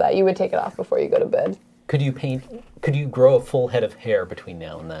before that. You would take it off before you go to bed. Could you paint? Could you grow a full head of hair between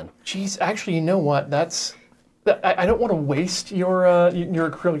now and then? Geez, actually, you know what? I don't want to waste your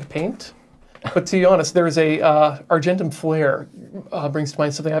acrylic paint. But to be honest, there's a Argentum Flare brings to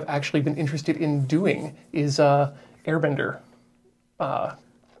mind something I've actually been interested in doing is airbender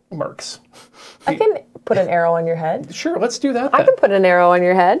marks. I can put an arrow on your head. Sure, let's do that. I can put an arrow on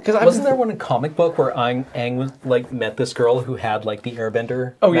your head. Wasn't there one comic book where Aang was like met this girl who had like the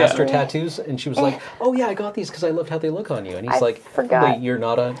Airbender master tattoos, and she was like, "Oh yeah, I got these because I loved how they look on you," and he's forgot. "Wait, you're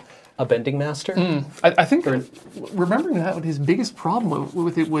not a bending master?" I think remembering that his biggest problem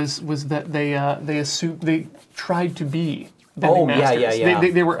with it was that they assumed they tried to be bending masters. Yeah.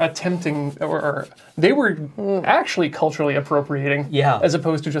 They were attempting or they were actually culturally appropriating as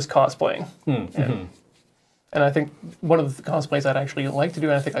opposed to just cosplaying. And I think one of the cosplays I'd actually like to do,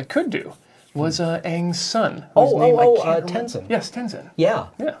 and I think I could do, was Aang's son. Tenzin. Yes, Tenzin. Yeah.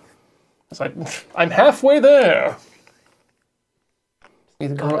 It's like, I'm halfway there.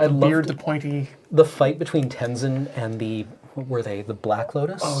 Either grow I the beard, loved the pointy. The fight between Tenzin and what were they? The Black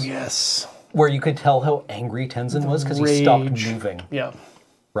Lotus? Oh, yes. Where you could tell how angry Tenzin was because he stopped moving. Yeah.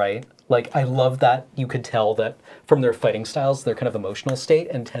 Right? Like, I love that you could tell that from their fighting styles, their kind of emotional state,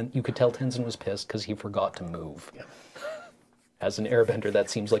 and you could tell Tenzin was pissed because he forgot to move. Yeah. As an airbender, that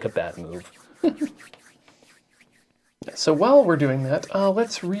seems like a bad move. So while we're doing that,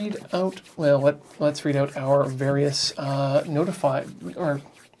 let's read out, let's read out our various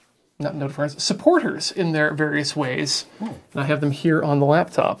supporters in their various ways. And I have them here on the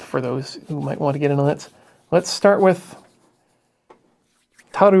laptop for those who might want to get in on it. Let's start with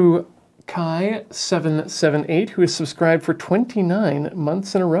Taru Kai 778, who is subscribed for 29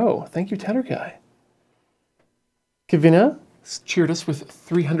 months in a row. Thank you, Taru Kai. Kavina cheered us with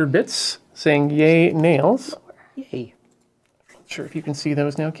 300 bits, saying yay nails. Yay. Not sure if you can see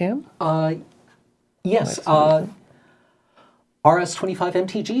those now, Cam. Yes.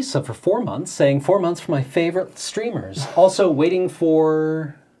 RS25MTG sub for 4 months, saying 4 months for my favorite streamers. Also waiting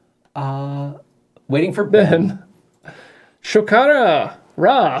for Ben. Shokara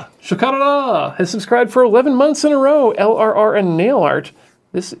has subscribed for 11 months in a row. LRR and nail art.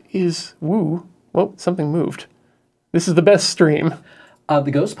 This is woo. Whoa, something moved. This is the best stream. The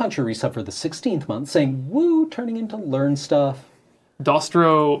Ghost Puncher resub for the 16th month, saying woo, turning into learn stuff.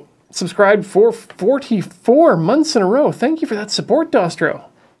 Dostro subscribed for 44 months in a row. Thank you for that support, Dostro.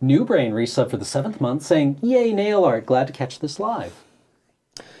 New Brain resub for the 7th month, saying yay nail art, glad to catch this live.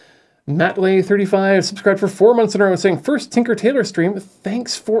 Matlay35 subscribed for 4 months in a row, saying first Tinker Tailor stream.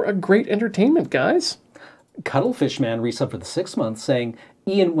 Thanks for a great entertainment, guys. Cuddlefishman resub for the 6th month, saying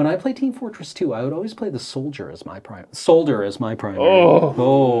Ian, when I play Team Fortress 2, I would always play the soldier as my primary.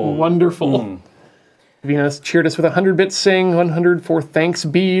 Oh, wonderful. Venus cheered us with 100 bits, saying 100 for thanks,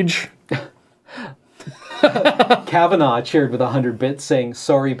 Beej. Kavanaugh cheered with 100 bits, saying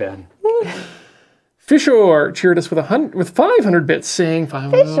sorry, Ben. Fishor cheered us with 500 bits, saying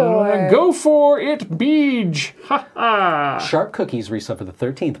Fishor. Go for it, Beej. Ha ha. Sharp Cookies resub for the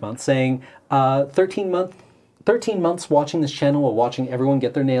 13th month, saying 13 months watching this channel while watching everyone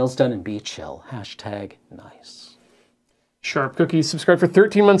get their nails done and be chill. Hashtag nice. Sharp Cookies subscribed for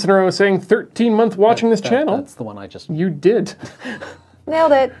 13 months in a row, saying 13-month watching this channel. That's the one I just... You did.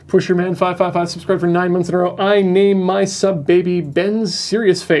 Nailed it. Pusherman555 subscribed for 9 months in a row. I name my sub baby Ben's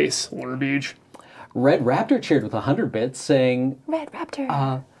serious face. Lure Beach. Red Raptor cheered with 100 bits, saying... Red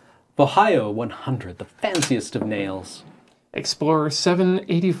Raptor. Vohio 100, the fanciest of nails.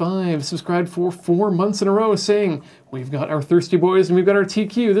 Explorer785 subscribed for 4 months in a row, saying, we've got our Thirsty Boys and we've got our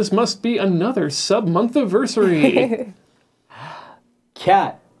TQ. This must be another sub-month-iversary.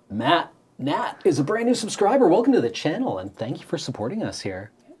 Cat Matt Nat is a brand new subscriber. Welcome to the channel, and thank you for supporting us here.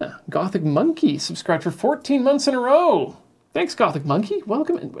 Yeah. Gothic Monkey subscribed for 14 months in a row. Thanks, Gothic Monkey.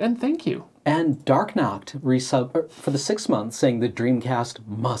 Welcome and thank you. And Dark Knocked resub for the 6 months, saying the Dreamcast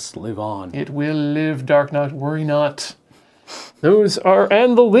must live on. It will live, Dark Knocked. Worry not. Those are...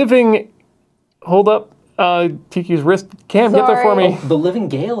 And the living... Hold up. TQ's wrist. Cam, get that for me. Oh, the Living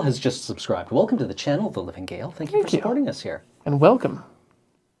Gale has just subscribed. Welcome to the channel, The Living Gale. Thank you for supporting us here. And welcome.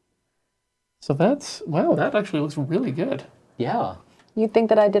 So that's... Wow, that actually looks really good. Yeah. You'd think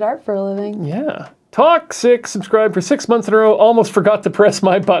that I did art for a living. Yeah. Toxic subscribed for 6 months in a row. Almost forgot to press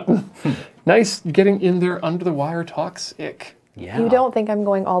my button. Nice getting in there under the wire, Toxic. Yeah. You don't think I'm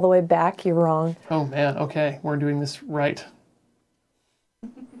going all the way back? You're wrong. Oh man, okay. We're doing this right.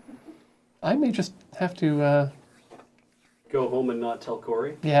 I may just have to... Go home and not tell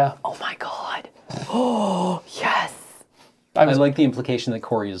Corey? Yeah. Oh my god. Oh, yes. I like the implication that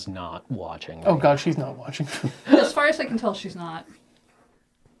Corey is not watching. Oh god, she's not watching. As far as I can tell, she's not.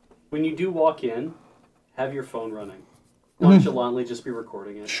 When you do walk in, have your phone running. Nonchalantly, just be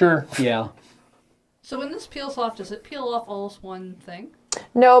recording it. Sure. Yeah. So when this peels off, does it peel off all as one thing?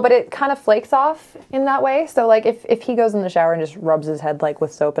 No, but it kind of flakes off in that way. So like if he goes in the shower and just rubs his head like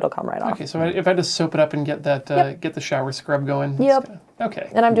with soap, it'll come right off. Okay, so if I just soap it up and get that get the shower scrub going. it's Yep.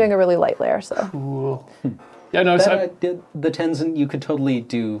 Okay. And I'm doing a really light layer, so. Cool. Yeah, no, so The Tenzin, you could totally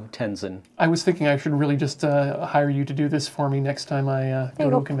do Tenzin. I was thinking I should really just hire you to do this for me next time I go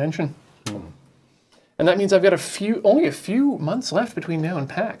to a convention. And that means I've got only a few months left between now and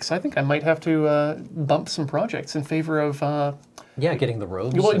PAX. I think I might have to bump some projects in favor of Yeah, getting the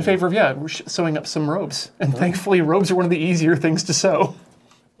robes. well, in favor of sewing up some robes. And thankfully, robes are one of the easier things to sew.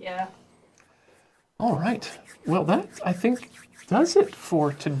 Yeah. All right. Well, that I think does it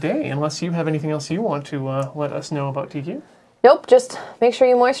for today. Unless you have anything else you want to let us know about TQ. Nope, just make sure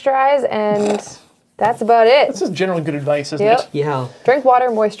you moisturize, and that's about it. This is generally good advice, isn't Yep. it? Yeah. Drink water,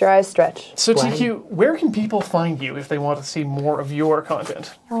 moisturize, stretch. So TQ, where can people find you if they want to see more of your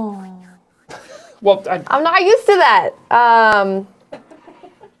content? Well, I'm not used to that.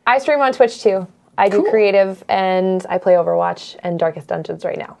 I stream on Twitch too. I do creative, and I play Overwatch and Darkest Dungeons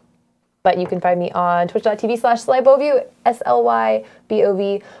right now. But you can find me on twitch.tv/Slybovyu,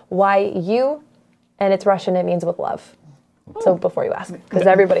 SLYBOVYU, and it's Russian. It means with love. So before you ask, because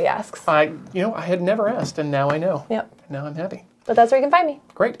everybody asks. I had never asked, and now I know. Yep. Now I'm happy. But that's where you can find me.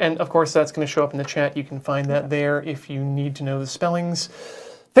 Great, and of course that's going to show up in the chat. You can find that there if you need to know the spellings.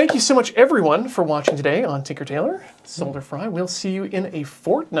 Thank you so much, everyone, for watching today on Tinker Tailor Solder Fry. We'll see you in a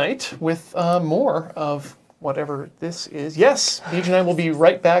fortnight with more of whatever this is. Yes, Paige and I will be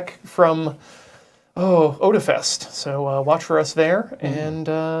right back from Odafest, so watch for us there. And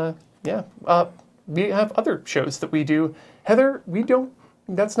we have other shows that we do. Heather,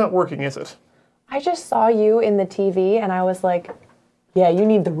 that's not working, is it? I just saw you in the TV, and I was like, yeah, you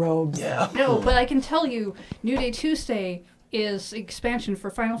need the robes. Yeah. No, but I can tell you, New Day Tuesday is expansion for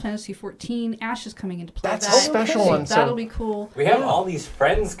Final Fantasy XIV. Ash is coming into play. That's a special one. That'll be cool. We have all these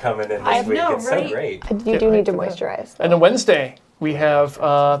friends coming in this week. know, It's right? so great. You do need to moisturize. And then Wednesday, we have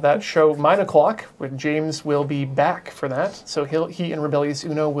that show, 9 o'clock, where James will be back for that. So he and Rebellious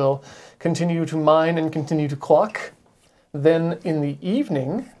Uno will continue to mine and continue to clock. Then in the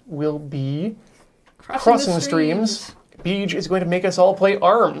evening, we'll be crossing the streams. Beej is going to make us all play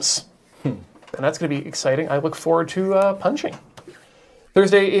ARMS. And that's going to be exciting. I look forward to punching.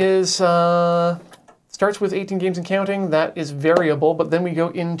 Thursday is starts with 18 games and counting. That is variable, but then we go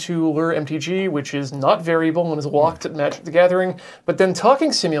into Lure MTG, which is not variable and is locked at Magic the Gathering. But then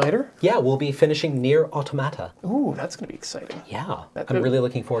Talking Simulator. Yeah, we'll be finishing Near Automata. Ooh, that's going to be exciting. Yeah, I'm really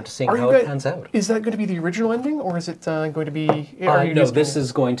looking forward to seeing how you it guys- pans out. Is that going to be the original ending, or is it going to be... No, this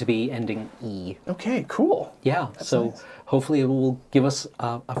is going to be ending E. Okay, cool. Yeah, so nice. hopefully it will give us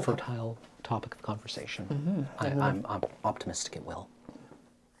a fertile topic of conversation. I'm optimistic it will.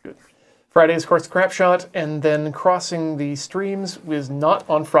 Good. Friday is, of course, Crap Shot, and then crossing the streams is not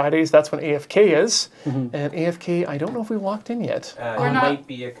on Fridays. That's when AFK is. And AFK, I don't know if we locked in yet. We're It not- might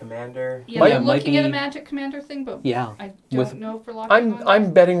be a commander. Yeah, Might- we're might looking at a be- Magic Commander thing, but Yeah, I with- don't know if we're locked in on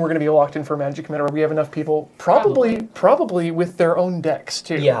I'm betting we're going to be locked in for Magic Commander. We have enough people, probably with their own decks,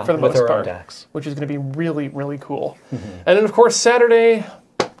 too, Yeah, for the with most their part. own decks. Which is going to be really, really cool. And then, of course, Saturday,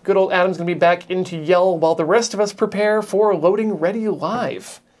 good old Adam's going to be back into Yell while the rest of us prepare for Loading Ready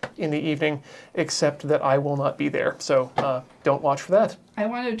Live in the evening, except that I will not be there. So don't watch for that. I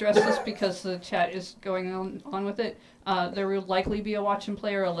want to address this because the chat is going on with it. There will likely be a watch and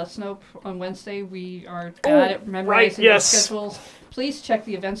play or a Let's Know on Wednesday. We are bad at memorizing yes. the schedules. Please check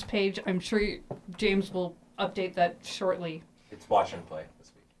the events page. I'm sure James will update that shortly. It's watch and play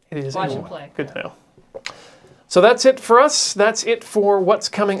this week. It is. Watch and play. Good to know. So that's it for us. That's it for what's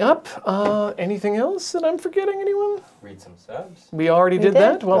coming up. Anything else that I'm forgetting, anyone? Read some subs. We already did did.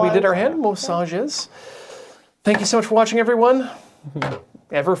 that while we did our hand massages. Thank you so much for watching, everyone.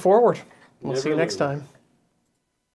 Ever forward. We'll see you next time.